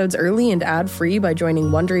to episodes early and ad-free by joining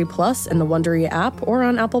Wondery Plus in the Wondery app or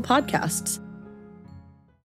on Apple Podcasts.